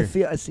 Stay but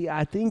here.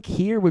 I think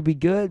here would be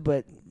good,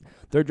 but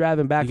they're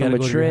driving back You from gotta a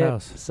go to your trip,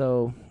 house.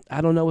 so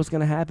I don't know what's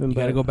gonna happen. You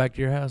but gotta go back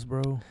to your house,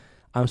 bro.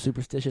 I'm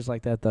superstitious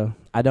like that though.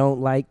 I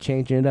don't like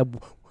changing it up.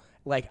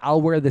 Like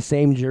I'll wear the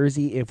same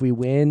jersey if we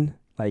win.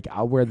 Like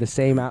I'll wear the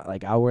same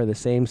I'll wear the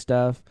same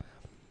stuff.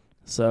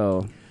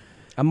 So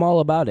I'm all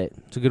about it.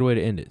 It's a good way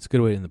to end it. It's a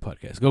good way to end the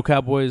podcast. Go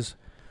Cowboys.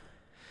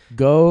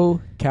 Go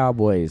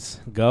Cowboys.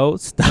 Go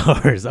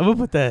Stars. I'm gonna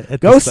put that at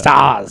Go the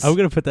Stars. I'm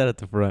gonna put that at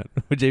the front.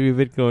 With JB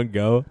Vitt going,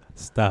 go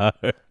Stars.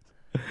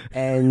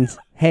 And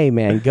hey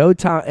man, go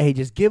Tom. Hey,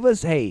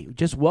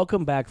 just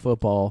welcome back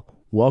football.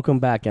 Welcome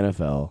back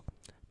NFL.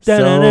 So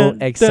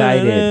Dun-dun-dun,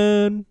 excited.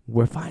 dun-dun.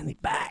 We're finally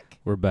back.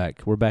 We're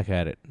back. We're back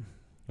at it.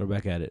 We're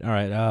back at it. All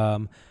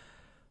right.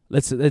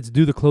 Let's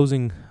do the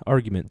closing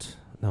argument.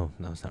 No,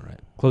 it's not right.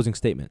 Closing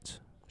statements.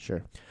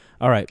 Sure.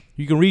 All right.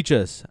 You can reach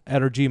us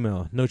at our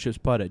Gmail,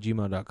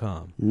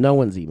 nochipspod@gmail.com. No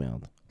one's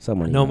emailed.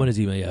 Someone. No emailed. one is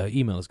email. Yeah,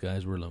 email us,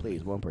 guys. We're lonely.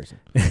 Please, one person.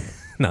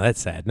 No,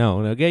 that's sad. No.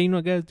 Okay, you know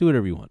what, guys? Do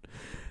whatever you want.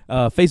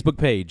 Facebook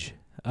page,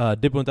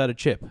 Dip Without a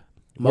Chip.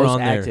 We're Most on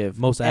there. active.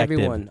 Most active.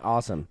 Everyone.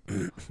 Awesome.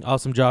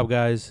 Awesome job,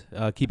 guys.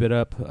 Keep it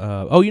up.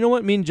 Oh, you know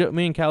what? Me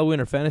and Callaway in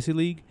our fantasy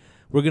league,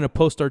 we're going to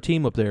post our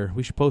team up there.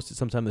 We should post it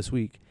sometime this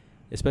week,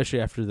 especially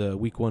after the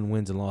week 1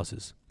 wins and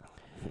losses.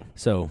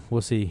 So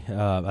we'll see.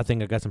 I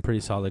think I got some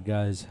pretty solid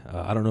guys.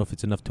 I don't know if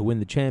it's enough to win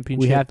the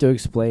championship. We have to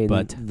explain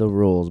but- the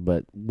rules,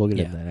 but we'll get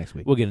Yeah. into that next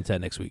week. We'll get into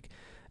that next week.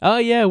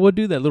 Yeah, we'll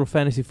do that little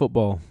fantasy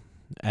football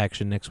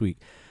action next week.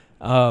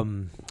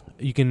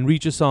 You can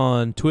reach us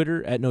on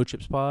Twitter at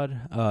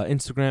NoChipsPod,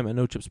 Instagram at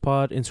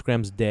NoChipsPod.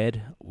 Instagram's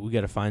dead. We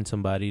got to find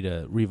somebody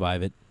to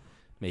revive it.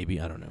 Maybe,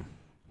 I don't know.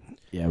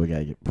 Yeah, we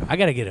gotta get. I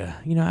gotta get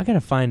I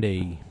gotta find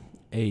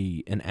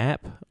an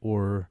app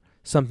or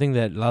something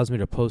that allows me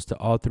to post to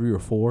all 3 or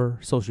 4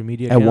 social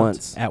media At accounts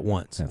once. At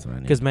once. That's what I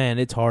need. Because man,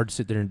 it's hard to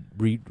sit there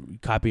and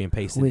copy and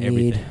paste We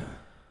everything. need-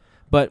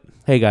 But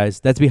hey, guys,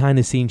 that's behind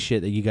the scenes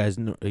shit that you guys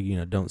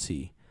don't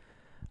see.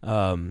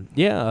 Working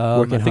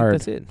I think hard,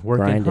 that's it.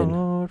 Working grinding.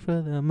 hard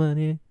for the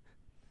money.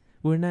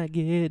 We're not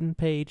getting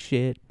paid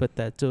shit, but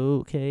that's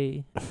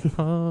okay.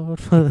 Hard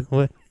for the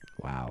money.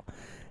 Wow.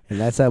 And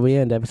that's how we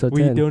end episode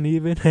We 10. don't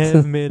even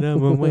have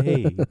minimum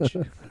wage.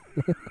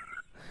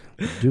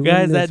 Doing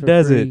Guys, this that for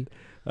does free.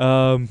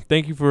 it.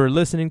 Thank you for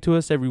listening to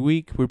us every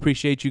week. We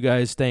appreciate you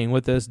guys staying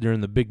with us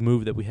during the big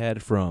move that we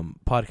had from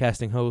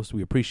podcasting host.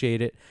 We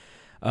appreciate it.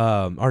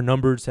 Our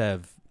numbers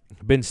have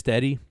been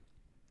steady.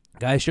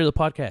 Guys, share the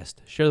podcast.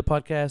 Share the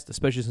podcast,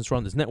 especially since we're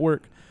on this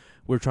network.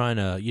 We're trying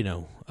to,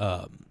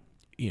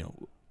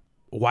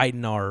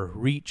 widen our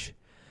reach.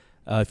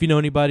 If you know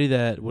anybody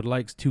that would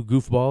like 2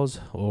 goofballs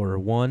or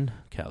 1,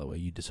 Callaway,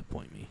 you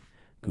disappoint me.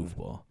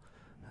 Goofball.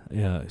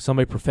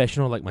 Somebody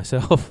professional like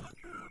myself.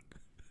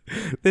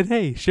 Then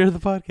hey, share the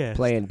podcast.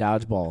 Playing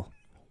dodgeball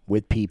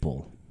with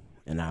people,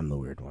 and I'm the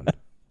weird one.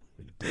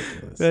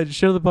 Ridiculous. Just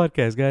share the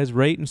podcast, guys.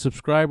 Rate and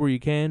subscribe where you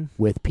can,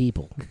 With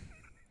people.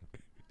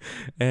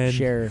 and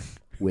Share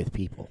with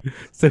people.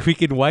 so we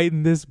can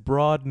widen this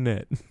broad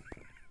net.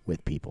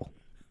 With people.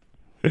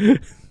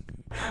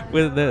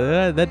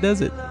 That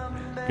does it,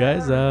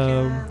 guys.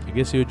 I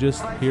guess you'll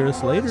just hear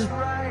us later.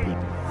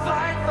 People.